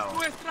victoria es while.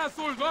 nuestra,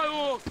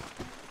 soldados!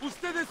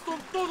 ¡Ustedes son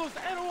todos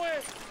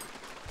héroes!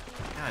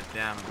 God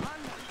damn.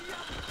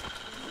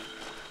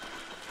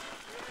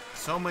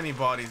 So many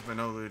bodies, but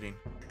no looting.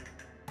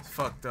 It's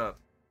fucked up.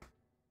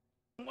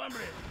 Hombre,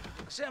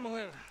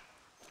 Samuel.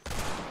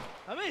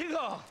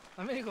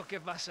 Amigo, ¿qué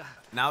pasa?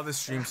 Now the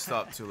stream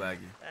stopped too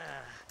laggy.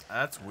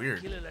 That's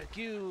weird. Killer like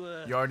you,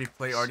 You already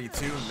play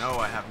RD2? No,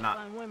 I have not.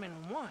 fine women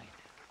and wine.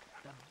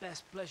 The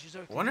best pleasures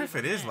are. I wonder if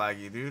it is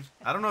laggy, dude.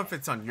 I don't know if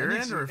it's on your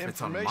end or if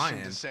it's on my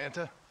end.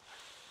 Santa.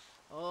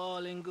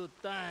 All in good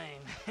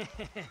time.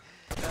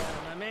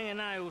 My man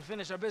and I will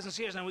finish our business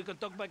here, and we can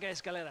talk back at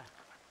Escalera.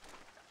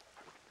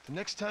 The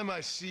next time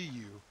I see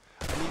you,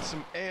 I need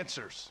some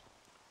answers,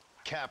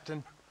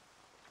 Captain.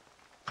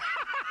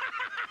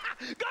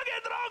 Go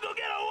get drunk, go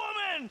get a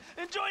woman!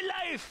 Enjoy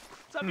life!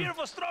 It's a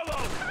beautiful struggle!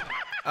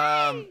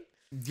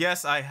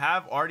 Yes, I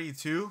have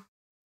RD2.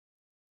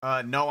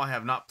 No, I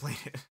have not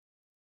played it.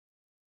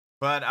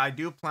 But I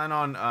do plan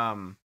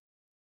on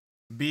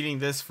beating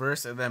this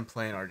first and then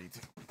playing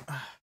RD2.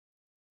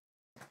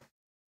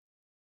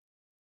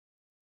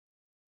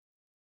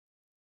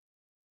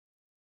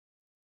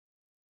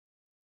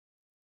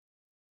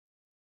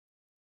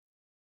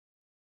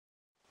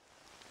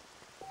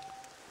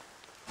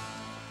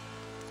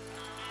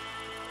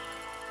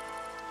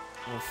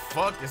 Well,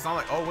 fuck, it's not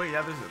like, oh wait,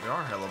 yeah, there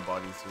are hella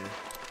bodies here.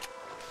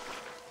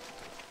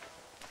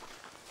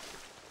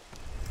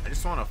 I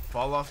just want to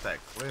fall off that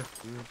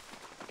cliff, dude.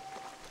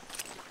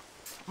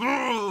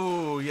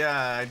 Ooh,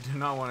 yeah, I do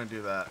not want to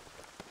do that.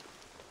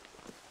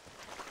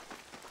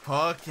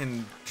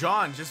 Fucking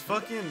John, just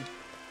fucking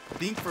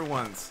think for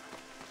once.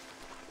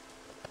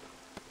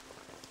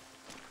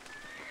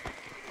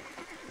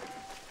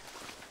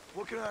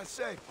 What can I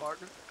say,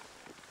 partner?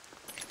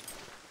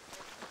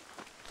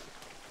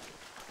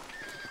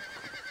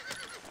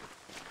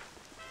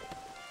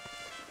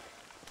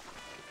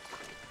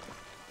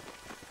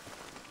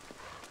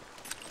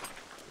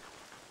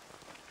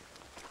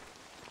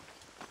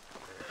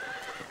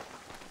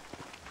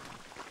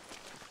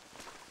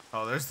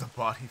 Oh, there's the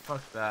body.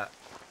 Fuck that.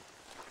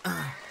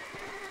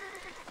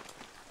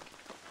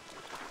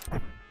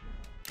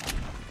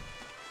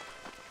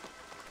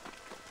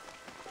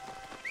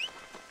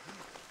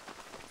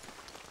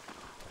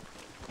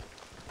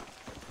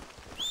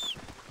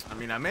 I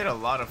mean, I made a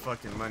lot of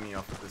fucking money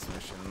off of this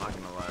mission, I'm not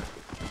gonna lie.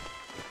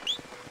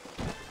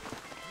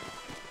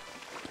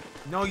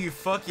 No, you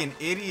fucking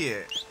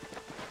idiot.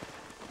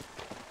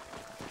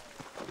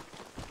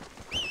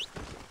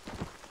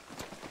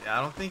 Yeah,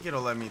 I don't think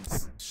it'll let me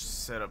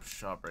set up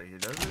shop right here,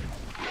 does it?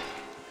 Yeah,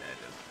 it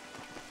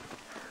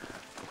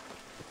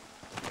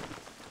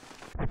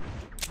does.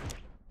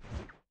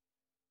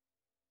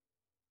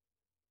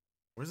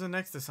 Where's the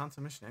next DeSanta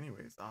mission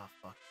anyways? Ah,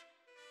 fuck.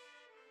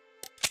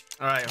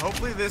 Alright,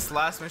 hopefully this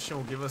last mission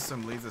will give us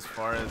some leads as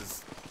far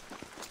as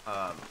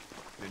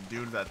the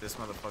dude that this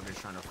motherfucker is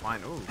trying to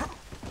find. Ooh.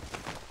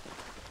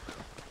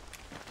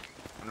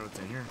 I wonder what's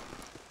in here.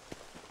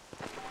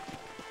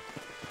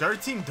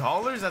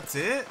 $13? That's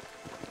it?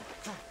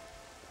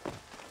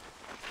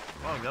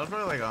 Wow, that was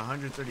probably like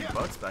 130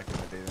 bucks back in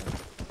the day then.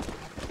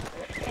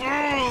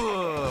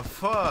 Oh,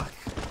 fuck.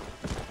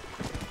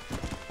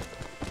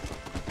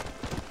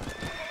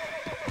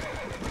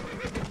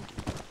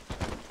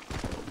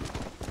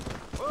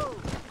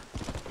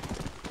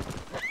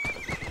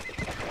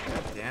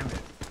 Damn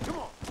it. Come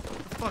on.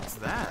 What the fuck's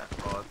that?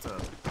 Oh, it's a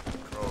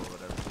crow or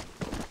whatever.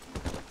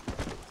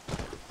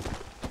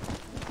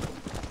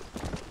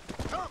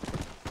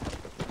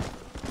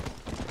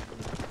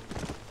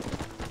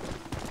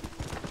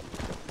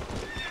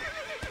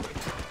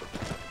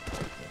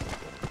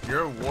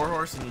 You're a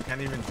warhorse and you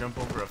can't even jump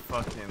over a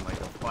fucking like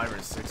a 5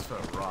 or 6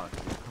 foot rock.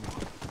 Dude,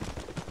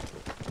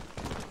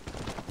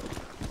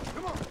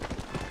 come on.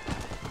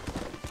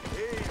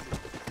 Easy.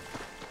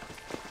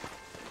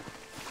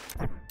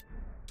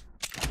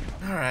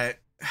 All right,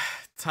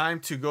 time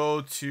to go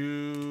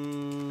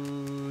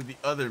to the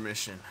other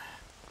mission.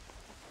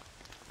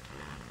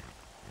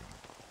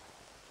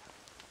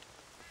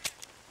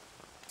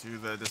 To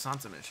the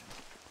DeSanta mission.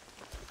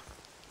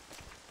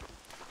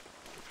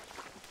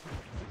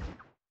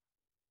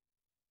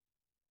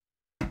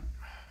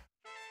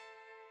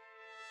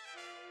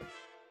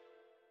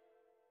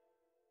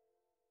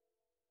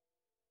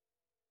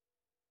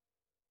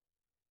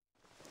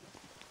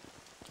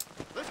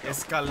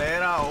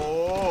 Escalera,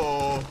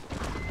 oh.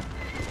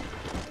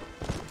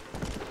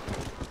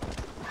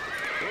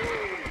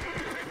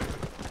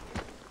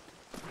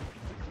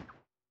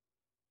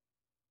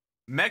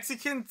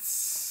 Mexican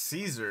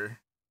Caesar.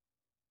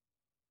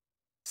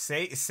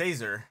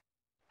 Caesar.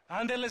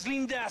 Ándeles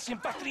lindas y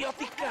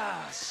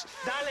patrióticas.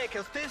 Dale, que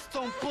ustedes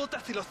son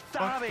putas y lo What's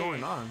saben.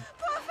 going on?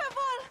 Por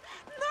favor,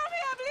 no me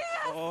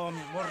obligues. Oh,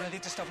 mi amor, nadie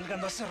te está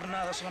obligando a hacer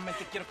nada.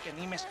 Solamente quiero que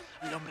animes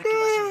al hombre que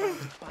va a salvar a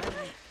tu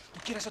padre. ¿Tú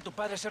quieres a tu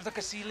padre, cierto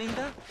que sí,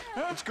 linda?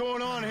 Huh? What's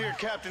going on here,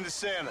 Captain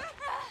DeSanta?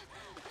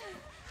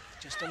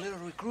 Just a little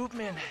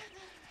recruitment.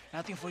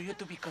 Nothing for you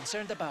to be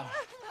concerned about.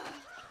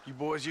 You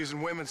boys using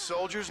women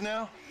soldiers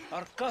now?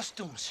 Our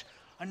costumes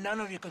are none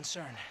of your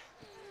concern.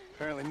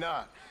 Apparently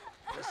not.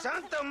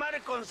 ¡Santo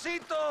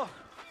mariconcito!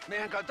 ¿Me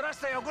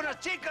encontraste algunas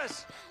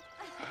chicas?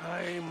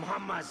 Ay,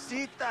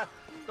 mamacita,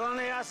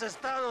 ¿dónde has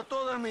estado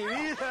toda mi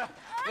vida?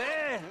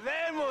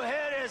 Ven,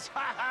 mujeres.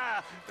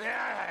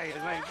 Ay,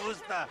 me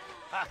gusta.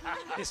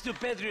 These two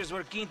patriots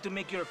were keen to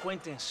make your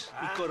acquaintance,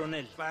 mi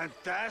coronel.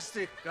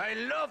 Fantastic. I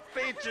love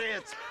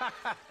patriots.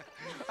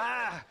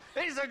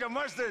 Hey, Sergeant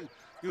Marston,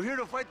 you here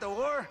to fight the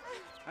war?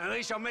 And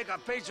we shall make a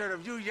patriot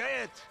of you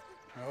yet.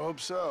 I hope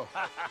so.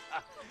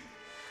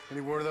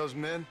 Any word of those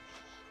men?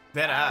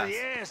 That ass.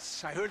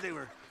 Yes, I heard they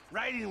were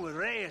riding with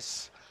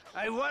Reyes.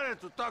 I wanted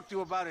to talk to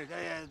you about it.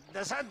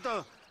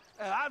 DeSanta,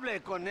 hable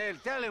con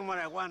él. Tell him what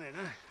I wanted.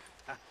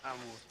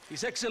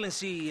 His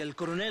Excellency, El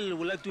Coronel,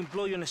 would like to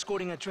employ you in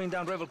escorting a train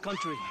down rebel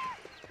country.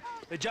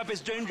 The job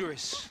is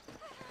dangerous,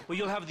 but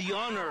you'll have the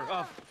honor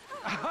of...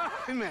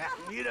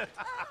 Mira.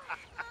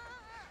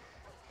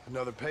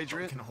 Another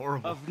patriot? Fucking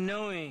horrible. Of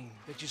knowing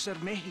that you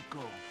served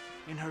Mexico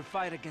in her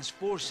fight against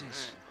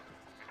forces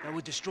that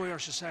would destroy our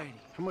society.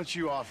 How much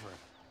you offering?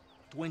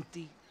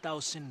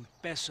 20,000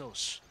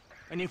 pesos.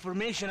 And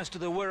information as to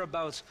the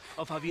whereabouts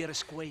of Javier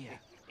Escuella.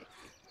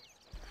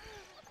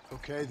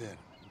 Okay, then.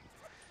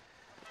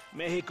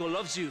 Mexico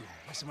loves you,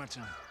 Mr.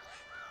 Martin.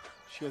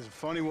 She has a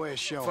funny way of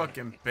showing.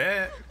 Fucking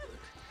bet.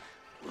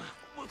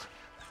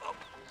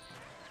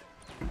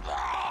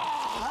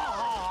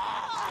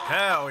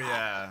 Hell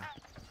yeah.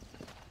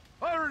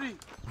 Hurry!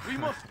 We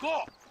must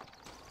go!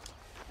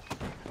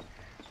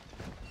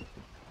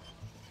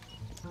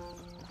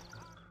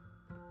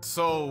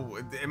 So,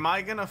 am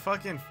I gonna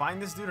fucking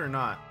find this dude or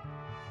not?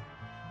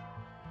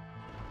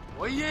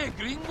 Oye,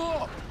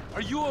 gringo!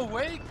 Are you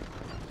awake?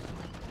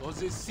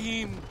 Does it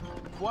seem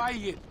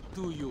quiet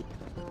to you?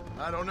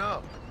 I don't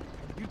know.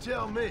 You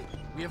tell me.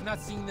 We have not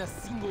seen a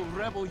single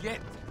rebel yet.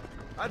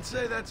 I'd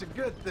say that's a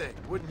good thing,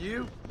 wouldn't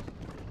you?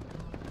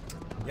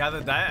 Yeah,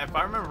 if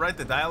I remember right,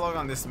 the dialogue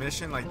on this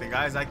mission, like the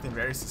guy's acting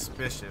very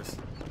suspicious.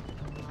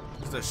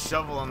 There's a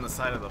shovel on the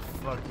side of the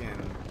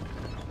fucking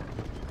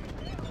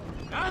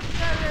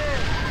 ¡Ándale!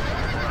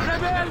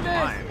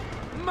 ¡Rebeldes!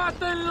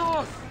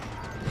 ¡Mátenlos!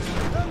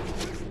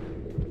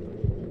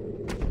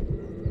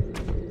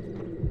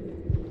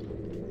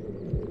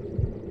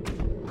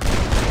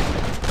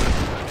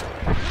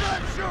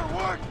 That sure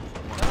worked!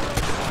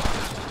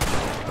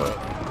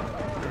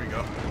 There we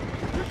go.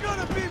 You're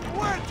gonna be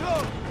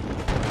muerto!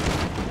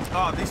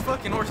 Oh, these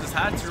fucking horses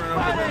had to run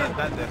over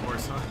that dead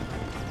horse, huh?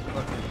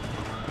 Fucking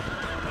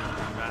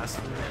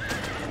bastard.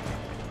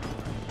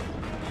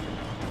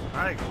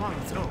 Alright, come on,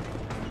 let's go.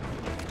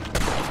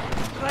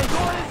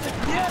 ¡Traidores de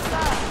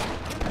mierda!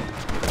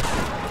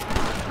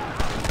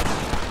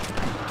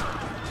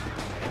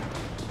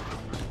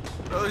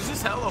 Bro, there's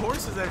just hella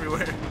horses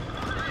everywhere.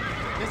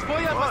 ¡Les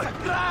voy a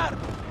masacrar!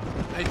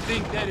 I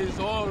think that is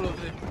all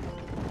of them.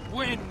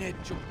 Buen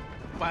hecho,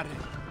 pare.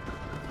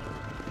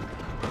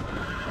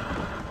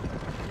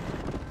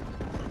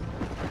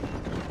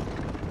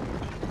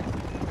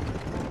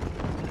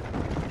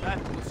 That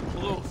was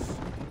close.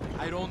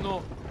 I don't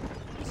know.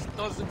 This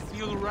doesn't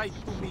feel right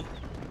to me.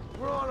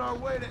 We're on our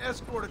way to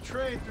escort a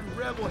train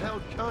through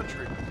rebel-held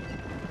country.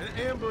 An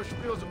ambush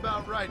feels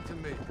about right to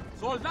me.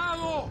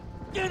 ¡Soldado!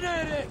 ¿Quién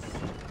eres?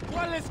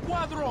 ¿Cuál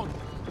escuadrón?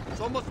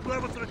 Somos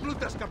nuevos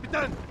reclutas,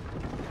 capitán.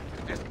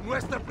 Es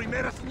nuestra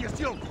primera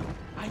asignación.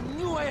 I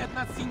knew I had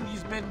not seen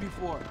these men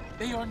before.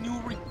 They are new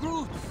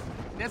recruits.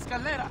 In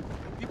Escalera,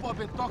 people have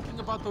been talking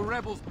about the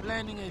rebels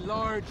planning a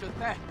large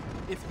attack.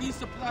 If these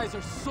supplies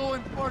are so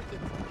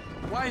important,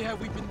 why have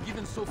we been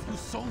given so few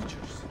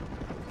soldiers?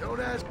 Don't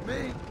ask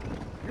me.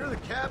 You're the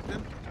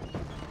captain.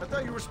 I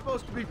thought you were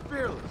supposed to be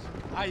fearless.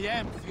 I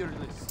am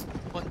fearless,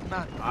 but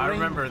not I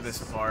remember brainless.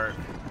 this part.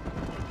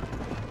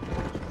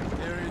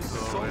 There is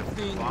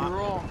something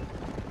wrong.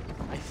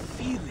 I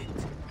feel it.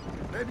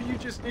 Maybe you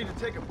just need to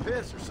take a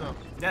piss or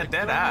something. Yeah,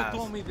 dead Colonel ass.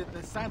 told me that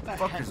the Santa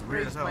Fucker's had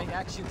weird as praised my hell.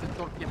 actions at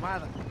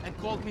Torquemada and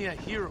called me a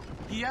hero.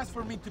 He asked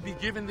for me to be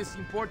given this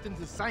important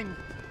assignment.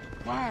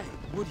 Why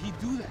would he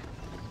do that?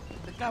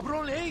 The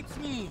cabron hates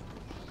me.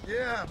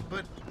 Yeah,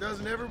 but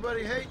doesn't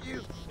everybody hate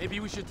you? Maybe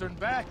we should turn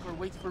back or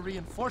wait for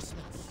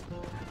reinforcements.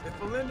 If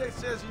Valente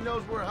says he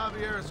knows where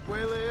Javier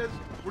Escuela is,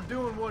 we're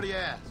doing what he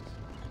asks.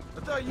 I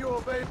thought you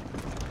obeyed.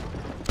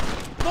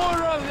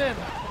 More of them!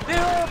 They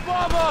are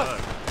above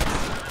us!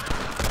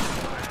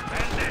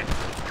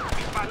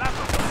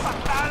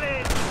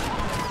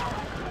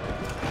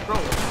 Bro,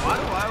 why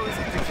do I always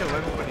have to kill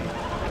everybody?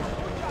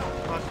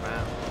 Fuck,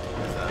 man.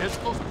 What is that?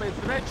 Estos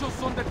pertrechos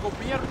son del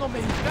gobierno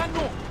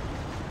mexicano!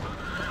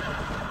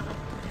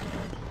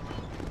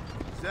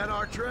 Is that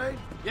our train?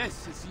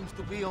 Yes, it seems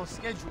to be on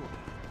schedule.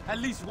 At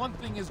least one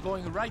thing is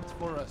going right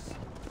for us.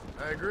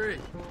 I agree.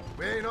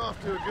 We ain't off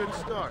to a good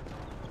start.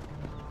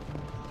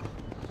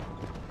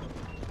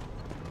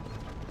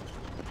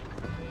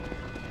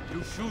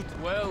 You shoot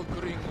well,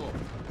 gringo.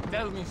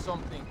 Tell me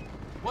something.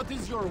 What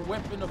is your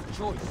weapon of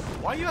choice?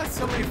 Why you ask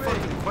so many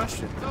fucking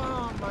questions?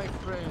 Ah, my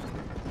friend.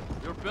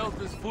 Your belt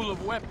is full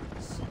of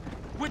weapons.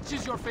 Which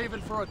is your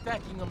favorite for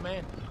attacking a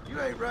man? You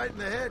ain't right in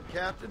the head,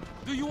 Captain.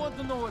 Do you want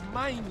to know what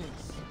mine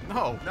is?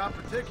 No. Not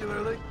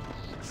particularly.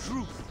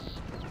 Truth.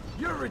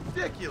 You're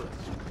ridiculous.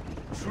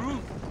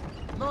 Truth.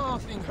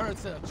 Nothing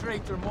hurts a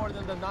traitor more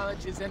than the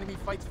knowledge his enemy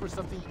fights for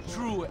something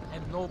true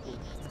and noble.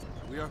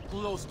 We are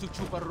close to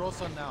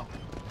Chuparrosa now.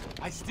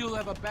 I still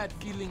have a bad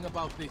feeling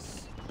about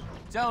this.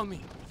 Tell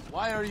me,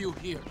 why are you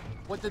here?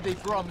 What did they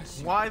promise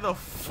you? Why the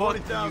fuck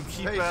do you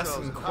keep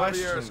asking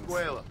questions?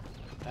 Escuela.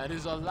 That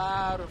is a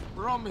lot of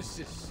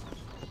promises.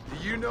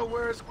 Do you know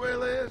where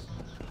Escuela is?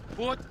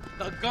 Put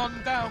the gun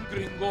down,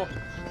 gringo.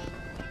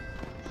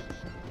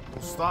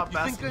 Stop You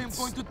asking think I am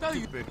going to tell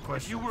you? stupid If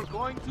questions. you were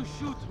going to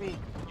shoot me,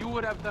 you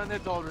would have done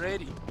it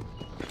already.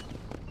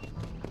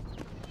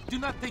 Do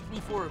not take me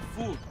for a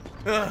fool.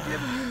 I've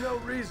given you no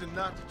reason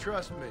not to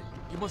trust me.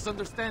 You must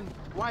understand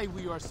why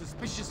we are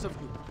suspicious of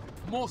you.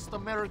 Most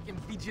American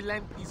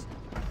vigilantes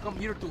come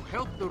here to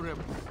help the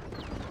rebels.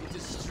 It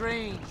is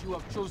strange you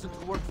have chosen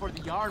to work for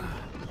the army.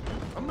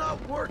 I'm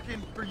not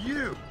working for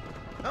you.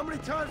 How many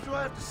times do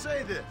I have to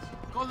say this?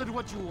 Call it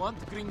what you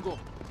want, gringo.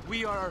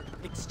 We are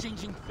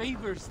exchanging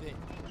favors then.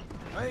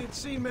 I ain't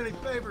seen many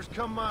favors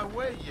come my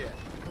way yet.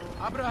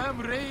 Abraham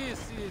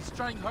Reyes is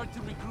trying hard to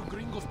recruit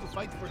gringos to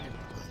fight for him.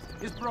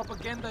 His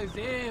propaganda is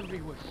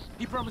everywhere.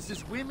 He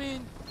promises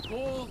women,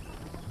 gold,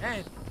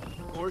 and,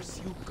 of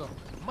course, you come.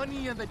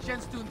 Money and the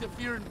chance to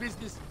interfere in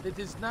business that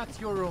is not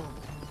your own.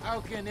 How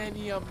can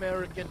any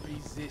American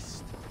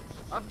resist?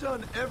 I've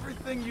done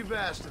everything you've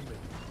asked of me.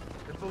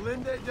 If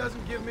Valente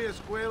doesn't give me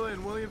Escuela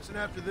and Williamson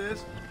after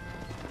this...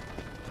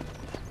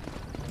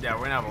 Yeah,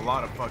 we're gonna have a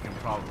lot of fucking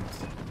problems.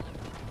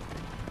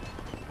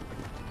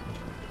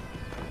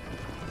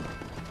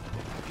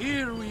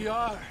 Here we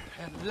are,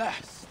 at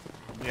last.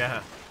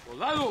 Yeah.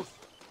 Soldados,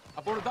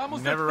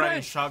 abordamos Never el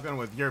riding tren. shotgun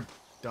with your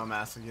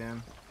dumbass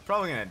again.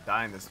 Probably gonna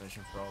die in this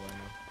mission for all I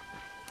know.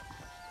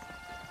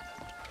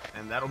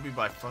 And that'll be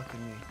by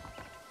fucking me.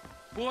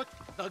 Put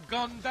the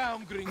gun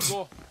down,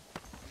 gringo.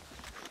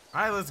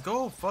 Alright, let's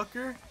go,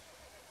 fucker.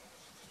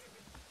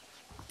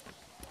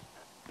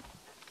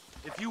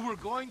 If you were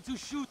going to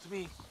shoot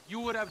me, you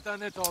would have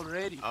done it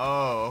already.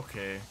 Oh,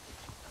 okay.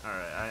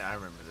 Alright, I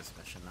remember this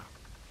mission now.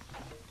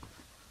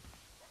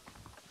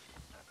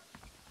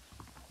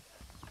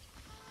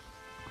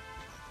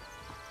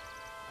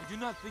 I do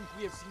not think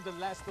we have seen the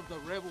last of the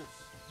rebels.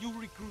 You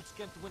recruits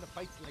can't win a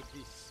fight like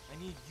this. I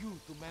need you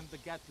to man the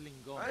Gatling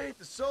gun. I ain't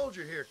the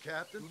soldier here,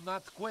 Captain. Do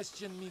not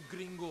question me,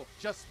 gringo.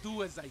 Just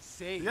do as I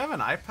say. Do you have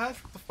an eye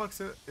patch? What the fuck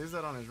is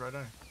that on his right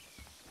eye?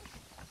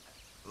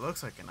 It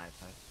looks like an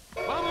iPad.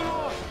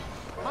 Vámonos!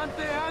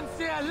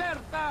 Manténganse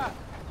alerta!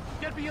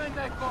 Get behind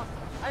that gun.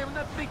 I am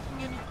not taking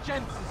any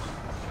chances.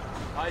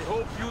 I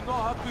hope you know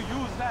how to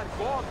use that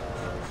gun.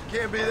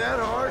 Can't be that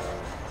hard.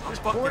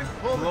 Just point and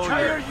pull the Why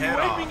trigger. are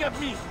you aiming at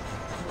me?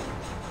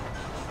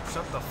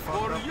 Shut the fuck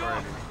For up you,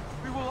 already.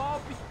 we will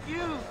all be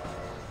killed.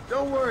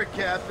 Don't worry,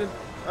 Captain.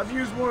 I've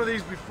used one of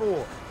these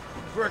before.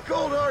 For a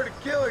cold-hearted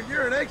killer,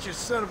 you're an anxious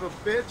son of a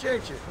bitch,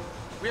 ain't you?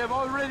 We have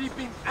already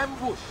been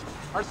ambushed.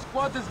 Our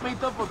squad is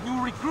made up of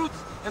new recruits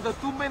and the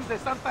two men that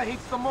Santa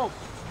hates the most.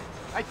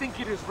 I think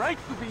it is right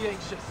to be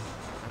anxious.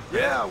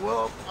 Yeah,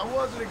 well, I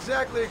wasn't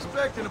exactly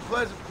expecting a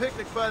pleasant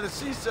picnic by the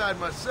seaside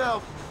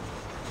myself.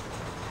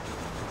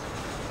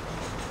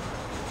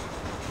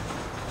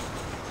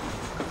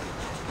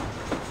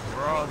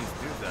 Where are all these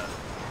dudes at?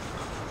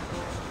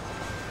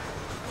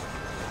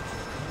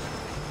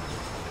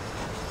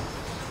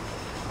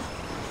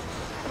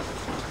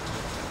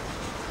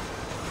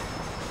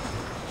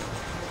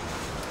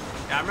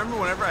 Yeah, I remember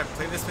whenever I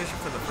played this mission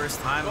for the first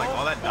time, like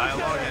all that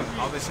dialogue and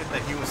all the shit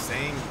that he was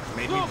saying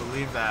made me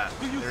believe that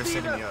they were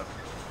setting me up.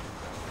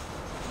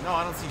 No,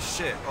 I don't see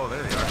shit. Oh,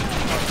 there they are.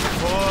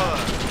 Whoa.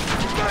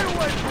 Stay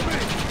away from me!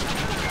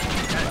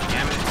 God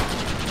damn it.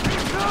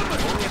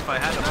 Only if I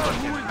had a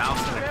fucking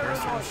mouse and a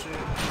cursor and shit.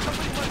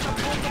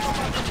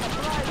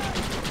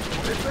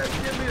 They best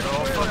give me a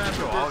Oh, square fuck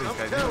after you, all this, these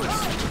I'm guys. telling you.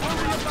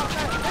 Worry about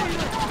that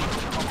later.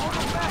 Hold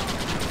them back.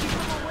 Keep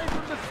them away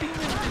from the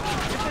demons.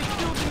 If they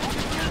kill the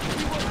engineers,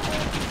 we will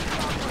all be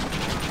stopped.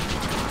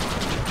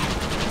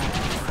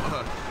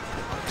 Fuck.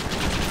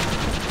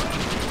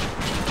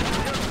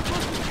 They're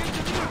supposed to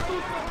engineer do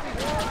something.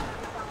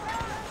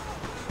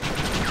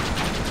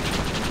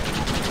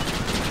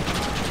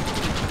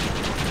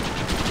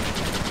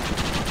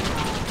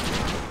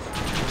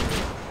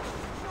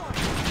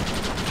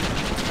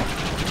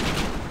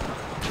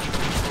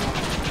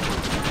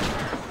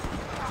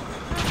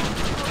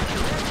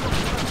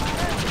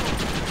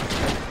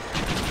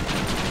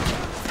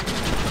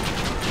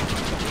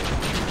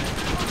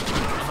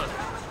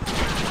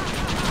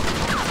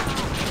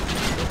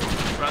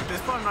 Bro, at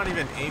this point, I'm not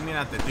even aiming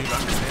at the dude.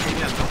 I'm just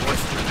aiming at the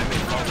oyster and then they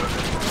fall with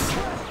it.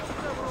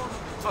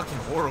 It's fucking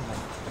horrible.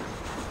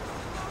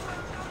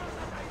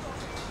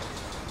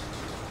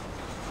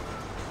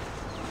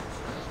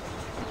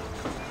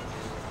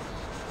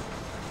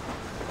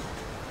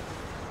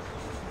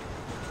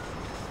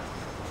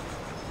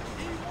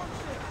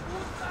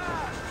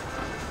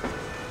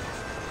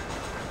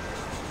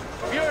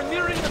 We are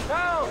nearing the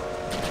town.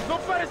 No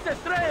parece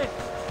tres.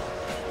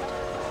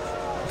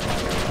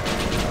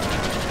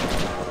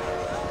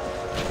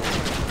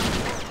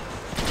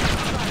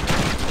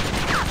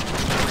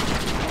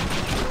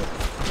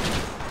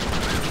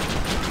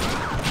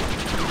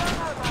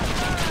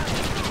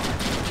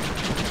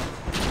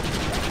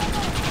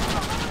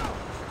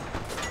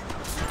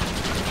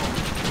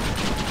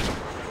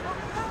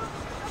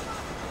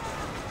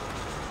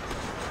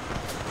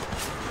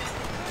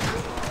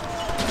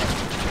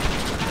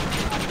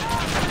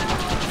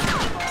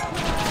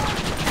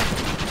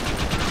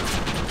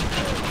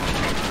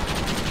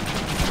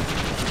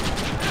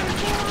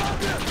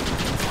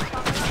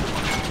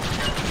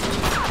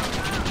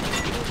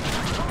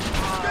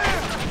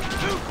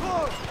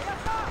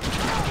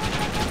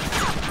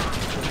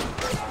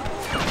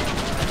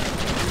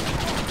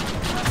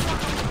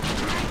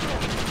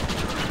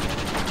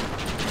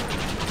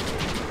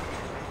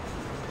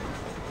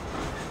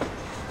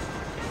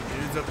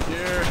 Dude's up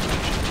here.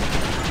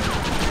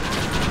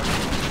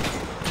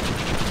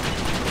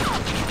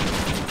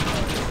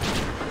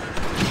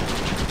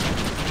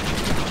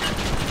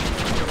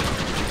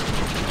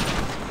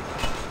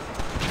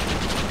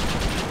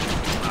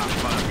 Ah,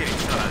 fuck, I'm getting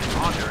shot at in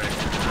all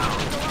directions now.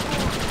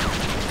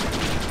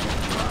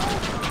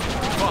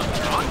 Fuck,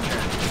 they're on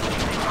here.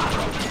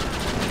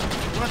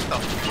 What the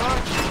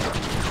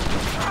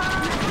fuck?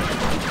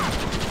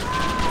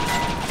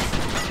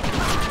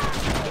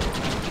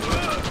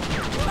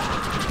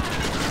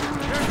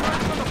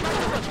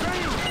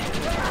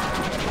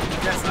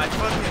 Yes, I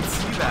fucking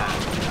see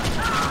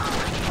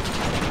that.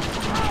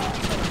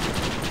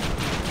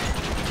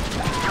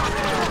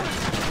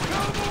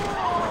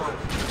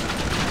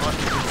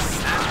 Fucking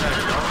sat that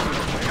dog in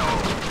the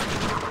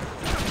way.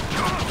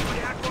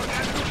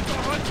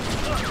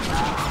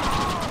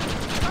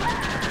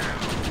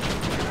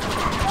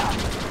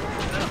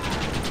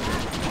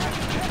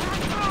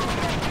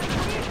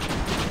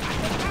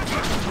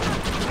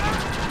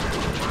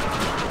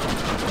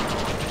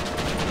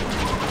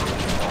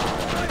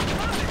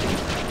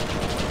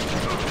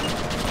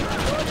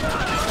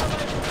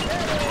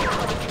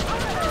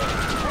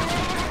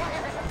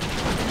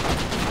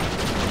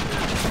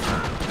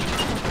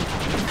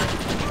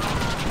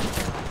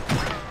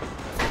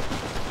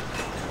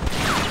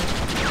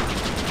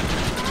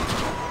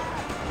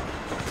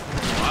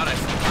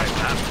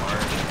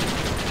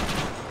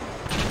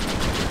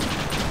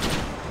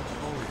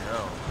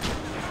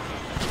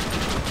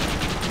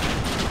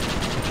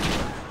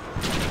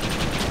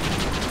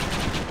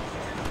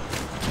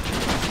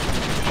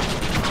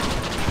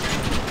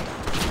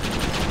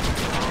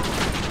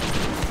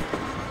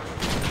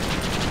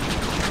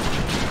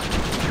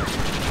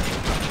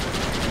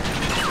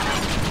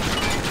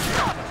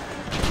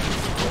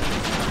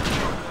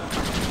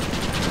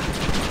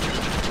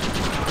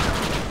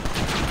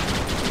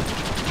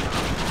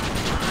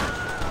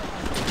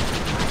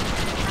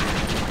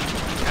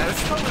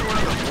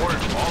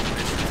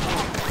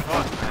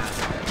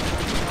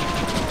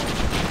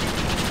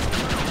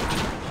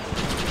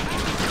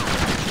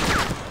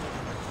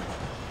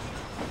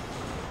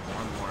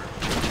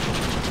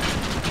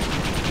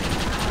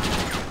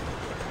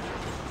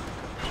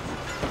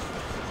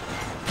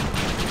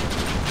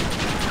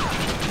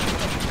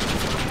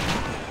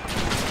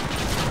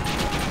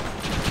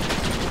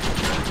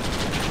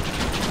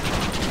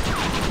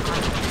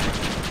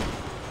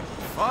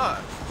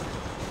 Fuck.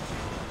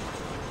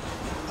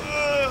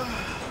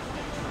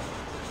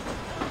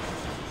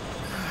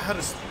 I had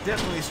to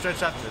definitely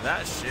stretch after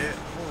that shit.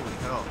 Holy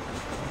hell.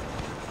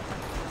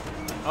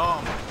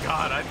 Oh my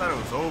god, I thought it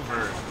was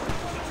over.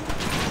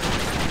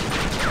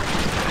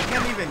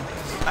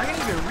 I can't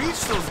even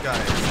reach those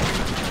guys.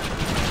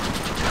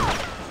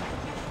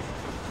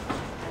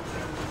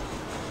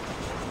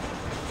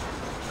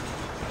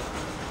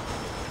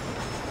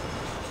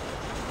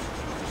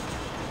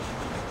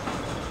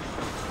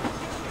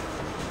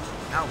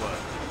 Now what?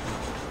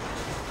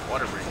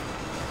 Water break.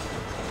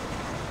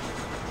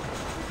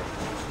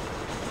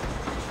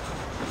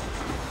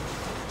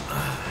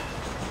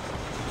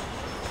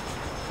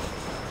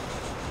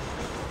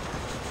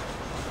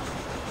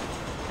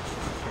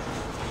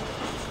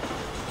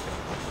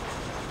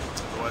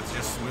 Oh, it's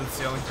just smooth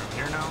sailing from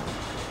here now?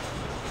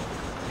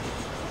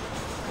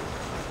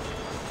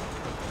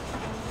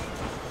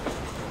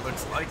 It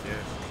looks like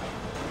it.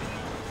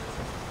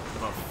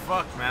 But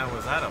fuck, man,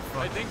 was that a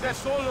fuck? I think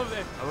that's all of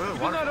them. Oh, we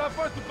do not have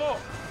far to go.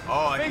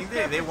 Oh, I think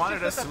they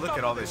wanted us to look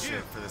at all this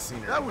shit for the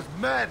scenery. That was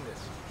madness.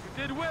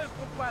 You did well,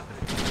 compadre.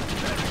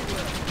 Very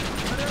well.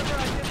 Whatever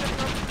I get them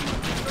from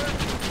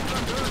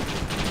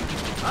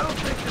you, I don't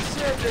think the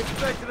Santa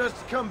expected us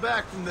to come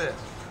back from this.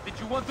 did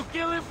you want to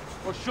kill him,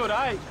 or should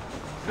I?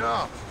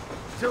 No.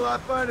 Until I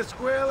find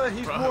Escuela,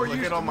 he's Bro, more look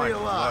used at to all my me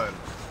alive.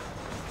 blood.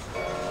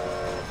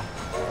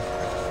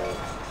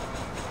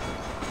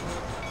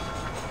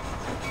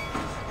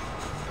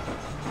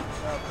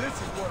 Now this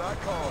is what I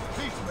call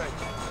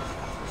peacemaking.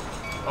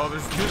 Oh,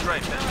 there's a dude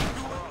right there.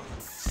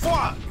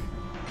 Fuck!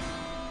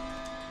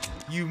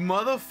 You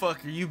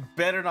motherfucker, you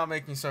better not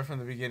make me start from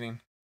the beginning.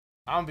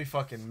 I'm gonna be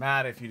fucking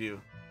mad if you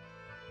do.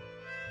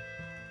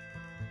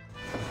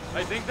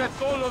 I think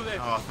that's all of them.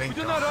 Oh, thank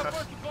we do not God. have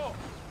far to go.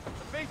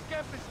 The base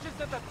camp is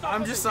just at the top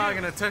I'm of just the not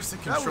hill. gonna touch the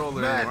was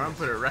controller madness. anymore. I'm gonna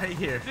put it right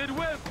here. Did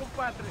well,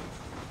 compadre.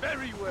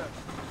 Very well.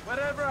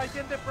 Whatever I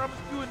get they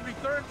promised you in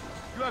return,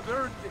 you have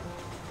earned it.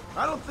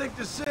 I don't think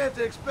the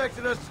Santa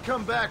expected us to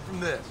come back from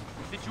this.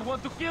 Did you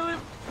want to kill him,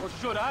 or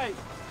should I?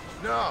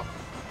 No.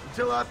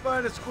 Until I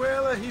find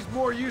Escuela, he's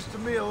more used to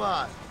me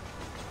alive.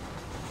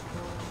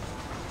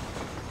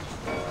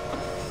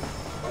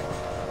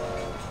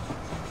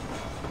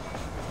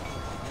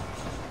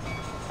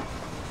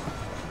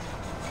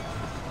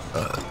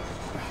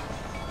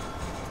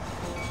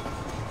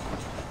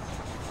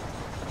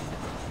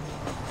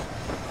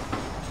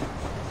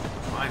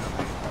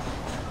 Finally.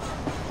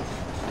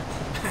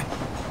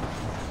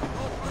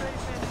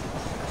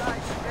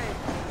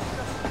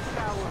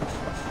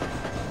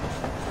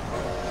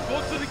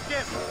 Go to the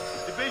camp.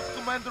 The base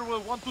commander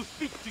will want to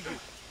speak to you.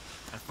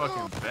 I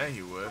fucking bet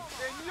he would.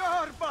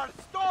 Senor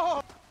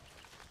Barston!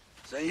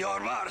 Senor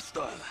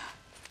Marston,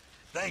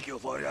 thank you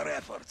for your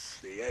efforts.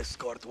 The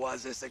escort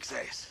was a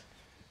success.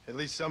 At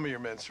least some of your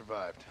men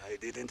survived. I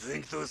didn't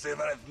think to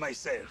survive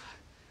myself.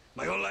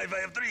 My whole life I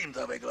have dreamed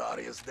of a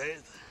glorious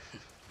death.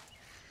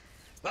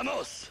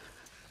 Vamos.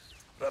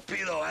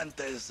 Rapido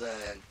antes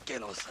que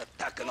nos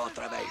ataquen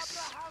otra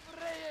vez.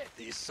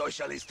 These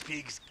socialist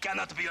pigs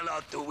cannot be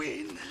allowed to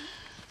win.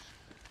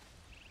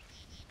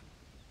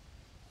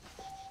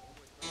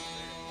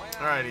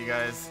 Alrighty,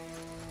 guys.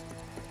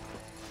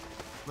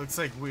 Looks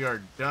like we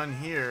are done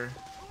here.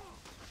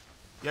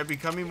 Yeah,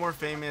 becoming more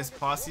famous.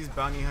 Posses,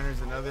 bounty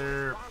hunters, and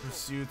other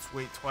pursuits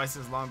wait twice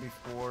as long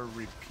before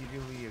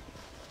repeatedly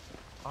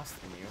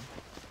accosting you.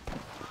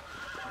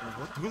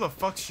 What, who the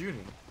fuck's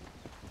shooting?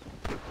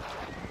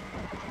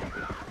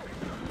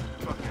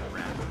 Fucking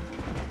random.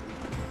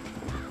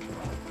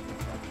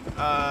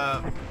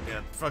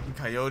 Yeah, fucking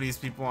coyotes,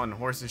 people on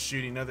horses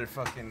shooting other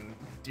fucking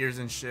deers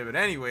and shit. But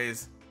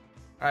anyways,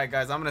 alright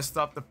guys, I'm gonna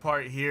stop the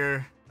part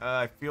here.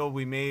 I feel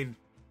we made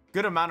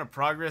good amount of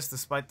progress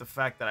despite the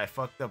fact that I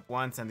fucked up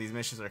once and these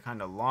missions are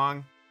kind of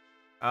long.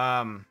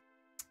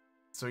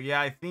 So yeah,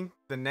 I think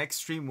the next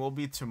stream will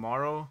be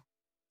tomorrow.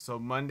 So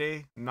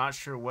Monday, not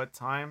sure what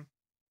time.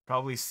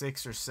 Probably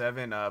 6 or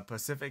 7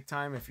 Pacific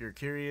time if you're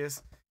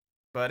curious.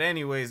 But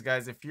anyways,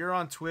 guys, if you're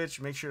on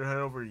Twitch, make sure to head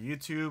over to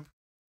YouTube.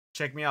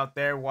 Check me out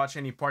there. Watch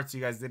any parts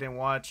you guys didn't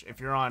watch. If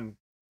you're on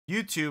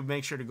YouTube,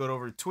 make sure to go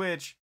over to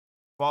Twitch.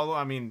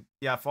 Follow me.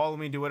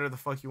 Do whatever the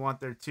fuck you want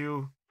there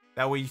too.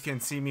 That way you can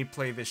see me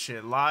play this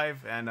shit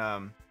live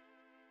and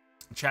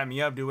chat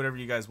me up. Do whatever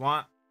you guys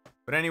want.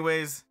 But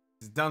anyways,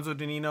 it's Dumbzo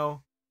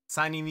Denino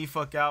signing the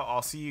fuck out.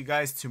 I'll see you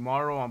guys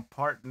tomorrow on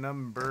part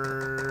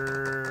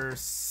number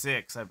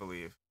 6, I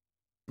believe.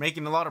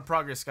 Making a lot of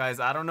progress, guys.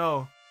 I don't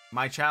know.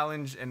 My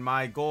challenge and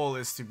my goal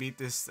is to beat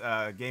this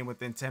game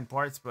within 10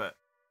 parts, but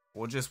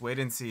we'll just wait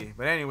and see.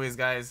 But anyways,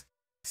 guys,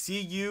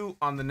 see you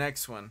on the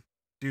next one.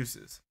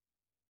 Deuces.